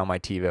day I turn on my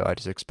TiVo, I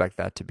just expect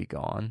that to be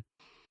gone.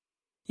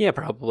 Yeah,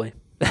 probably.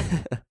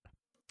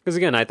 Because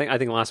again, I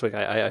think last week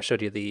I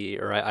showed you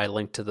I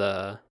linked to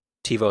the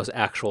TiVo's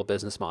actual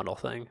business model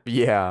thing.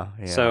 Yeah.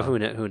 So who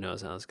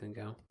knows how it's going to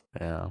go?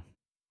 Yeah.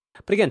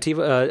 But again,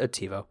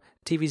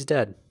 TV's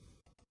dead.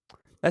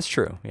 That's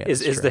true. Yeah.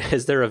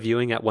 Is there a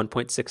viewing at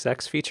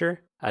 1.6x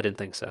feature? I didn't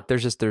think so.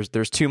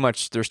 There's too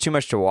much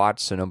to watch,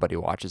 so nobody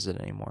watches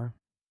it anymore.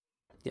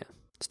 Yeah,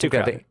 it's too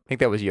crowded. I think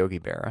that was Yogi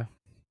Berra.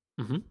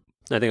 Mm-hmm.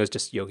 I think it was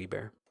just Yogi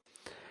Bear.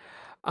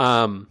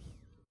 All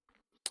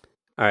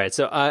right,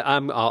 so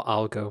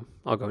I'll go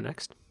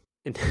next.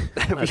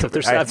 After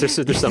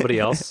there's somebody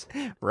else,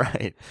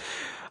 right?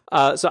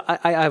 So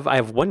I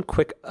have one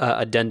quick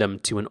addendum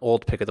to an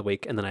old pick of the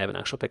week, and then I have an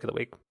actual pick of the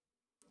week.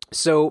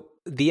 So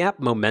the app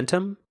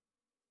Momentum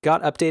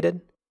got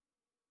updated.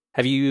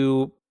 Have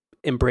you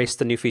embraced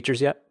the new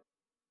features yet?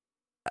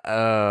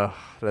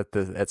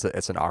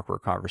 It's an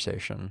awkward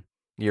conversation.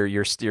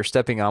 You're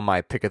stepping on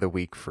my pick of the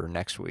week for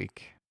next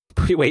week.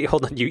 Wait,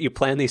 hold on. You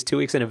plan these 2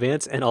 weeks in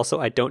advance, and also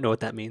I don't know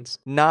what that means.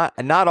 Not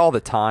all the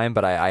time,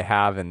 but I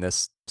have in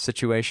this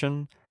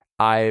situation.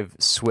 I've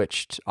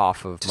switched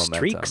off of momentum.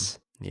 Streaks?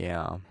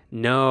 Yeah.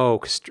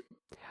 No.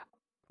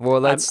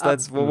 Well,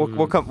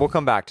 we'll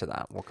come back to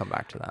that. We'll come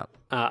back to that.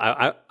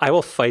 I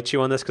will fight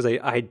you on this because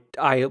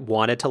I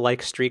wanted to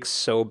like streaks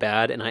so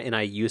bad, and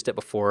I used it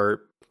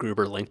before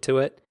Gruber linked to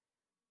it.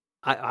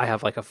 I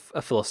have like a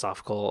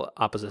philosophical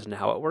opposition to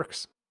how it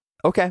works.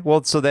 Okay,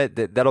 well, so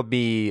that'll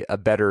be a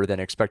better than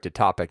expected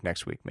topic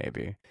next week,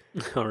 maybe.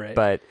 All right.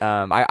 But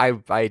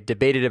I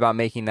debated about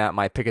making that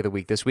my pick of the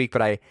week this week,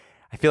 but I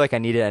feel like I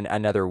needed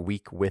another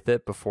week with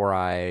it before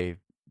I,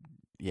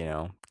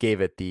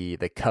 gave it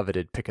the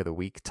coveted pick of the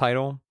week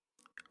title.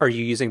 Are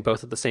you using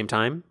both at the same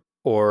time,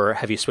 or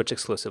have you switched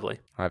exclusively?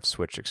 I've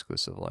switched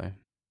exclusively.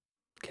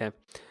 Okay.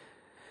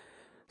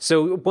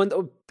 So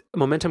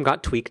momentum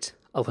got tweaked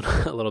a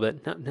little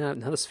bit. Now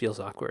this feels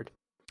awkward.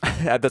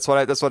 That's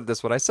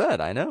what I said.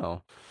 I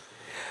know.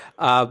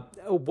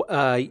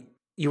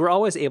 You were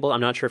always able. I'm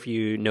not sure if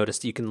you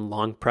noticed. You can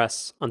long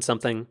press on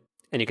something,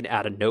 and you can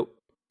add a note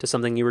to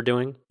something you were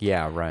doing.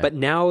 Yeah, right. But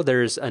now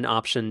there's an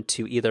option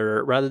to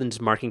either, rather than just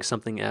marking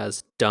something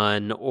as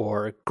done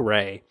or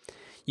gray,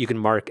 you can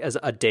mark as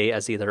a day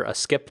as either a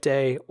skip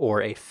day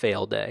or a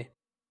fail day,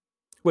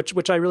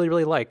 which I really,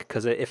 really like,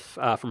 because if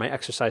for my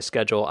exercise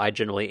schedule, I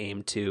generally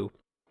aim to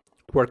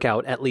work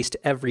out at least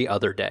every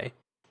other day.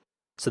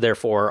 So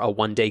therefore, a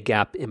 1 day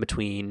gap in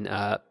between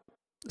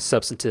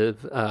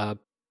substantive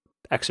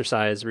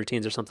exercise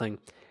routines or something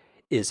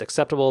is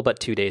acceptable, but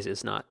 2 days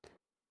is not.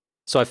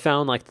 So I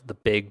found like the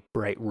big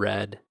bright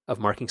red of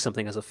marking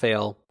something as a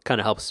fail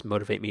kind of helps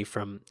motivate me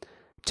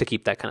to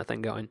keep that kind of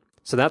thing going.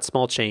 So that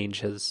small change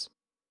has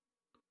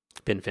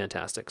been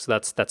fantastic. So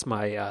that's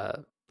my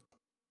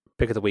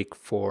pick of the week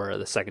for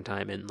the second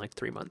time in like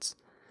 3 months.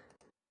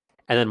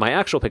 And then my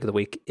actual pick of the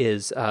week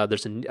is so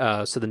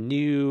the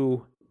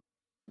new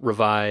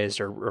revised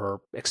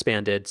or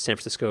expanded San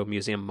Francisco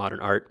Museum of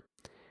Modern Art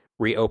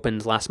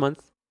reopened last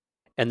month,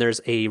 and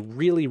there's a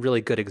really,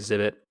 really good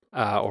exhibit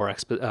or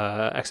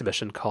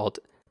exhibition called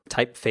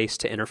Typeface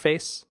to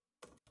Interface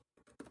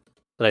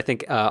that I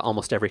think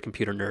almost every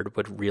computer nerd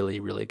would really,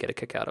 really get a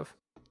kick out of.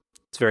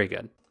 It's very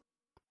good.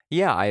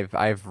 Yeah,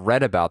 I've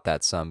read about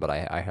that some, but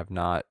I have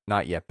not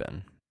yet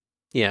been.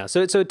 Yeah,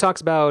 so it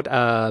talks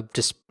about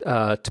just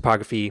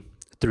typography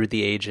through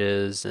the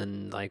ages,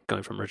 and like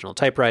going from original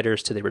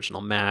typewriters to the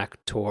original Mac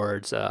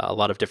towards a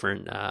lot of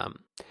different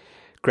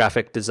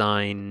graphic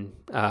design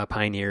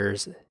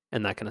pioneers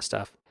and that kind of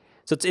stuff.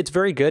 So it's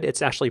very good.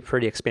 It's actually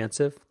pretty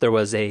expansive. There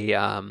was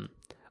a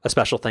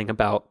special thing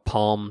about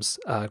Palm's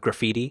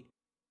graffiti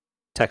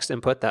text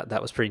input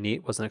that was pretty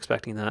neat. Wasn't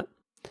expecting that.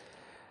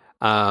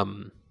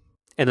 And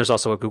there's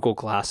also a Google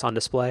Glass on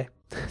display.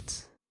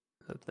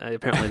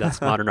 Apparently that's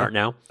modern art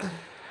now.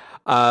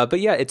 But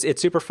yeah,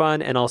 it's super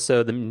fun, and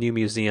also the new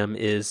museum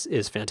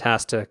is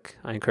fantastic.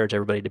 I encourage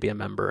everybody to be a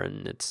member,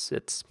 and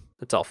it's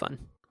all fun.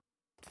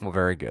 Well,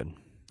 very good.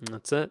 And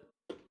that's it.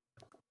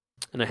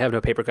 And I have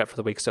no paper cut for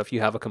the week, so if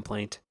you have a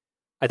complaint,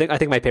 I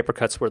think my paper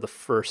cuts were the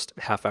first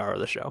half hour of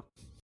the show.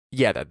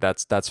 Yeah,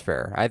 that's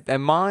fair.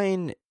 And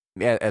mine,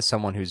 as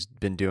someone who's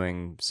been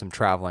doing some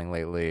traveling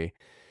lately,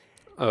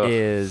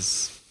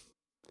 is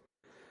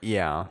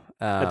yeah.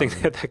 I think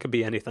that could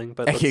be anything,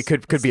 but it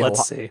could be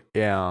let's see.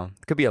 Yeah,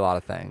 it could be a lot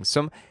of things.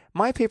 So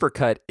my paper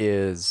cut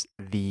is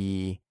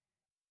the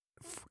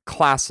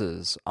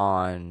classes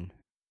on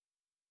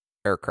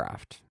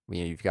aircraft.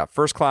 You've got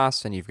first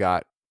class and you've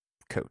got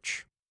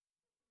coach.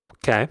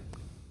 Okay.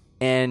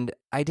 And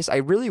I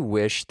really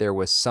wish there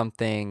was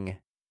something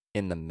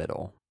in the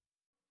middle.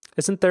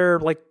 Isn't there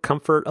like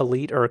Comfort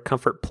Elite or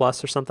Comfort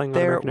Plus or something?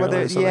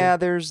 Yeah,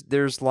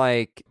 there's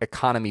like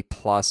Economy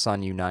Plus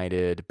on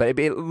United, but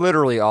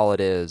literally all it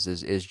is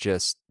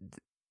just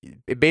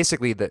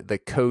basically the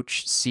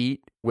coach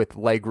seat with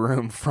leg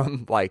room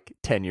from like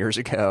 10 years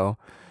ago,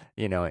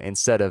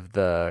 instead of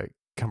the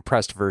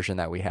compressed version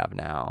that we have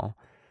now.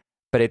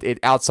 But it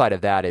outside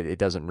of that, it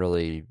doesn't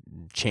really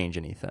change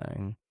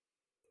anything.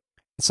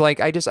 It's like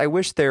I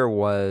wish there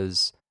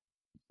was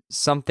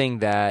something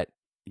that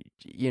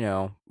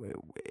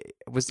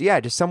was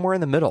just somewhere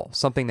in the middle,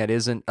 something that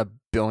isn't $1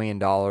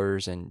 billion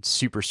and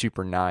super,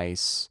 super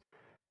nice,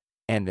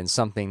 and then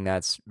something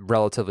that's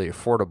relatively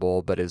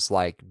affordable but is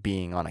like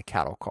being on a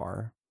cattle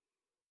car.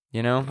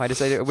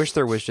 I wish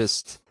there was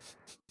just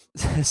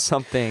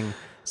something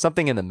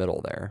in the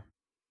middle there.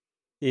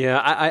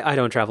 Yeah, I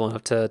don't travel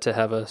enough to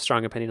have a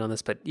strong opinion on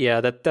this, but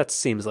yeah, that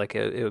seems like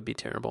it would be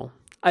terrible.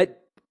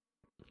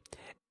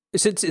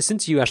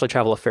 Since you actually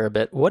travel a fair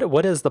bit,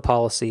 what is the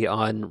policy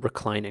on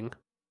reclining?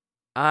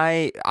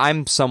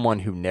 I'm someone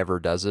who never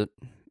does it.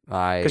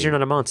 Because you're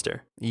not a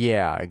monster.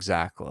 Yeah,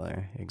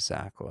 exactly.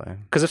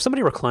 Because if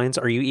somebody reclines,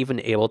 are you even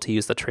able to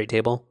use the tray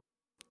table,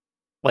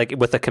 like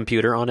with a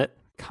computer on it?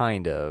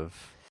 Kind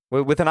of.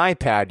 With an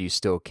iPad, you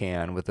still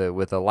can. With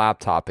a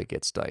laptop, it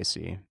gets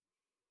dicey.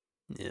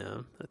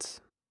 Yeah,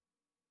 that's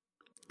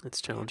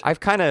challenging.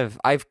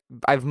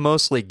 I've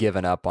mostly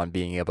given up on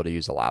being able to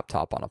use a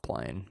laptop on a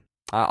plane.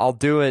 I'll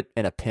do it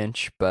in a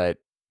pinch, but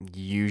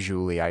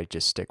usually I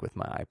just stick with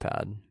my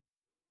iPad.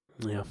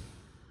 Yeah.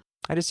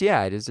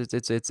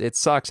 It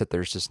sucks that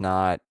there's just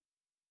not.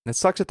 It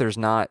sucks that there's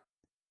not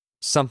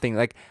something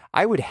like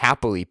I would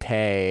happily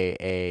pay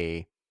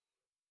a,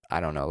 I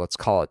don't know, let's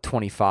call it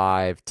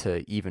 25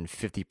 to even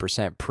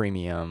 50%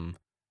 premium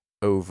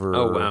over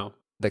Oh wow.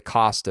 the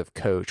cost of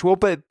coach. Well,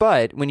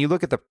 but when you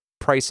look at the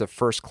price of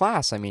first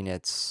class, I mean,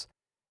 it's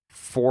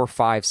 4,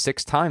 5,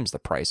 6 times the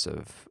price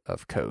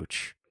of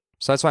coach.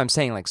 So that's why I'm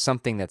saying like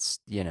something that's,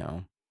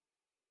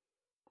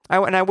 I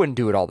wouldn't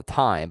do it all the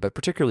time, but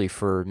particularly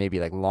for maybe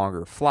like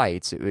longer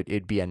flights,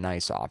 it'd be a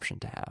nice option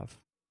to have.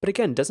 But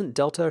again, doesn't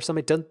Delta or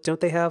somebody don't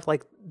they have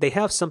like they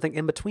have something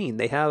in between?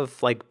 They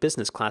have like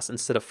business class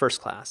instead of first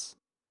class.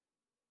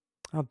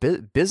 Oh,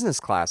 business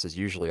class is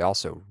usually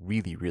also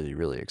really, really,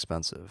 really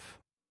expensive.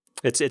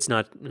 It's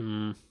not.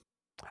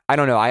 I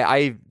don't know.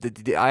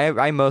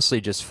 I mostly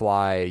just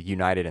fly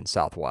United and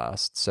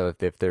Southwest. So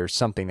if there's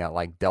something that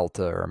like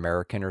Delta or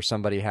American or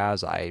somebody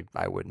has, I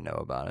wouldn't know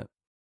about it.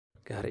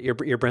 Got it.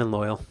 You're brand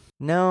loyal.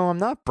 No, I'm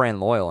not brand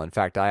loyal. In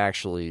fact, I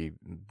actually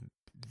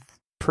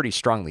pretty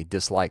strongly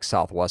dislike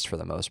Southwest for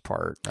the most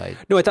part. I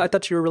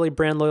thought you were really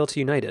brand loyal to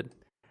United.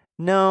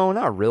 No,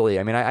 not really.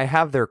 I mean, I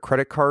have their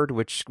credit card,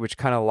 which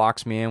kind of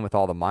locks me in with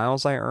all the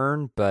miles I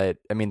earn. But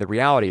I mean, the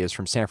reality is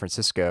from San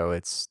Francisco,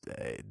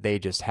 they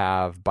just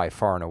have by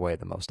far and away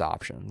the most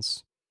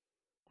options.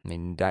 I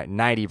mean,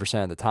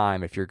 90% of the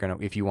time, if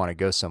you want to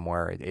go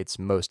somewhere, it's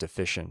most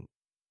efficient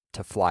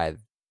to fly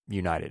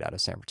United out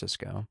of San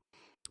Francisco.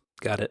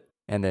 Got it.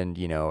 And then,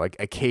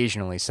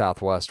 occasionally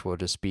Southwest will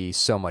just be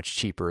so much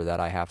cheaper that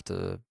I have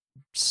to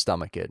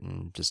stomach it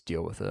and just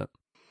deal with it.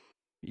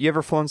 You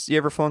ever flown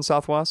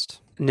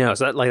Southwest? No,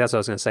 so that's what I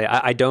was going to say.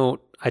 I don't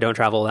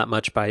travel that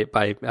much by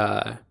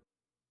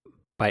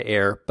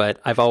air, but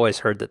I've always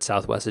heard that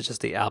Southwest is just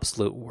the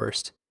absolute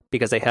worst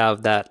because they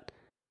have that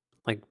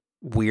like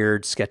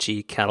weird,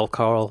 sketchy cattle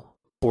call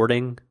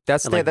boarding.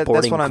 That's and, like, that's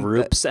boarding what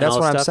groups. That's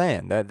what I'm stuff.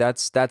 saying.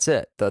 That's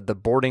it. The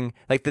boarding,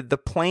 like the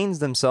planes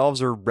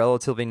themselves are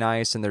relatively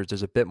nice, and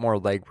there's a bit more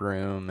leg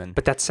room,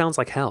 but that sounds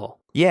like hell.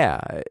 Yeah,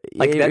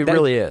 like it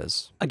really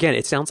is. Again,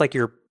 it sounds like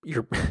you're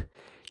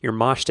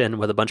moshed in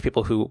with a bunch of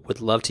people who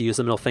would love to use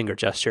the middle finger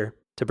gesture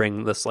to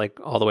bring this like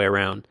all the way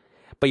around,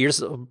 but you're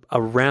just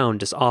around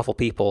just awful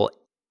people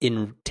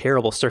in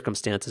terrible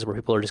circumstances where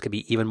people are just going to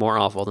be even more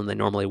awful than they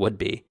normally would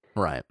be.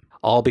 Right.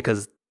 All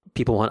because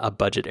people want a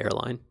budget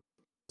airline.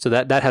 So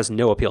that has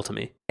no appeal to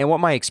me. And what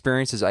my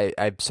experience is,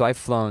 I've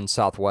flown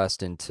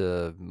Southwest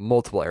into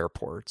multiple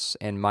airports,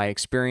 and my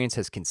experience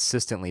has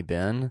consistently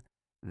been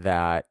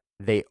that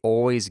they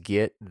always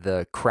get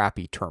the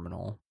crappy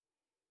terminal.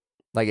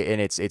 Like, and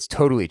it's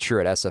totally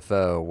true at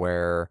SFO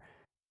where,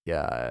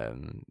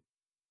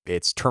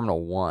 it's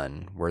Terminal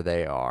 1 where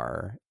they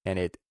are,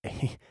 and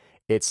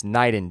it's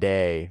night and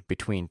day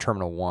between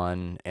Terminal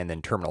 1 and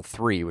then Terminal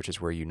 3, which is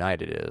where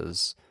United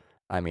is.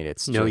 I mean,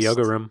 it's no just,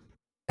 yoga room.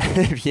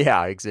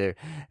 Yeah,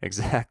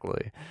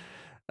 exactly.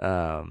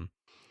 Yeah,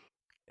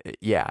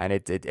 and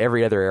it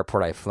every other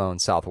airport I've flown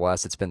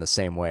Southwest, it's been the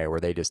same way where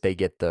they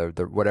get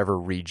the whatever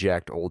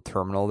reject old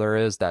terminal there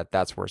is,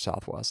 that's where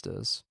Southwest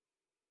is.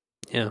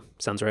 Yeah,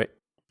 sounds right.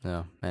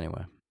 Yeah.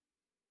 Anyway,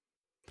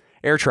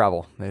 air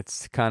travel,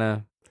 it's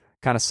kind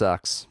of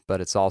sucks, but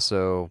it's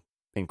also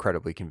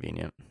incredibly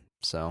convenient.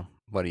 So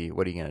what are you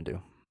gonna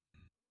do?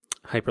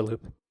 Hyperloop.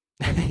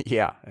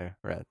 Yeah.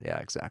 Right. Yeah.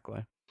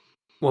 Exactly.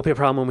 Won't be a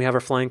problem when we have our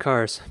flying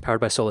cars powered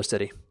by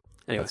SolarCity.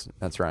 Anyway,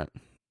 that's right.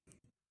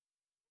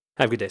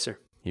 Have a good day, sir.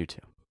 You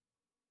too.